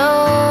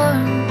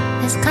storm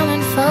is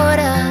coming for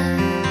us.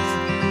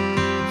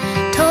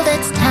 Told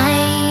it's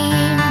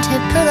time to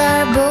pull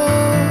our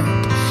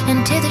boat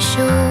into the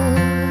shore.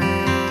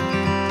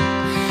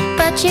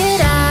 But your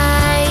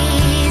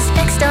eyes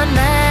fixed on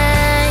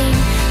mine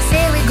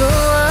say we go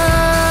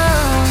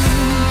on.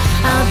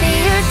 I'll be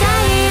your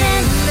guide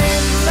in the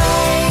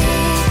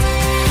light.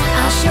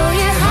 I'll show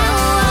you how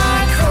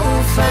our crow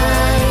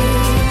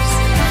flies.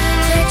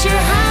 Put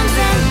your hands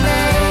in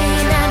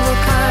mine and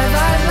we'll carve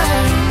our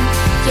line.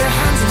 Your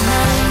hands in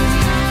mine.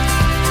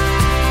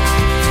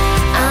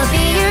 I'll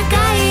be your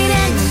guide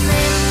in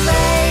the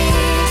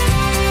light.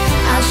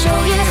 I'll show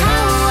you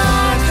how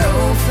our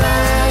crow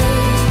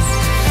flies.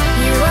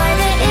 You are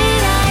the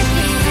it I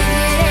need.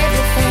 You're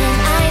everything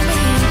I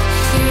need.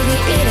 You're the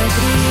it I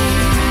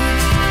breathe.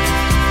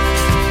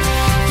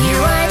 You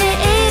are the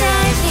it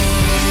I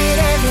need.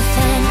 You're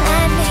everything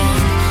I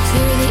need.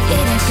 You're the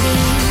it I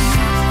breathe.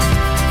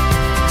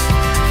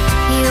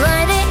 You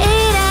are the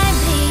it I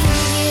breathe.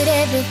 You're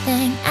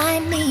everything I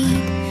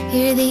need.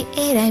 You're the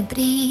it I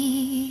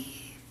breathe.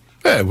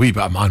 Yeah, a wee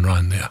bit of Man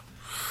Ran there.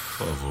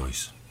 What a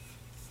voice.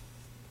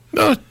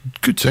 No,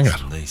 good singer.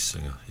 Nice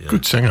singer. Yeah.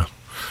 Good singer.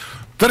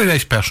 Very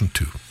nice person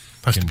too.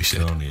 Has to be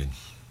said. Carney and-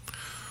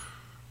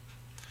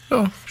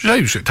 Oh, she's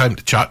always got time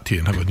to chat to you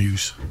and have a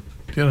news.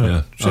 You know,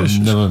 Yeah, she's-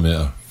 I've never met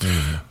her. Never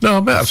met her. No,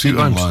 I met her a few Seen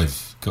them times.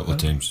 live a couple of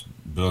times.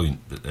 Brilliant,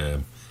 but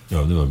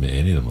no, I've never met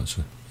any of them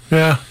actually.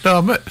 Yeah, no,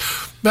 I met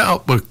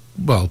up with,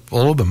 well,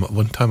 all of them at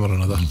one time or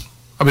another.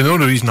 I mean, the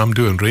only reason I'm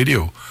doing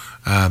radio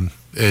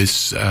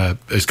is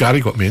Gary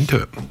got me into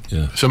it.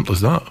 Yeah. Simple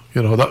as that.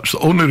 You know, that's the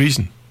only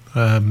reason.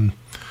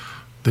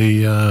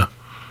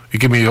 He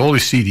gave me all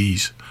his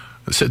CDs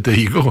and said, there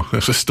you go,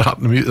 that's a start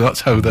in the music.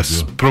 That's how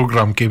this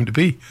programme came to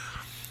be.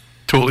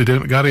 Totally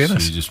down to Gary So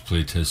Ennis. you just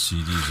played his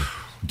CDs, or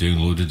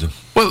downloaded them.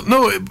 Well,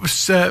 no, it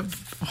was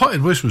what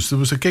it was there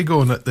was a gig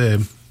on at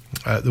the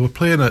they were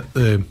playing at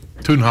the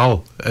Toon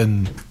Hall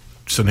in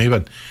St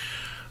Haven,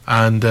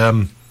 and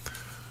I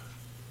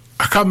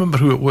can't remember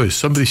who it was.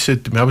 Somebody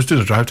said to me, I was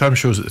doing a drive time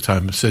shows at the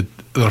time, and said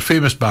they're a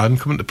famous band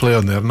coming to play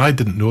on there, and I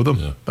didn't know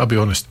them. I'll be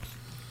honest.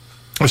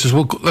 I says,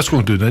 well, let's go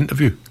and do an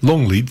interview.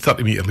 Long lead,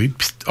 30-metre lead,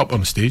 up on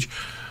the stage.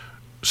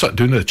 Started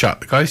doing a chat,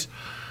 the guys.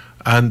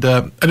 And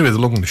anyway, the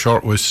long and the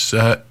short was,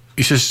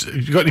 he says,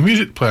 you got any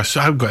music to play? I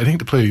said, I haven't got anything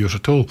to play yours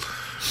at all.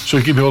 So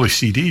he gave me all his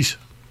CDs,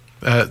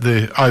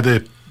 the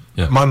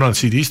Man Ran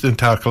CDs, the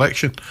entire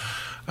collection.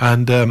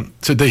 And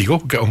said, there you go,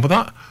 get on with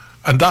that.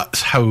 And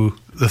that's how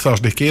the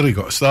Thursday Cèilidh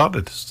got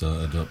started.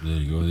 Started up, there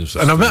you go.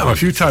 And I've met him a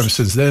few times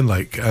since then,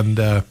 like, and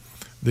I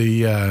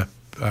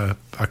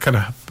kind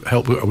of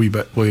help out a wee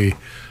bit with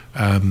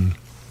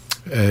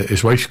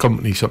his wife's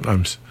company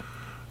sometimes.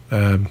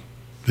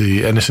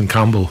 The Innocent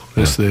Campbell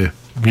is the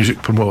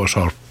music promoters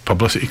or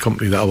publicity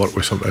company that I work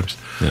with sometimes.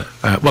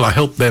 Well, I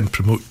help them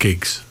promote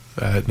gigs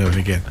now and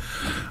again.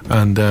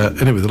 And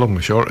anyway, the long and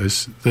the short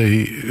is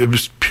it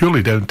was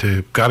purely down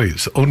to Gary.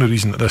 It's the only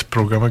reason that this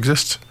programme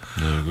exists.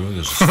 There we go,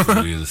 there's the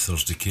story of the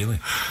Thursday Cèilidh.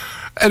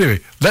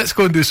 Anyway, let's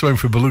go and do something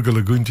for Beluga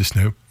Lagoon just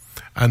now.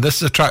 And this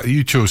is a track that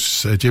you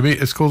chose, Jimmy.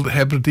 It's called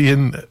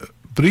Hebridean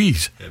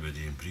Breeze.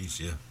 Hebridean Breeze,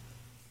 yeah.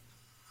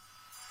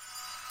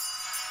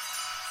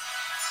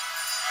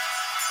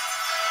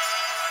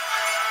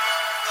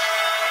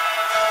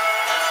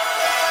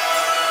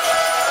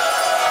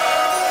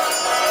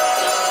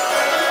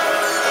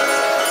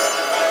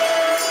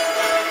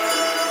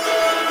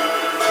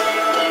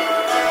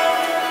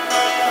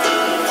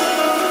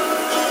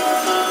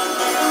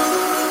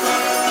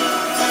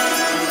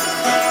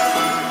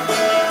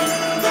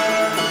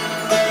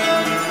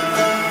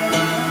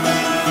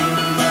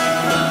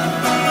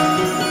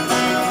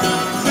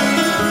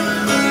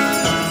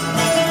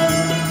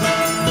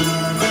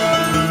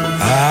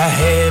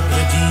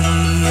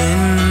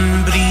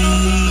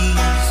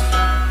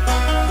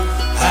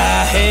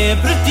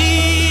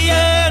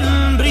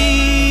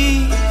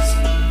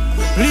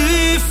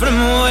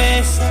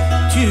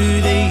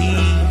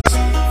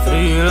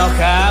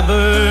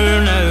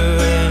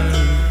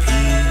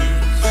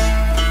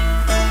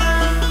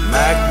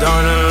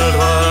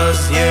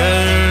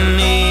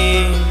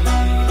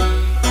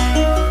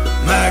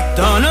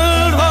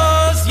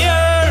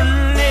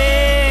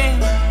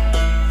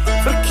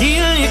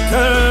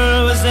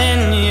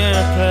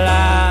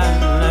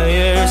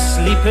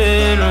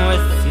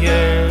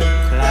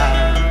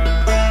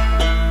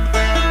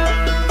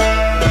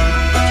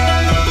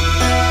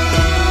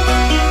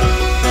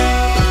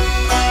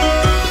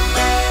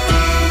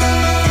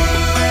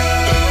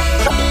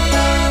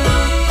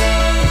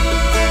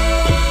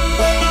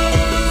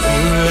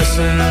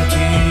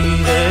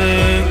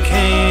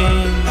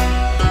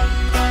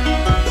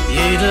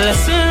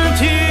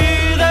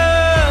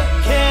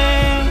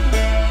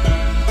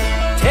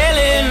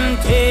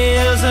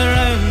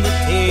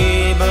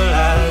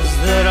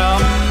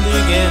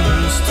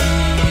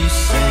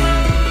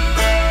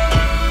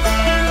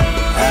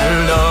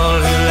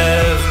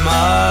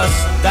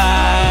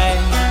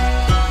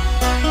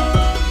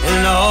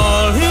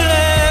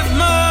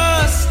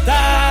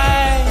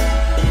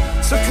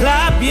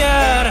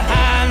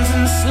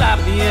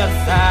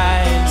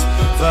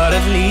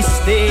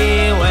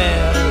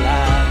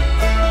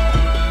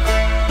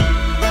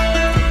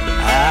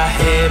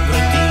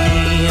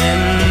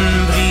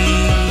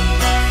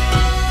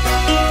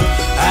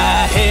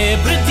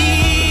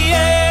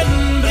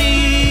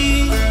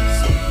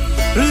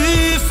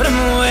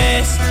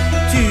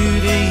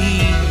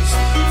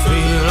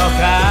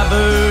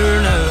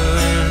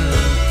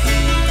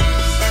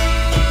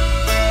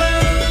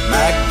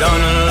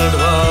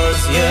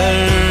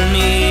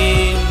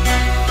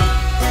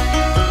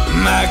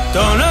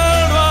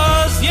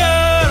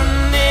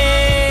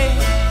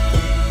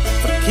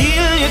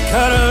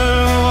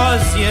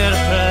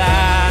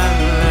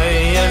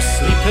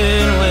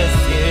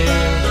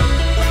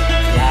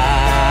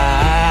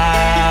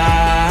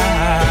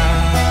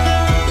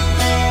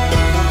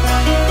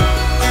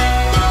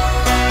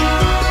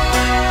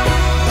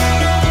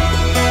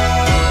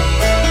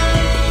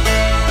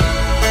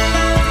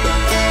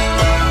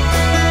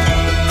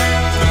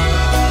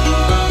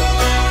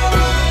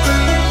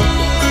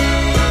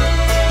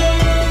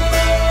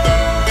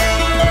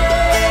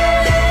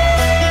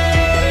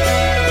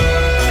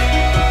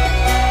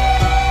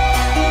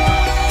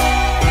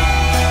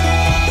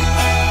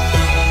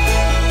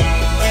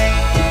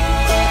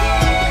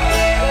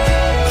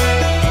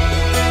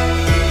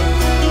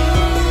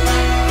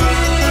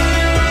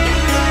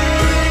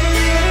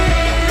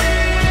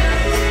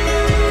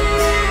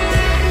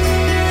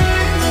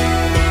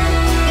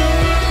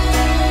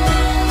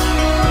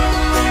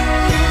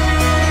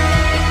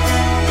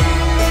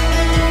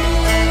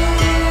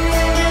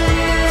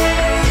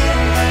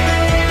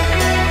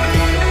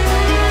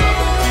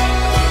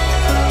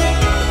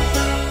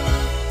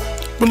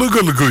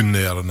 Beluga Lagoon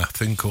there, and a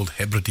thing called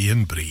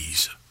Hebridean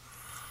Breeze.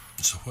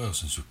 It's a while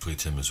since we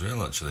played him as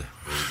well, actually.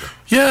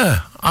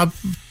 Yeah, I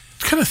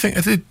kind of think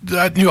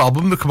that new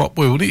album they come up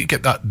with, we'll need to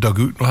get that dug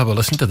out and we'll have a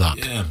listen to that.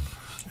 Yeah.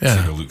 Yeah.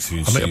 Take a look through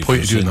and I'll make a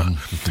point of doing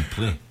that. You can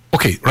play.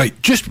 Okay, right.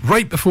 Just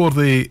right before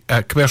the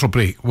commercial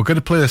break, we're going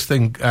to play this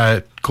thing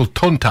called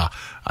Tonta,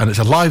 and it's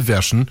a live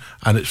version,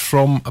 and it's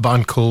from a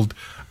band called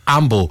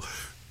Amble.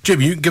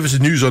 Jimmy, you can give us the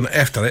news on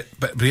it,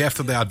 but be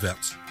after the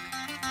adverts.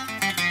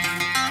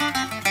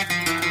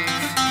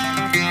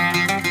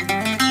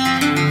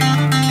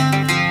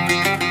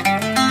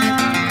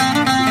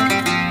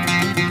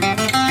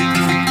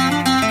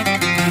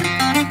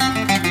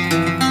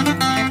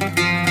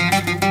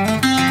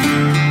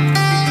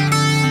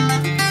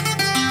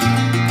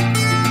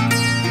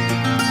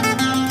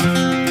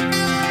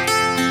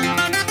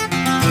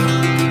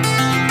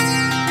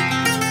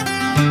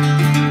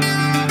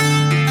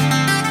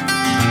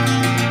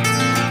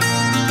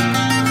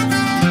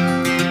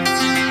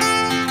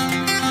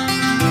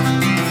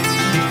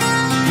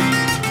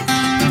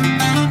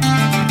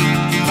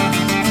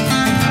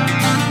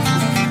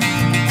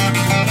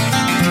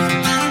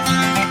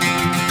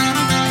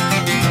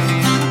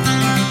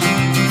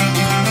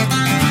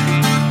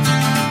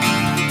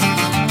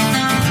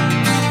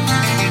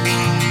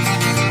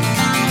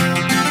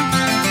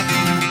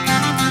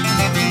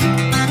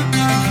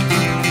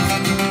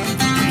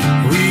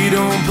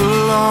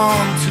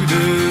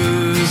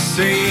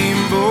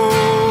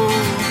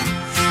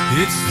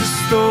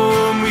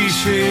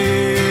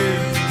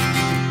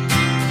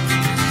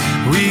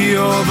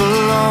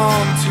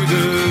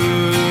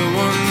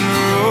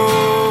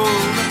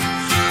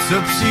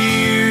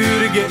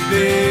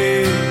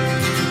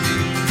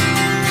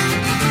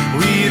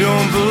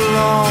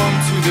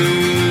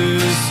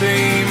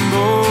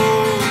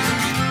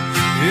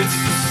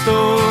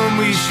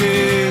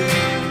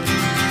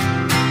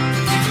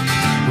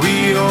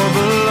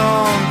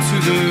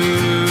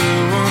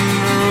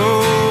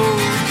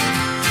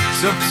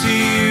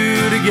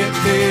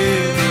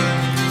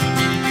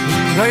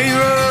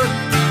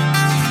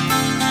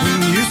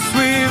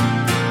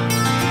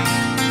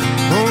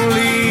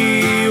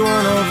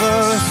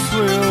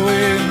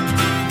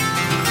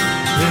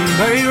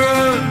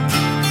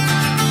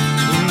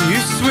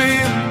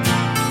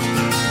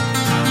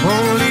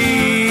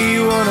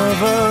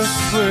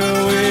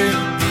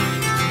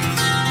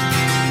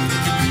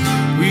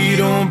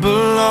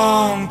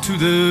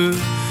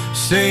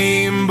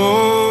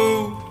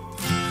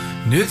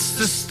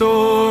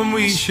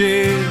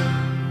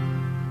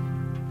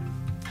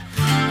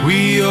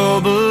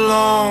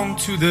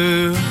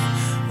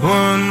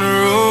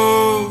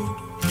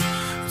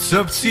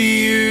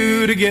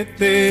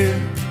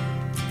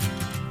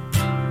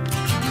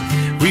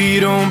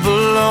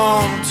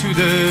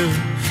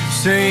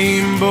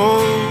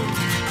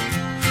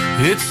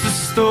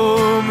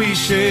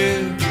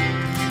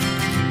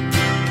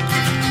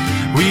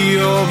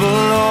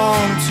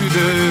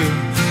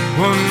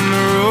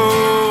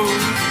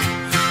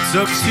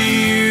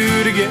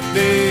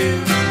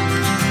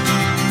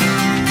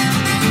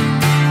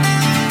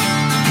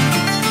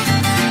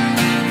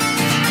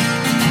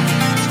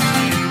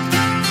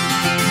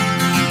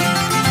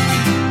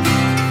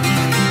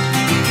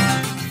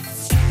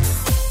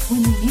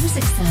 When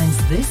music sounds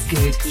this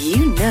good,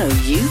 you know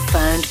you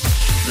found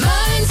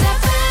Mearns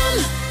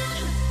FM.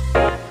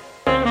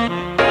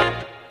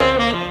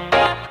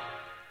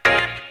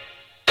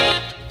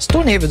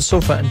 Stonehaven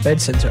Sofa and Bed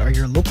Centre are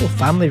your local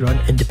family-run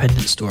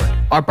independent store.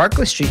 Our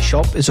Barclay Street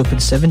shop is open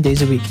 7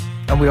 days a week,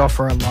 and we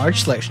offer a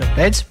large selection of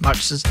beds,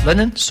 mattresses,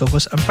 linen,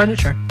 sofas and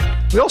furniture.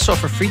 We also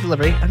offer free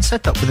delivery and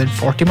set up within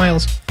 40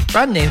 miles.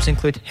 Brand names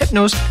include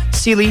Hypnose,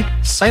 Cèilidh,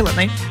 Silent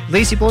Night,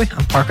 Lazy Boy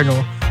and Parker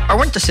Knoll. Our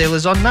winter sale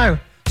is on now,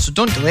 so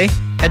don't delay.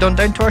 Head on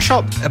down to our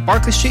shop at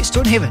Barclay Street,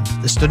 Stonehaven,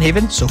 the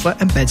Stonehaven Sofa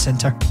and Bed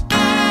Centre.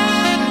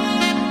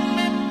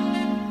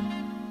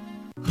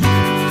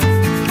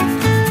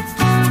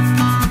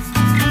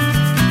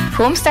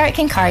 Homestart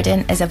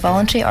Kincardine is a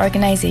voluntary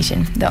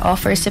organisation that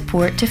offers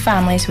support to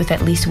families with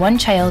at least one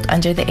child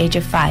under the age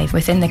of 5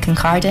 within the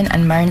Kincardine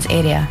and Mearns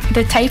area.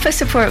 The type of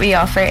support we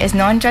offer is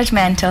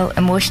non-judgmental,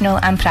 emotional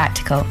and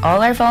practical.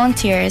 All our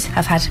volunteers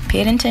have had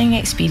parenting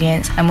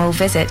experience and will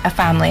visit a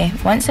family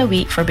once a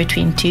week for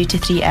between 2 to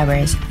 3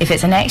 hours. If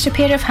it's an extra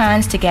pair of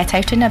hands to get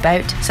out and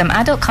about, some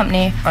adult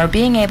company or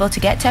being able to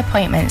get to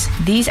appointments,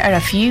 these are a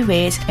few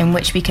ways in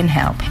which we can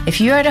help. If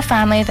you are a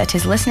family that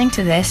is listening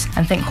to this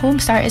and think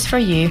Homestart is for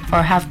you,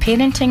 or have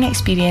parenting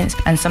experience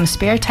and some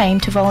spare time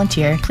to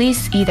volunteer,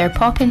 please either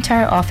pop into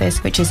our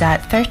office, which is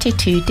at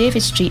 32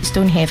 David Street,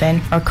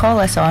 Stonehaven, or call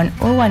us on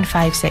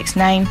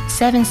 01569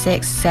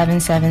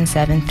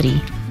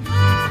 767773.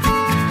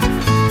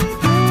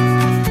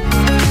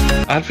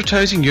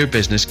 Advertising your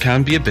business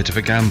can be a bit of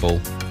a gamble.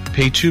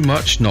 Pay too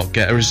much, not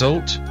get a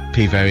result.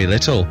 Pay very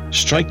little,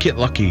 strike get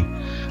lucky.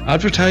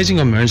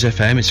 Advertising on Mearns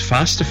FM is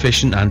fast,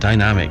 efficient and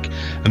dynamic,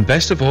 and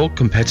best of all,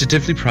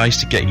 competitively priced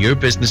to get your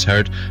business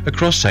heard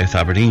across South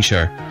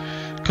Aberdeenshire.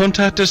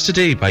 Contact us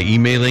today by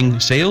emailing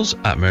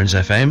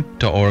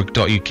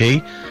sales@mearnsfm.org.uk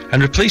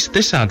and replace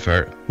this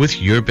advert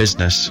with your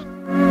business.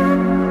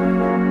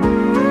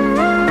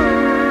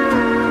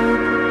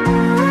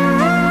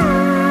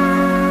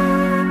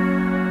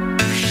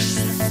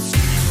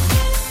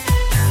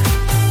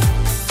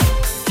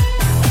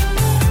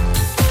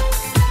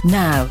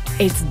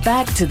 It's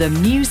back to the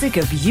music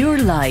of your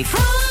life.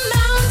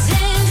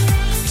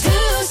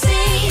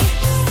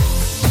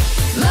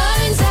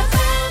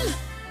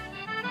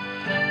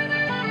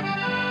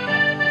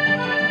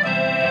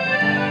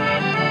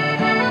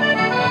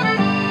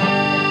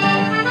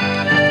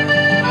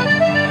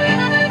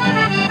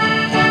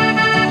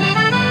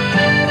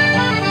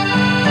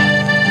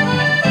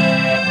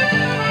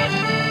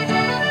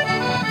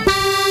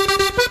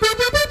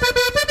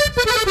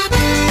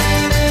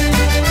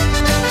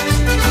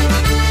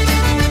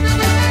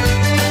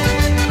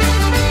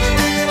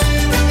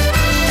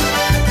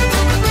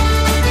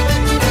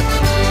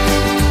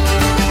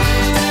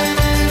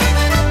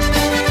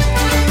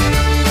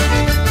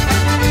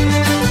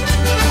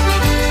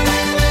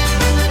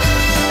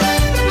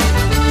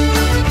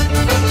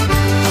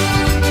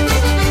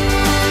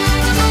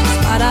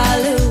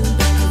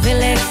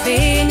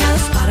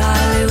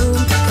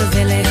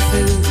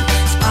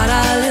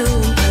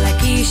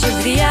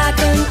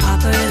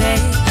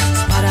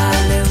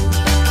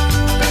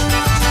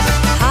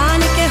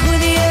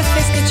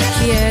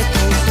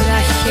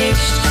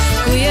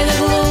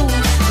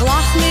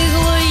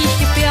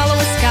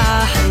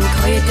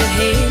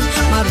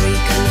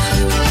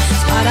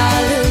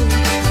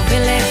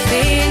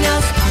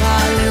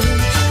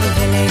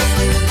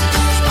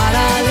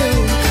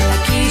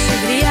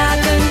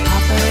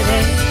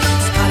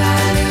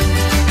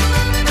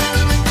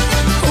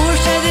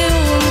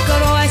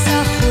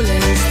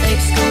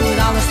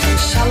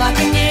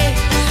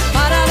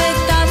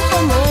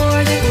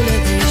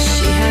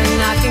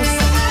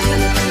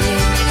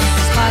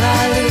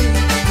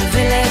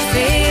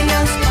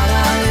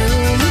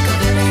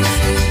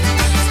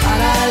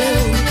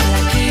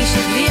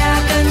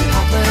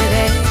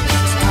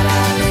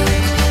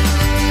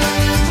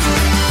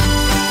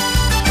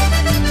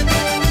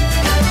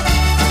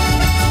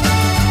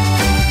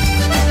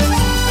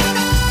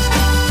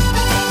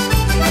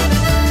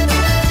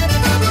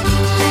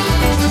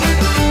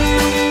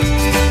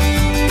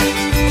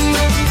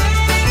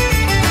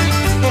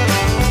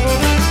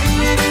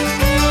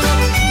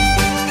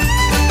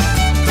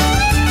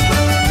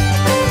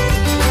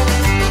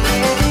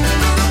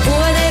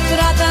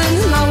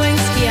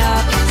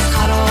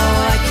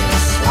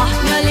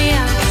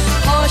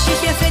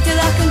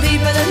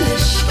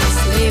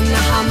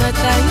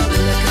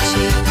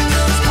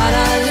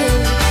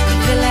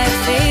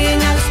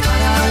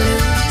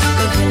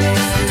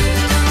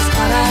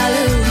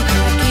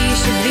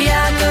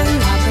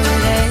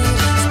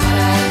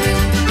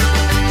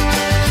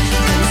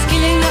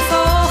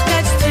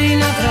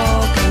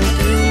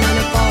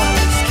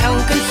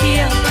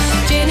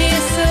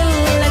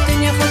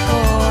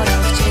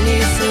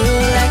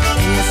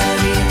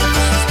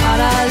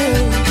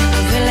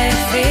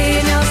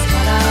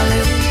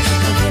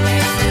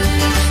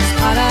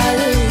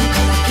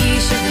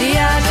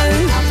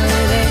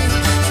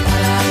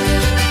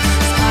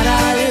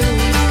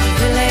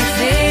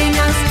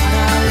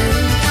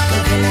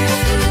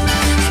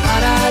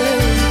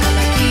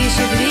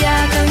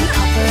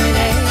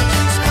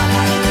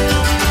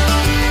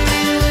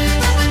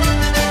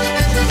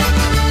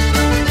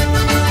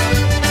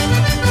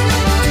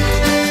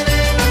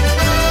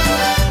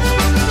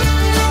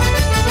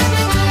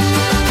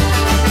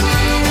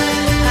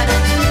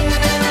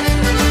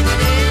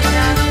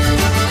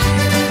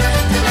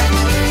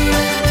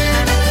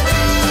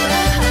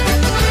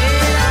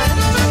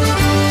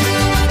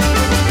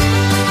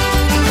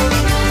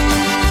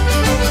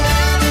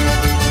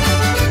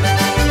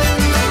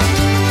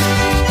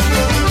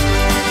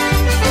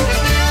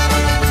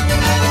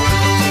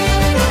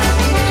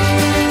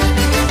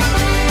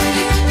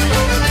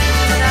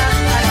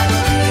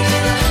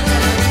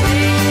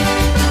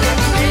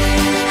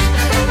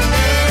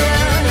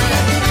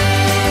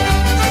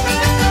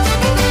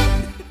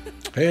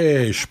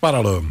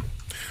 Sparalum.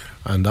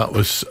 And that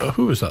was,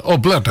 who was that? Oh,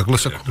 Blair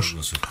Douglas, of course.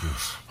 Douglas, of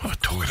course. What am I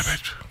talking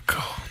about?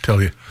 God,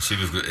 tell you. See,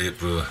 we've got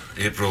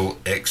April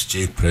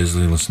XJ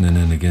Presley listening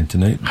in again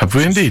tonight. Have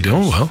we indeed?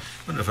 Oh, well.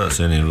 I wonder if that's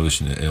any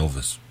relation to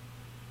Elvis.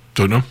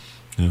 Don't know.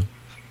 Yeah.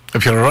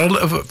 If you're a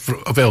relative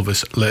of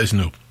Elvis, let us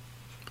know.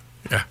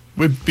 Yeah,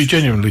 we'd be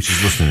genuinely.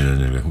 She's listening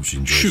in anyway. Hope she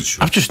enjoys the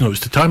show. I've just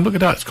noticed the time. Look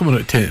at that. It's coming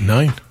out at 10 to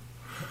 9.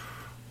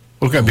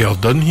 We're going to be all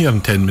done here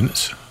in 10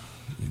 minutes.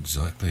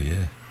 Exactly,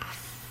 yeah.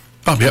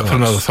 That'll be up for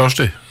another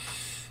Thursday.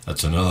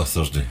 That's another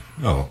Thursday.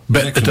 Oh,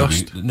 Bit the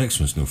dust. The next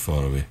one's no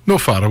far away. No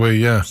far away,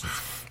 yeah.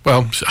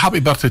 Well,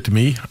 happy birthday to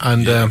me,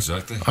 and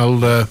exactly. I'll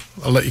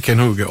let you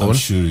know who get on. I'm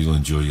sure you'll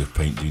enjoy your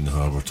pint down the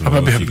harbour I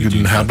might be happy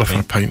doing the harbour for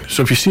a pint.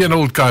 So if you see an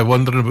old guy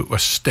wandering about with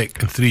a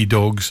stick and 3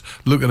 dogs,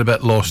 looking a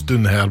bit lost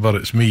down the harbour,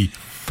 it's me.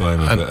 Buy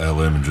him a bit of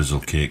lemon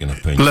drizzle cake and a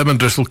pint. Lemon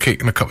drizzle cake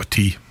and a cup of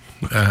tea.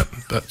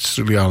 That's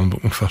really all I'm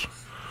looking for.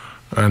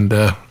 And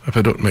if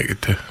I don't make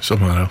it to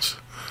somewhere else,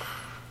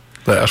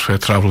 letters for a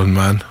travelling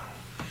man.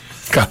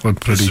 Catherine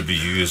Pretty. This would be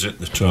you, is it?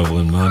 The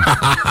travelling man.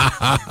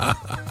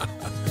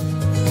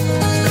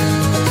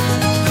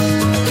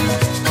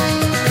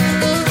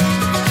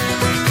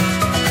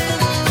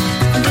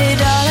 Dear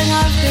darling,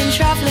 I've been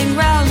travelling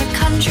round the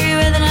country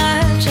with an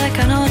urge I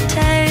cannot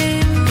take.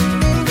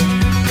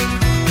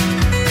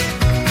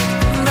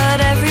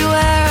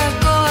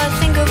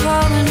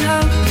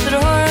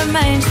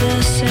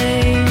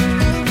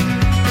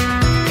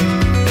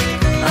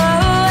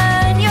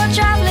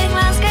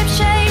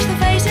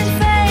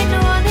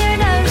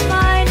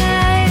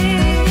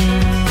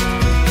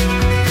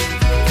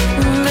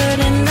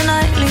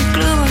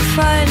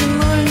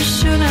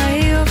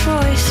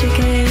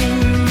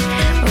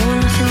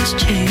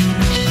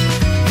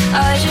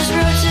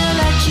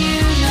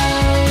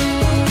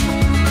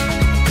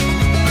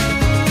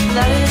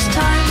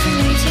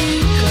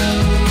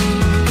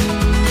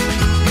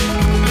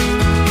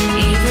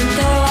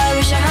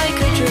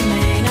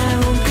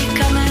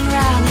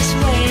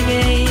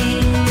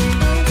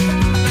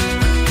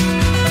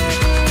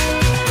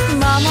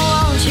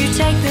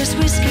 this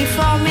whiskey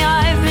for me.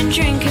 I've been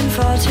drinking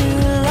for too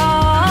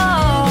long.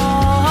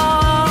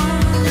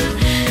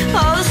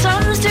 Oh, the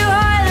sun's too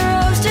high, the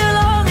road's too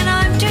long, and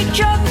I'm too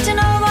drunk to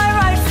know my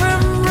right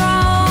from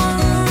wrong.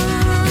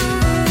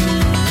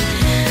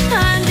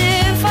 And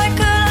if I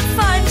could, I'd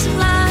find some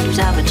land,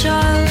 have a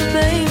child, a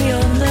baby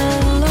on the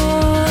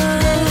lawn.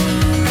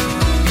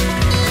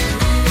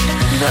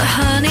 But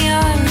honey,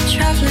 I'm a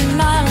travelling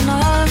man, and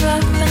all I've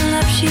up and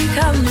left you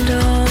come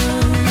dawn.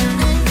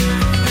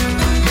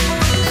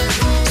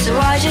 So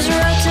I just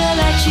wrote to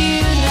let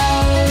you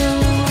know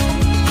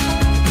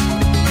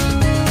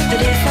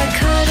that if I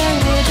could, I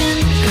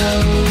wouldn't go.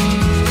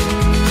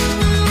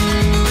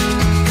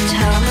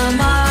 Tell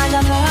Mama I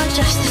love her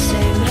just the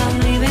same, but I'm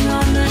leaving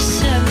on the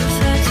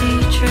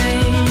 7:30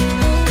 train.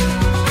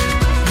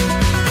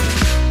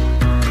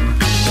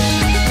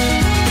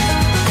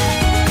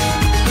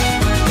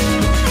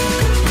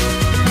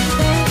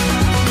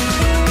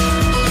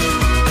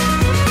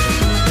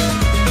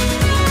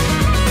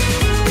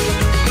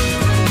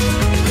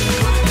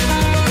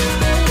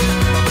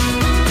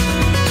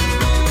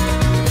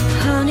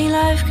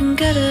 Life can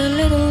get a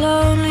little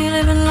lonely,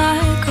 living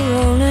like a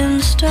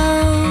rolling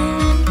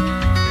stone.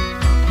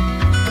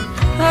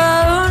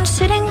 Oh, I'm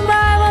sitting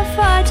by my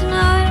fire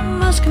tonight, I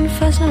must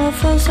confess that I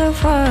feel so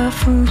far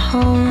from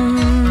home.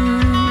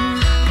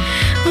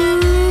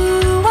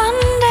 Ooh, one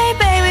day,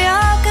 baby,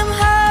 I'll come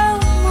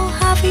home, I'll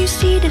have you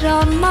seated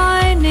on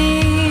my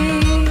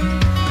knee.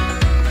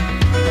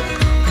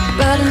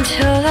 But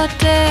until that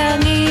day, I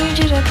need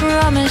you to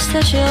promise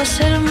that you'll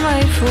sit and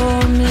wait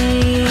for me.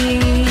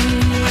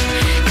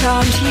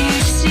 Can't you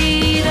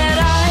see that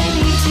I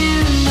need to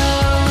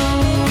know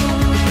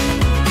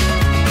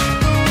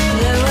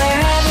that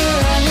wherever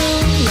I'm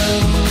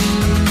alone,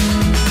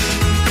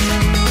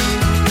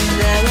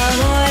 there will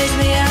always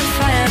be a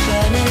fire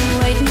burning,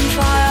 waiting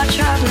for our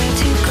traveller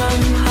to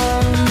come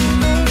home.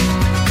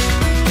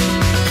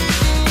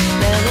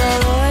 There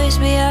will always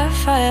be a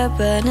fire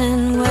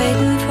burning,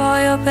 waiting for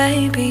your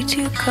baby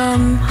to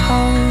come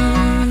home.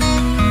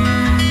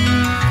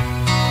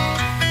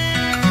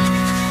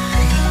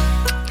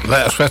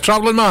 Let us for a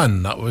travelling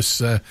man. That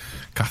was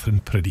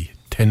Catherine Priddy.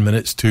 10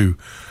 minutes to.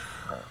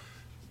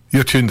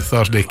 You're tuned to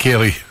Thursday,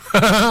 Cèilidh.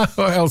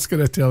 What else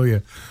can I tell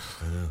you?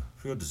 I know.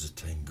 Where does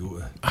the time go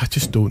to? I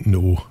just don't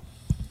know.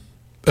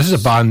 This is a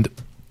band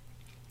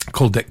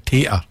called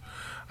Dictator,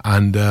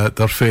 and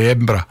they're from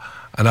Edinburgh.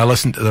 And I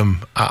listened to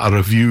them at a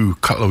review a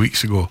couple of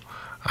weeks ago,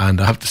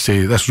 and I have to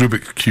say, this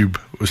Rubik's Cube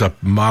was a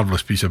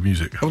marvellous piece of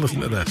music. Have a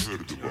listen to this.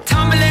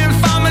 Tumbling,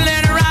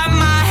 fumbling around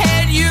my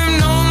head, you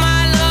know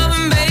my love,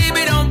 and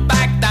baby, don't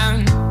back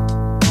down.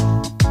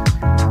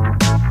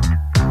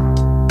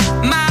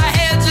 My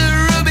head's a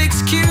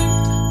Rubik's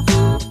Cube.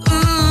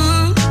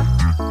 Ooh.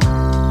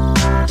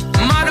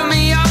 Model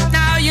me up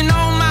now, you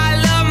know my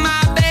love,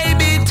 my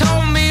baby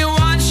told me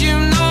once, you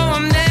know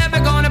I'm never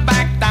gonna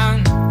back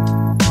down.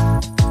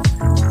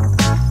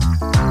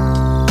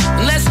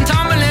 Unless I'm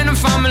tumbling and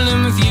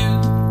fumbling with you.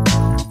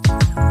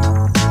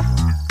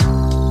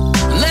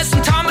 Unless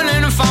I'm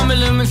tumbling and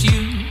fumbling with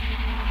you.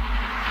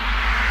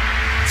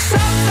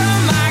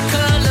 Sometimes my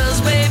colors,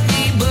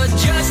 baby, but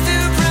just to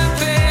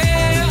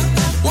prepare.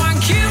 1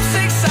 cube,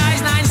 6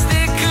 size, 9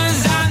 stickers,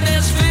 and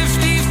there's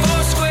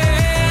 54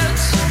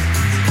 squares.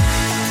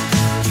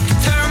 You can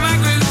turn my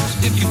grooves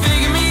if you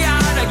figure me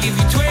out. I'll give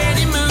you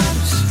 20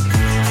 moves.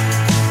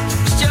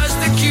 It's just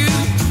a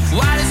cube.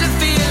 Why does it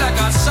feel like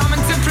I've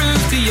something to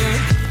prove to you?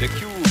 The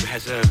cube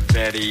has a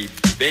very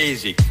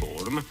basic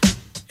form,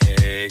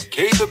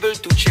 capable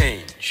to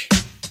change,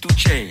 to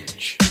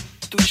change,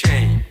 to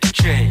change, to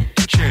change,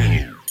 to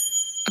change.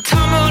 I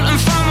tumbled and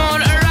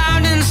fumbled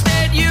around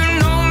instead. You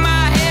know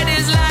my head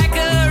is like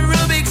a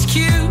Rubik's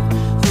Cube.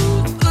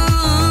 Ooh,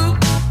 ooh.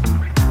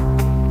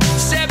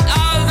 Except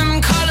all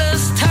them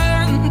colors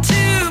turn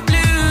to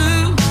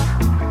blue.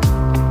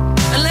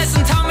 Unless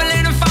I'm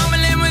tumbling and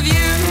fumbling with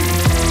you.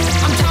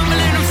 I'm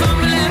tumbling and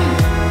fumbling.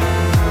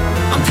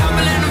 I'm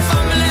tumbling and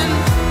fumbling.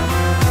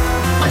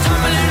 I'm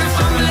tumbling and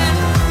fumbling.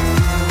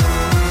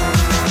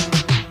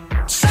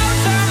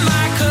 Sometimes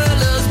my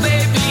colors,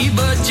 baby,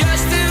 but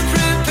just to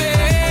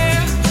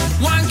prepare.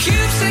 1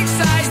 cube, 6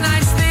 size,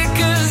 9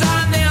 stickers,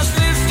 and there's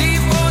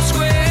 54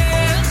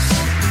 squares.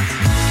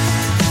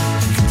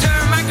 You can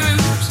turn my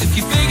grooves if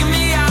you figure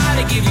me out.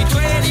 I give you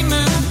 20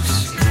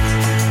 moves.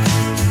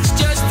 It's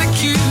just a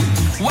cube.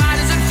 Why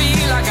does it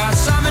feel like I got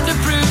something to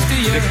prove to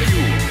you? The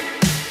cube,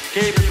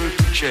 capable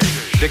to change.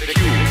 The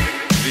cube,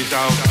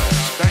 without a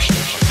special.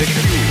 The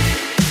cube,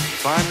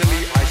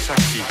 finally I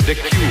succeed. The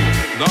cube,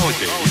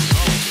 nowadays,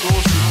 it's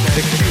close to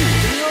the cube.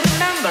 Do you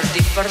remember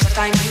the first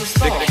time you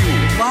saw The it?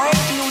 cube. Why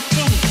do you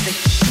think the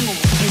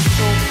cube is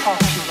so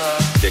popular?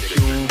 The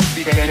cube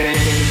became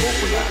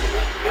popular.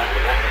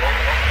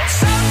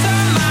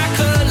 Sometimes my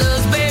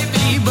colors,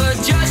 baby, but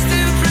just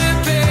to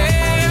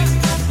prepare.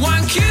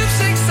 1 cube,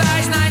 6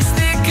 size, 9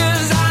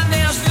 stickers, and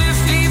there's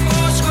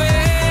 54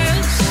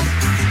 squares.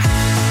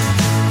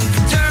 You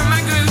can turn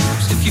my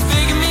grooves if you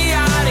figure me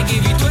out. I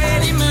give you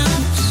 20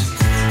 moves.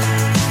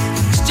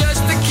 It's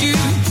just a cube.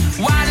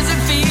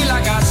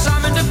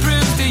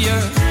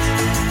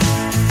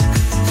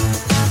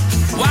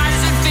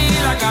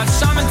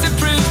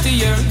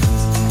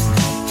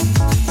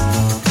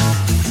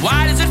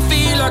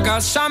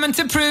 got something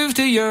to prove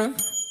to you.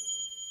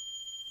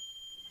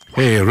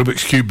 Hey,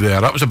 Rubik's Cube there.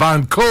 That was a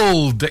band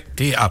called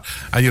Dictator,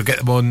 and you'll get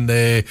them on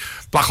the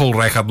Black Hole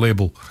record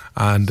label,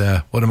 and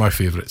one of my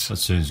favourites. That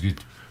sounds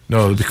good.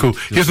 No, it'll be cool.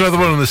 Here's another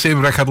one on the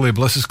same record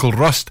label. This is called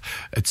Rust.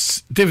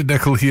 It's David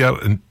Nicol here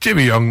and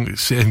Jimmy Young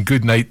saying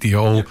good night to you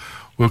all. Yep.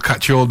 We'll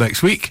catch you all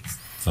next week.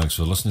 Thanks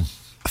for listening.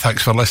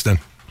 Thanks for listening.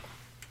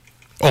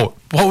 Oh,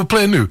 what are we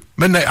playing now?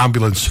 Midnight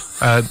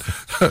Ambulance and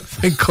a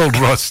thing called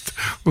Rust.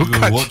 We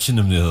were watching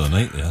them the other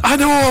night there. I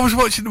know, I was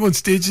watching them on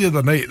stage the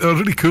other night. They were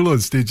really cool on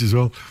stage as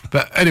well.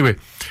 But anyway,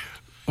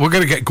 we're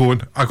going to get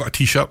going. I got a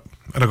t-shirt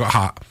and I got a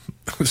hat.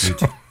 So,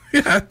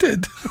 yeah, I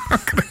did. I'm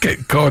going to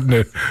get going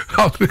now.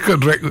 No,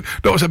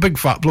 it's a big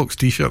fat bloke's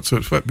t-shirt, so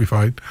it's fit me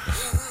fine.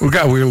 We'll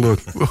get a wheel on.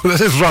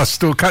 This is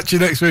Rust. We'll catch you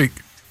next week.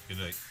 Good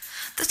night.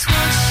 That's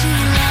what she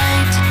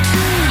liked to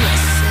do, I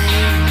say.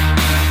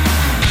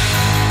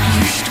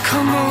 You should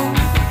come over.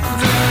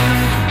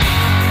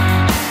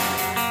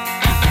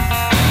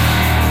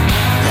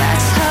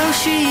 That's how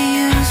she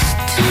used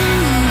to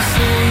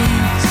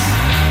face.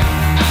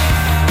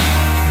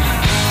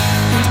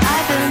 And I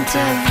bent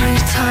every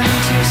time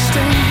to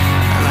restrain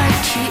like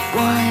cheap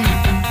wine.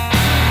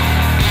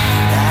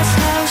 That's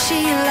how she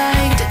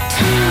liked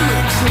to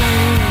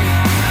play.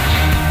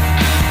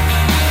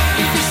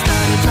 If it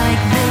started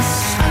like this,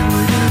 I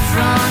would have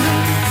run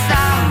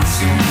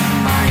 1,000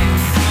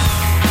 miles.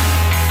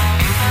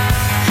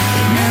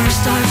 It never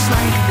starts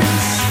like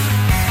this.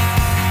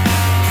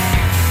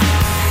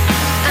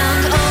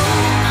 And oh,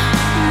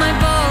 my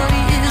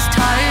body is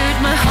tired.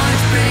 My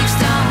heart breaks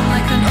down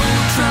like an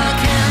old truck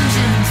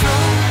engine.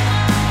 Throw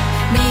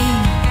me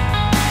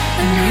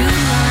a new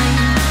line.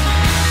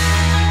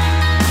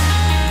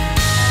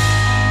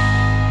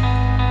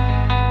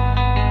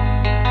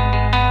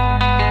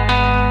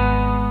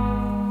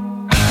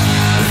 I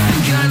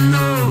think I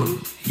know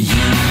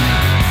you.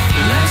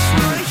 That's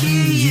what you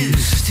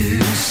used to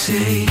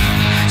say.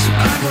 So I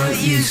got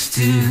used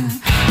to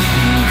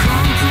being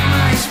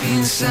compromised,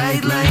 being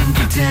sidelined,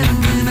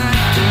 pretending I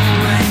don't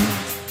mind.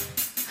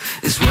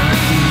 It's what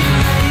you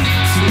like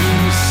to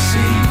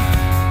say.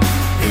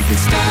 If it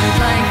started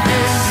like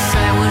this,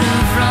 I would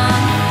have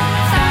run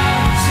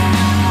 1,000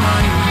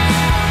 miles.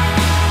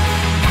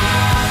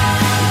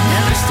 It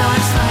never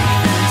starts like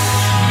this.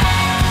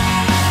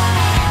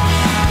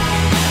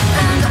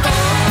 And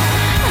oh,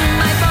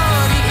 my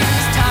body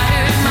is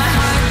tired. My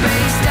heart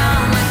breaks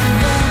down like an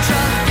old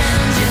truck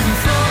engine.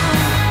 Throw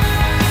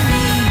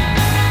me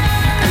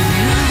a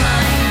new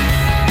line.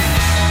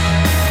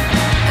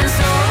 And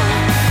so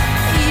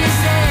you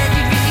said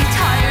you'd be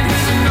tired.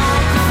 Here's a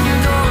knock on your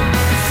door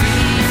at 3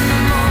 in the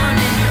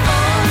morning.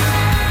 Oh,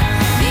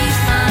 these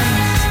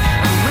lines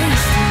are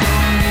wasted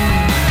on you.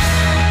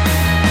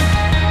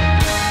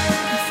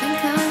 I think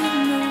I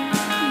know you.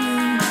 I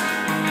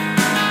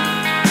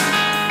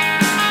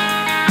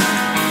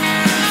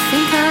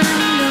think I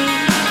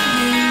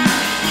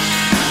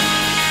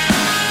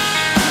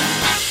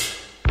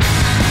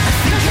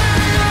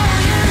know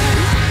you.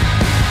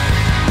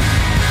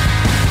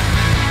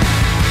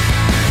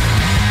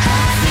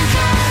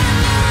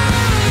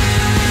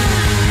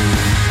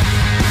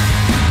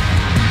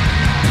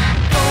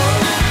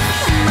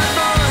 My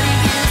body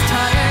is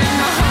tired.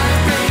 My heart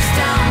breaks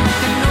down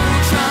like an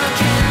old truck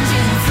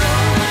engine.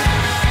 Throw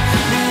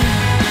me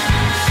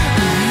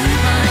a new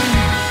line.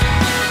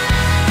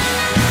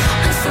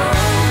 And so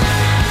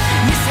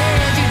you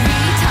said you'd be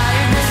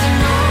tired. There's a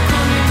knock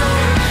on your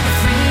door at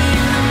 3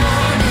 in the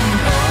morning.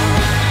 Oh,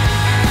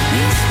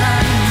 these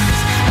lines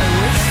are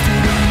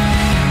wasted on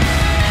you.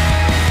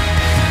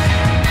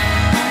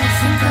 I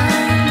think I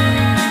know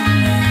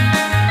you.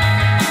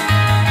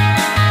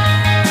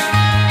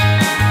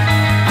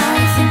 I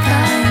think I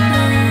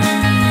know you.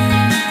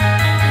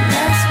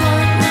 That's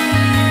what we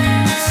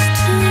used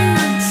to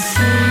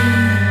say.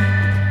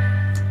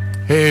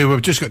 Hey,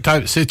 we've just got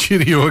time to say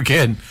cheerio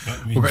again.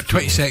 We've got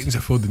 20 seconds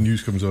before the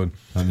news comes on.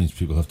 That means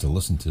people have to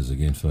listen to us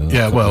again for another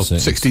Yeah, couple well, of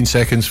seconds. 16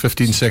 seconds,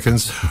 15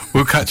 seconds.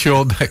 We'll catch you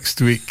all next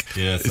week.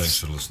 Yeah, thanks It's-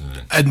 for listening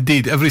in.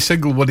 Indeed, every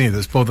single one of you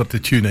that's bothered to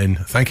tune in,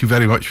 thank you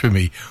very much for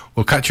me.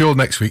 We'll catch you all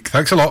next week.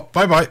 Thanks a lot.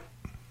 Bye-bye.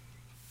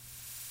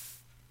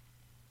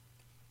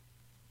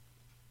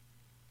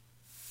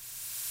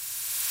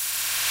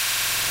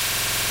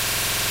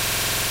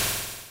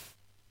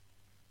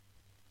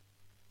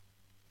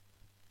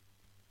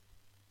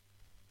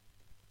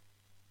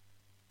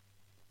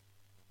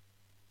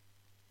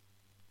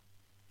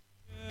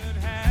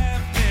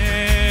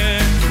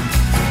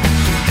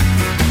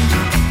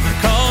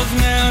 Cause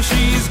now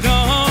she's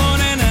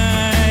gone and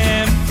I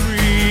am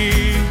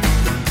free.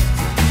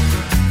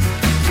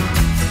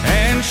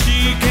 And she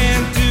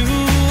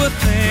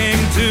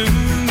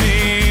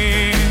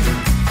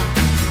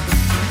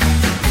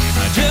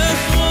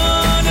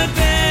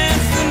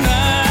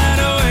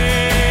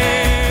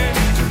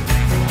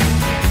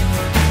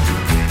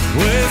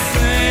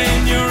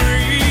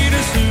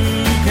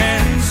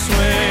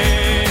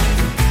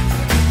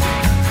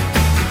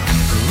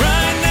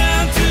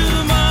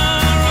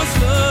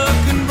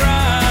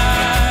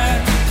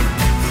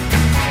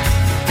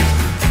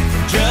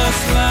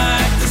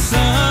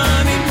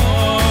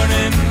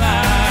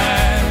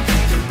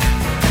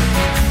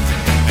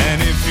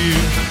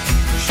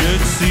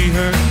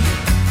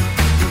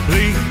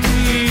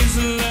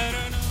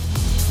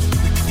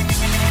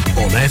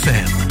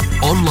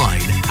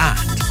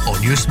and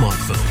on your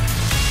smartphone.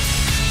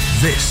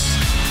 This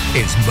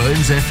is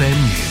Mearns FM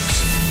News.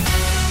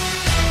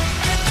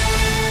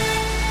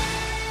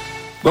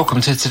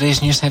 Welcome to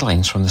today's news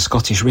headlines from the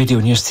Scottish Radio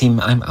News team.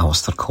 I'm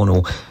Alistair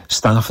Connell.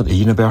 Staff at the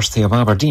University of Aberdeen